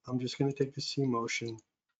that, I'm just gonna take the C motion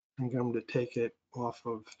and I'm going to take it off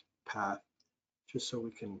of path just so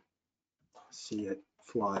we can see it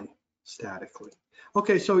fly statically.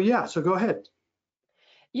 Okay, so yeah, so go ahead.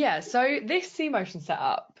 Yeah, so this C motion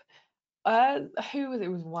setup, who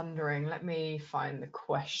was wondering, let me find the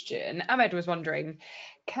question. Ahmed was wondering,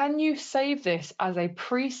 can you save this as a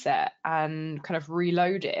preset and kind of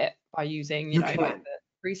reload it by using, like the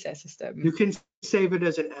preset system? You can save it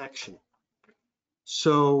as an action.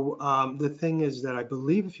 So the thing is that I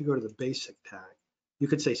believe if you go to the basic tag, you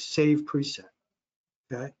could say save preset,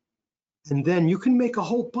 okay? And then you can make a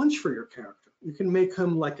whole bunch for your character. You can make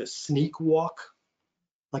him like a sneak walk,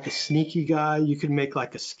 like a sneaky guy. You can make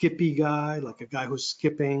like a skippy guy, like a guy who's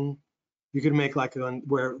skipping. You could make like one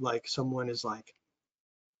where like someone is like,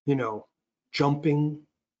 you know, jumping,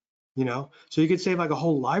 you know. So you could save like a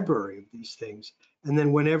whole library of these things. And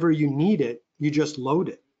then whenever you need it, you just load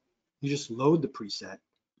it. You just load the preset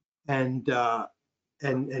and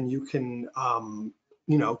you can,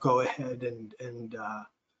 you know, go ahead and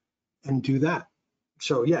do that.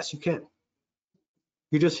 So yes, you can.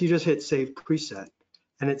 You just hit save preset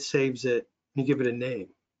and it saves it. You give it a name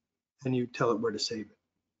and you tell it where to save it.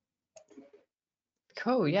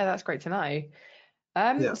 Cool. Yeah, that's great to know.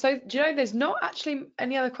 Yeah, So do you know there's not actually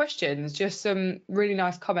any other questions, just some really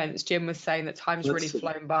nice comments. Jim was saying that time's let's really see.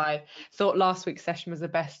 flown by. Thought last week's session was the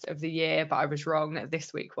best of the year, but I was wrong that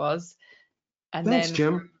this week was. And Thanks, then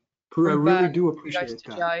Jim. I from really Bert, do kudos appreciate to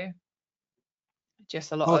that. Joe.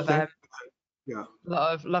 Just Oh, thank, yeah. a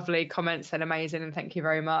lot of lovely comments and amazing, and thank you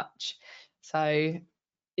very much. So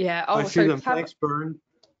yeah. I Oh, see them. Thanks, Bern.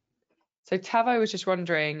 So Tavo was just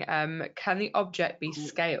wondering, can the object be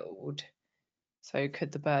scaled? So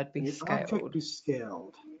could the bird be Can the object scaled? be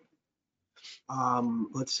scaled?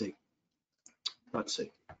 Let's see. Let's see.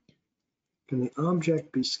 Can the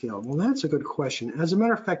object be scaled? Well, that's a good question. As a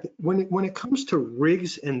matter of fact, when it comes to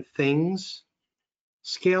rigs and things,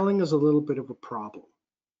 scaling is a little bit of a problem.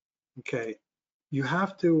 Okay, you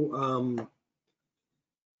have to,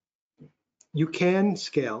 you can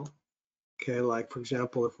scale. Okay, like for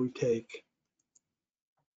example, if we take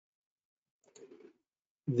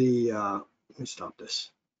the, let me stop this.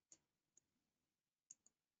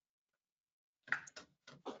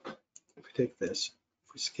 If we take this,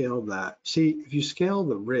 if we scale that, see, if you scale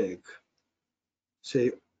the rig,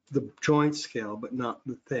 say the joint scale, but not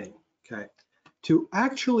the thing, okay? To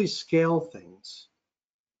actually scale things,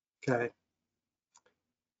 okay,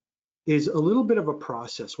 is a little bit of a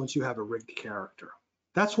process once you have a rigged character.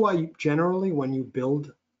 That's why generally when you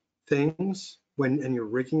build things, and you're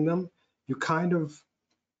rigging them, you kind of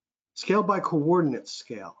scale by coordinate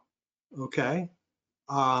scale, okay?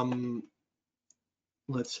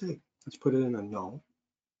 Let's see, let's put it in a null.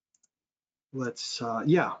 Let's,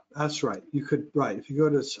 yeah, that's right. You could, right, if you go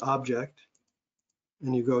to this object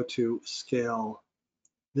and you go to scale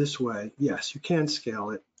this way, yes, you can scale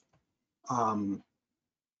it.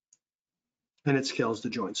 And it scales the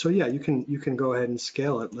joint. So yeah, you can go ahead and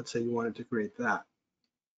scale it. Let's say you wanted to create that.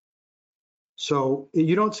 So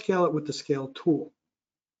you don't scale it with the scale tool.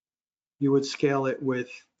 You would scale it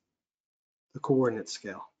with the coordinate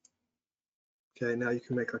scale. Okay, now you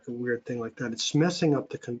can make like a weird thing like that. It's messing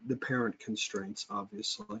up the parent constraints,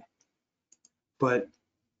 obviously. But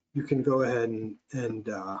you can go ahead and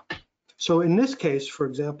so in this case, for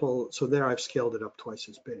example, so there I've scaled it up twice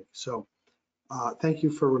as big. So thank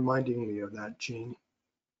you for reminding me of that, Gene.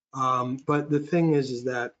 But the thing is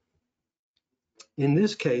that in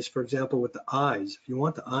this case, for example, with the eyes, if you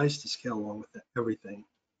want the eyes to scale along with everything,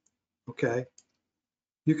 okay,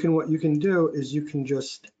 what you can do is you can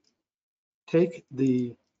just take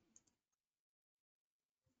these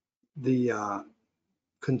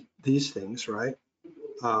things, right?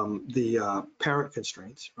 The parent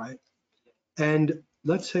constraints, right? And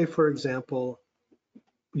let's say, for example,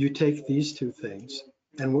 you take these two things,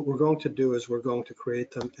 and what we're going to do is we're going to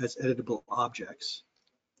create them as editable objects.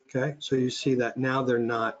 Okay, so you see that now they're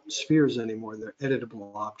not spheres anymore, they're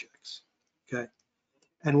editable objects. Okay,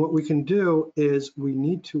 and what we can do is we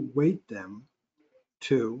need to weight them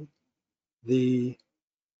to the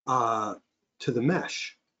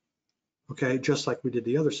mesh. Okay, just like we did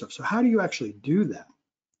the other stuff. So how do you actually do that?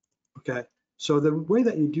 Okay, so the way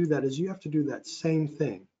that you do that is you have to do that same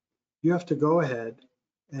thing. You have to go ahead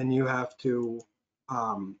and you have to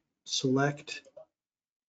select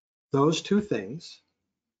those two things,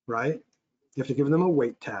 right? You have to give them a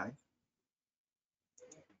weight tag,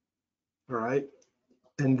 all right?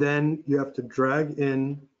 And then you have to drag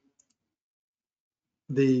in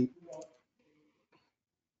the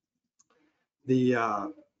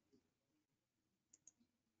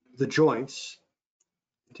joints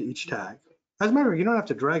to each tag. As a matter of fact, you don't have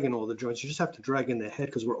to drag in all the joints. You just have to drag in the head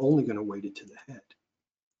because we're only going to weight it to the head.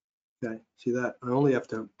 Okay, see that? I only have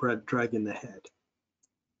to drag in the head.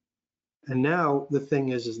 And now the thing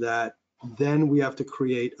is that then we have to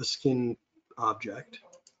create a skin object.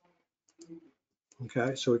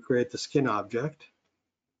 Okay, so we create the skin object.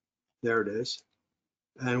 There it is.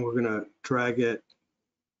 And we're going to drag it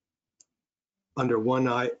under one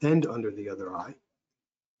eye and under the other eye.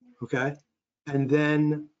 Okay, and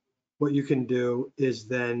then what you can do is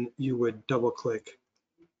then you would double click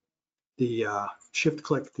the shift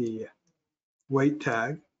click the weight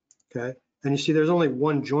tag. Okay, and you see there's only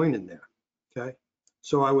one joint in there. Okay,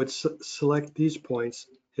 so I would select these points,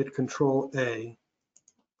 hit Control A,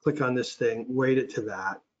 click on this thing, weight it to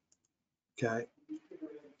that. Okay,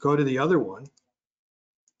 go to the other one,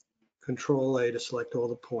 Control A to select all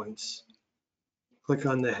the points, click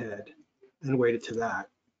on the head and weight it to that.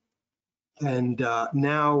 And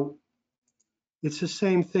now it's the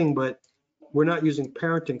same thing, but we're not using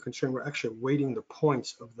parenting constraint. We're actually weighting the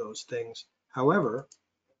points of those things. However,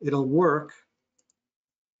 it'll work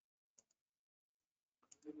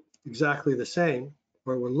exactly the same,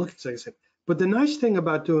 or we're looking the same. But the nice thing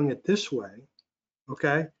about doing it this way,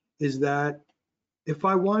 okay, is that if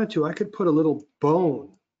I wanted to, I could put a little bone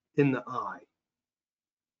in the eye,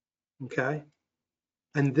 okay?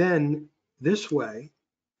 And then this way,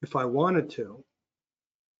 if I wanted to,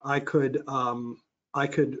 I could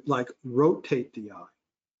like rotate the eye,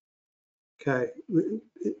 okay?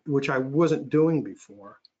 Which I wasn't doing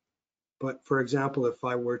before. But for example, if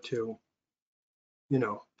I were to, you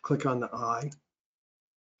know, click on the eye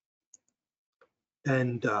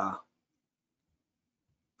and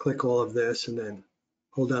click all of this and then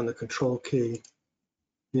hold down the control key,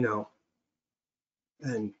 you know,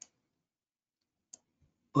 and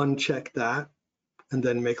uncheck that and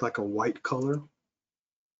then make like a white color.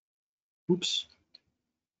 Oops.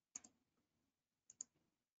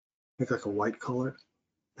 Make like a white color.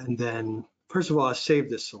 And then first of all, I save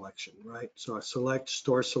this selection, right? So I select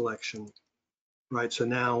store selection, right? So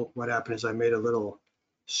now what happened is I made a little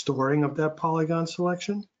storing of that polygon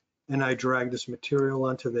selection and I drag this material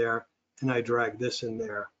onto there and I drag this in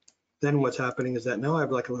there. Then what's happening is that now I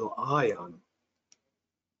have like a little eye on them,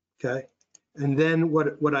 okay? And then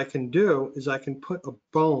what I can do is I can put a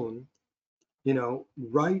bone, you know,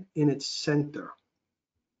 right in its center,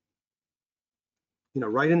 you know,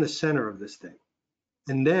 right in the center of this thing.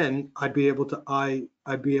 And then I'd be able to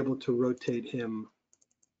rotate him,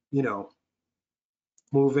 you know,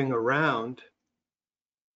 moving around.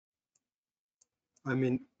 I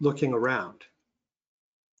mean, looking around,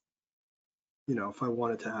 you know, if I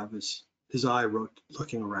wanted to have his eye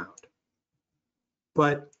looking around.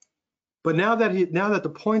 But now that the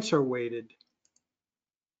points are weighted,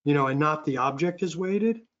 you know, and not the object is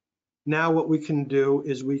weighted, now what we can do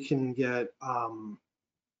is we can get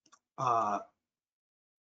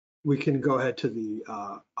we can go ahead to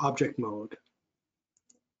the object mode,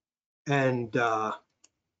 and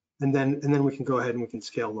then we can go ahead and we can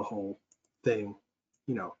scale the whole thing,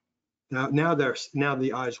 you know. Now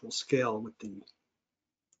the eyes will scale with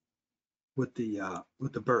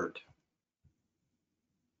the bird.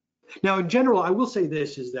 Now, in general, I will say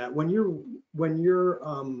this is that when you're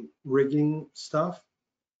rigging stuff,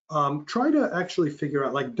 try to actually figure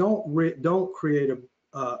out, like, don't create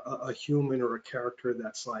a human or a character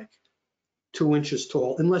that's like 2 inches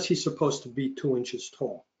tall, unless he's supposed to be 2 inches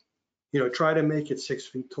tall. You know, try to make it 6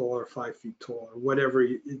 feet tall or 5 feet tall or whatever.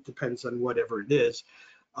 It depends on whatever it is.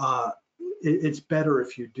 It's better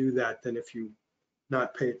if you do that than if you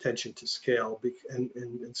not pay attention to scale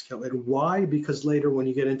and scale it. Why? Because later when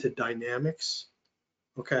you get into dynamics,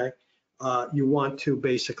 okay, you want to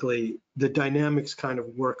basically, the dynamics kind of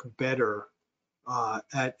work better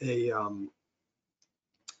at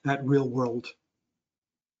real world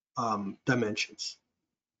dimensions,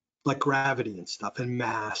 like gravity and stuff and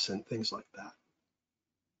mass and things like that.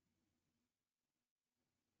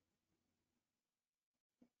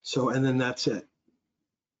 So, and then that's it.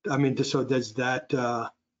 I mean, so does that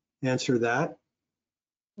answer that?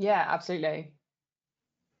 Yeah, absolutely.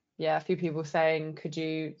 Yeah, a few people saying, could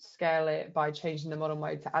you scale it by changing the model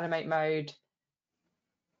mode to animate mode?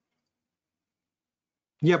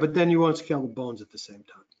 Yeah, but then you won't scale the bones at the same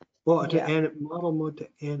time. Well, Yeah. model mode to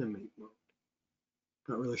animate mode.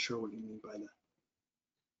 Not really sure what you mean by that.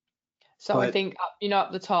 So But I think up, you know,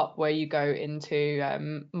 up the top where you go into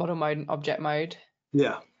model mode and object mode.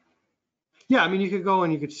 yeah. Yeah, I mean, you could go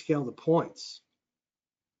and you could scale the points.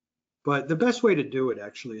 But the best way to do it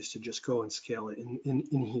actually is to just go and scale it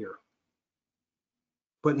in here.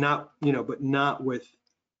 But not, you know, but not with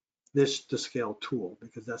the scale tool,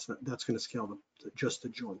 because that's going to scale just the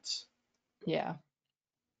joints. Yeah.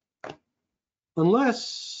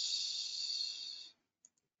 Unless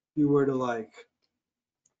you were to like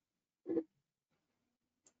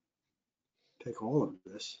take all of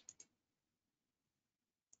this.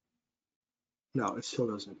 No, it still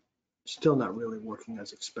doesn't. Still not really working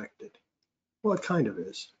as expected. Well, it kind of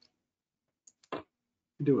is. You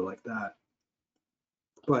do it like that,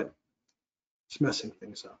 but it's messing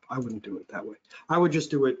things up. I wouldn't do it that way. I would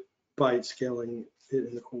just do it by scaling it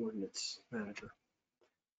in the coordinates manager.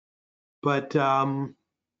 But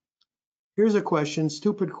here's a question,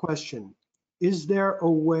 stupid question. Is there a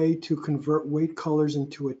way to convert weight colors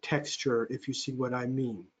into a texture, if you see what I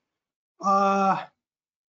mean?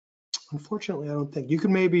 Unfortunately, I don't think. You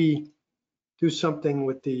could maybe do something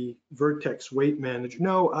with the vertex weight manager.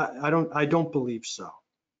 No, I don't believe so.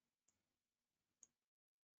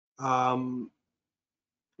 One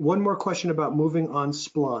more question about moving on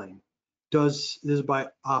spline. This is by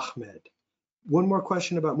Ahmed. One more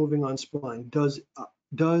question about moving on spline.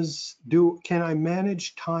 Can I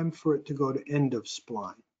manage time for it to go to end of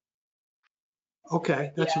spline?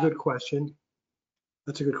 Okay, that's a good question.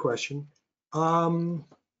 That's a good question.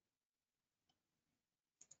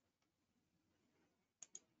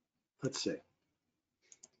 let's see.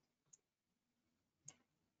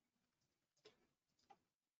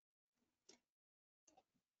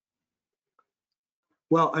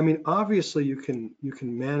 Well, I mean, obviously you can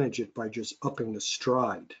manage it by just upping the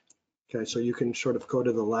stride. Okay, so you can sort of go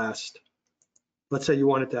to the last, let's say you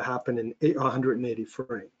want it to happen in 180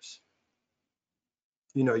 frames.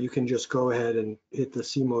 You know, you can just go ahead and hit the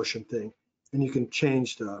C motion thing, and you can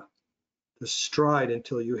change the stride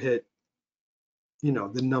until you hit, you know,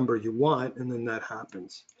 the number you want, and then that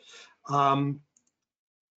happens. But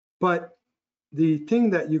the thing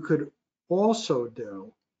that you could also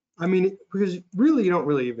do, I mean, because really you don't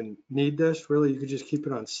really even need this. Really, you could just keep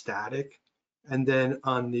it on static, and then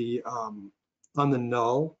on the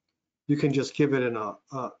null, you can just give it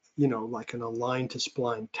you know, like an align to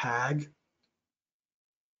spline tag,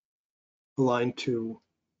 align to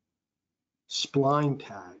spline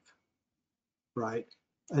tag, right?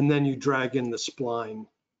 And then you drag in the spline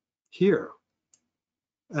here,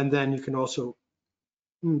 and then you can also,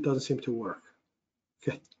 it doesn't seem to work.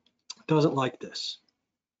 Okay, it doesn't like this,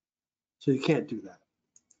 so you can't do that.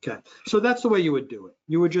 Okay, so that's the way you would do it.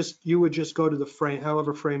 You would just go to the frame,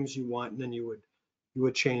 however frames you want, and then you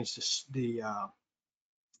would change the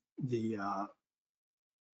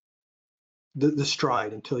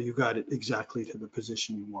stride until you got it exactly to the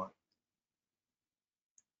position you want.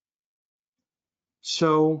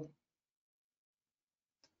 So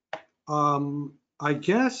I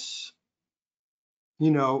guess, you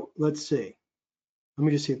know, let's see. Let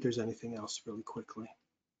me just see if there's anything else really quickly.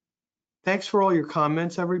 Thanks for all your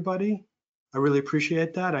comments, everybody. I really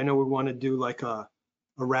appreciate that. I know we want to do like a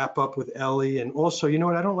wrap up with Ellie, and also, you know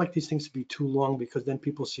what, I don't like these things to be too long because then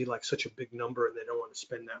people see like such a big number and they don't want to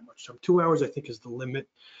spend that much time. 2 hours I think is the limit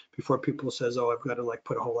before people says, oh, I've got to like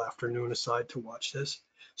put a whole afternoon aside to watch this.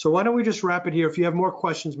 So why don't we just wrap it here? If you have more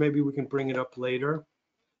questions, maybe we can bring it up later.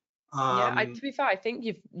 Yeah, to be fair, I think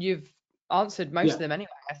you've answered most of them anyway.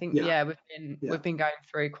 I think we've been going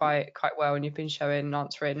through quite well, and you've been showing and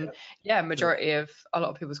answering majority of a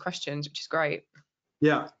lot of people's questions, which is great.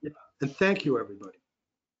 Yeah, and thank you everybody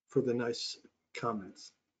for the nice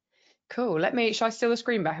comments. Cool. Shall I steal the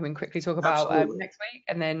screen back and we can quickly talk about next week,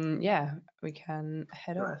 and then we can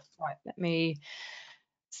head off. Right, let me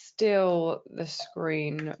steal the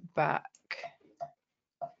screen back.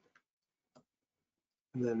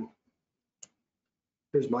 And then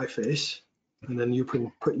here's my face, and then you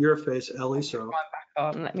can put your face, Ellie. So mine back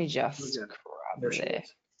on. Let me just grab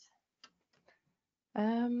this.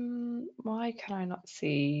 Why can I not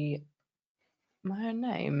see my own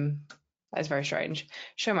name? That is very strange.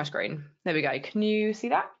 Show my screen. There we go. Can you see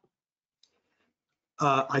that?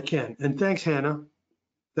 I can. And thanks, Hannah.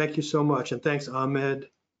 Thank you so much. And thanks, Ahmed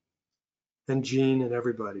and Jean and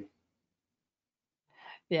everybody.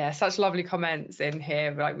 Yeah, such lovely comments in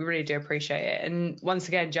here. Like, we really do appreciate it. And once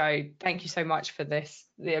again, Joe, thank you so much for the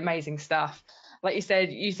amazing stuff. Like you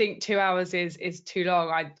said, you think 2 hours is too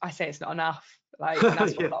long. I say it's not enough. Like,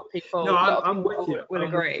 that's what a lot of people, will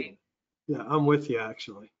agree. Yeah, I'm with you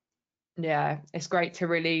actually. Yeah, it's great to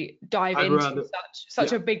really dive into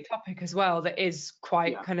such a big topic as well that is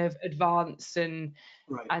quite kind of advanced and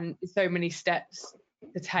so many steps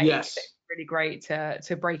to take. Yes. It's really great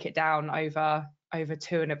to break it down over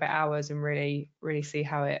 2 and a bit hours and really see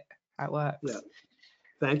how it works. Yeah.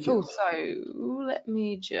 Thank you. Cool. So let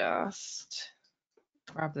me just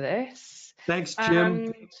grab this. Thanks,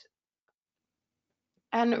 Jim.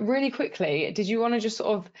 And really quickly, did you want to just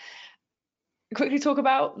sort of quickly talk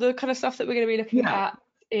about the kind of stuff that we're going to be looking at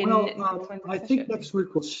I think next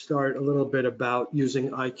week we'll start a little bit about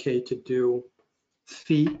using IK to do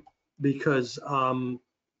feet because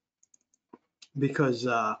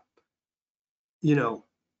you know,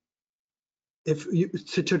 if you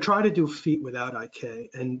to try to do feet without IK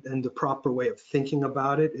and the proper way of thinking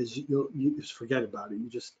about it is you just forget about it. You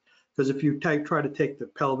just, because if you try to take the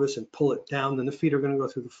pelvis and pull it down, then the feet are going to go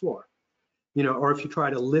through the floor. You know, or if you try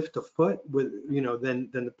to lift a foot with, you know, then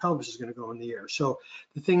the pelvis is going to go in the air. So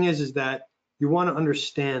the thing is that you want to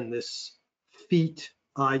understand this feet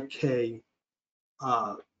IK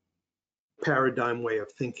paradigm way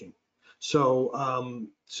of thinking. So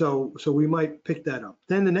so we might pick that up.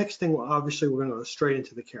 Then the next thing, obviously, we're going to go straight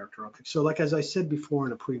into the character object. So like as I said before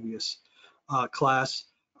in a previous class,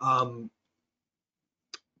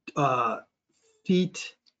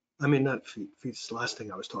 feet. I mean, not feet. Feet's the last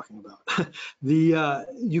thing I was talking about.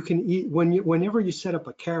 You can eat whenever you set up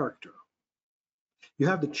a character, you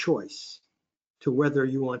have the choice to whether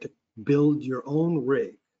you want to build your own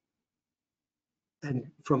rig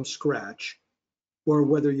and from scratch, or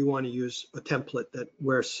whether you want to use a template that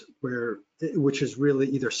which is really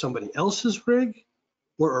either somebody else's rig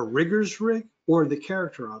or a rigger's rig, or the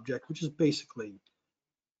character object, which is basically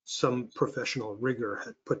some professional rigger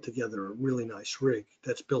had put together a really nice rig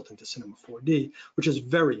that's built into Cinema 4D, which is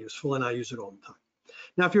very useful, and I use it all the time.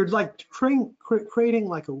 Now, if you're like creating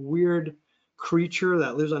like a weird creature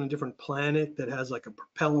that lives on a different planet that has like a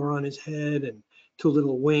propeller on his head and two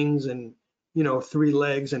little wings and, you know, 3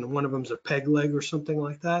 legs, and one of them's a peg leg or something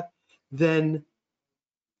like that, then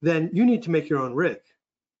you need to make your own rig,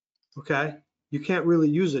 okay? You can't really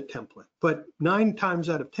use a template, but 9 times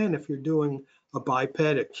out of 10, if you're doing a biped,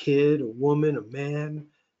 a kid, a woman, a man,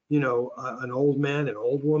 you know, an old man, an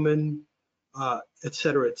old woman, et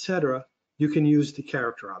cetera, you can use the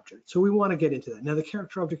character object. So we want to get into that. Now, the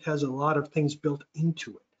character object has a lot of things built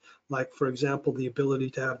into it, like, for example, the ability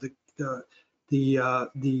to have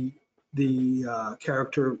the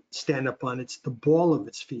character stand up on the ball of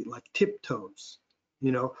its feet, like tiptoes,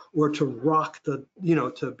 you know, or to rock you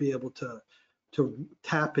know, to be able to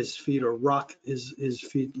tap his feet or rock his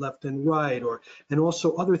feet left and right, and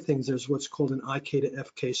also other things. There's what's called an IK to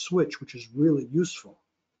FK switch, which is really useful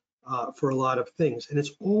for a lot of things. And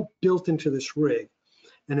it's all built into this rig,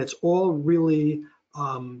 and it's all really,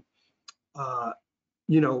 you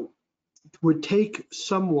know, would take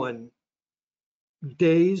someone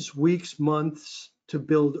days, weeks, months to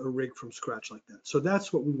build a rig from scratch like that. So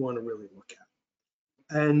that's what we want to really look at.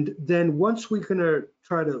 And then once we're going to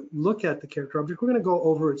try to look at the character object, we're going to go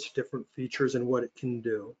over its different features and what it can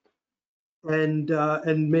do, and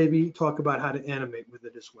maybe talk about how to animate with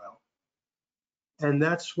it as well. And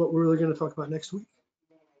that's what we're really going to talk about next week.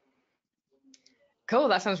 Cool,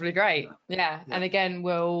 that sounds really great. Yeah. And again,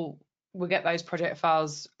 we'll get those project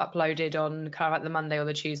files uploaded on kind of like the Monday or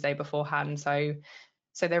the Tuesday beforehand, so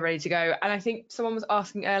they're ready to go. And I think someone was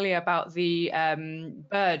asking earlier about the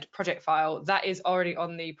bird project file. That is already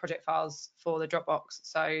on the project files for the Dropbox.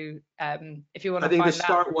 So if you want to find that. I think the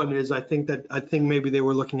start one is, I think maybe they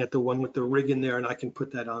were looking at the one with the rig in there, and I can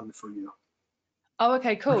put that on for you. Oh,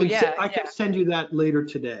 okay, cool. I can send you that later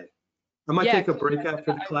today. I might take a break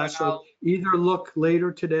after the class, so either look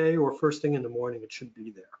later today or first thing in the morning. It should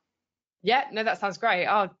be there. Yeah, no, that sounds great.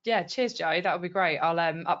 Oh, yeah, cheers, Joe. That would be great. I'll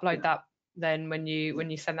upload that then when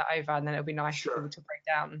you send that over, and then it'll be nice for people to break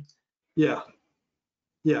down.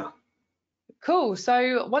 Yeah. Cool.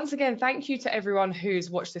 So once again, thank you to everyone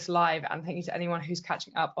who's watched this live, and thank you to anyone who's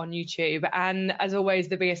catching up on YouTube. And as always,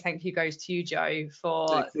 the biggest thank you goes to you, Joe,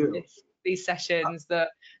 for these sessions, the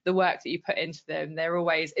work that you put into them. They're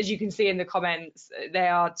always, as you can see in the comments, they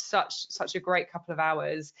are such a great couple of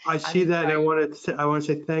hours. I see that, and I want to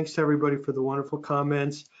say thanks to everybody for the wonderful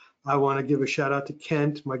comments. I want to give a shout out to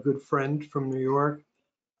Kent, my good friend from New York,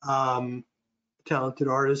 talented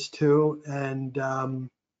artist too, and I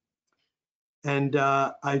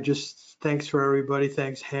just, thanks for everybody.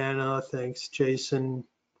 Thanks Hannah, thanks Jason,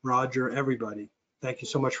 Roger, everybody. Thank you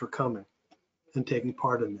so much for coming and taking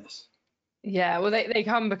part in this. Yeah, well, they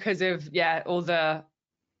come because of all the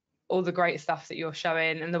great stuff that you're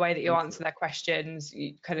showing, and the way that you answer their questions.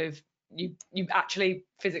 You kind of you actually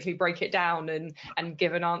physically break it down and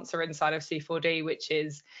give an answer inside of C4D, which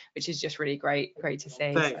is just really great to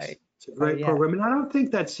see. Thanks. So, it's a great program, and I don't think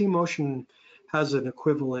that C-Motion has an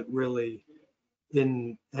equivalent really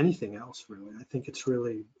in anything else, really. I think it's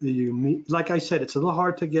really unique. Like I said, it's a little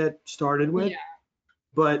hard to get started with,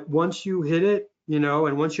 but once you hit it, you know,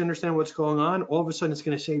 and once you understand what's going on, all of a sudden it's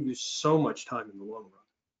going to save you so much time in the long run.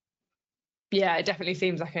 Yeah, it definitely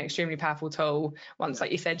seems like an extremely powerful tool. Once,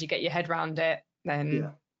 like you said, you get your head around it,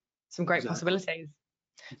 then some great possibilities.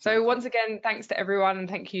 So once again, thanks to everyone, and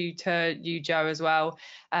thank you to you, Joe, as well.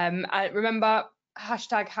 Remember,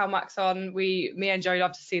 #HowMaxon. Me and Joe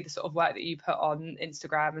love to see the sort of work that you put on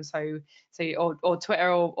Instagram, and so or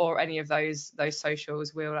Twitter or any of those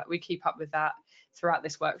socials. We keep up with that throughout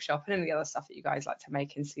this workshop and any other stuff that you guys like to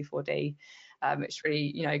make in C4D. It's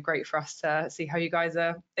really, you know, great for us to see how you guys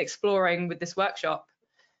are exploring with this workshop.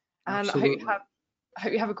 And Absolutely. I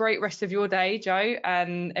hope you have a great rest of your day, Joe,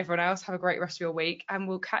 and everyone else have a great rest of your week, and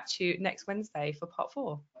we'll catch you next Wednesday for part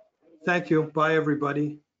 4. Thank you. Bye,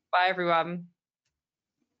 everybody. Bye, everyone.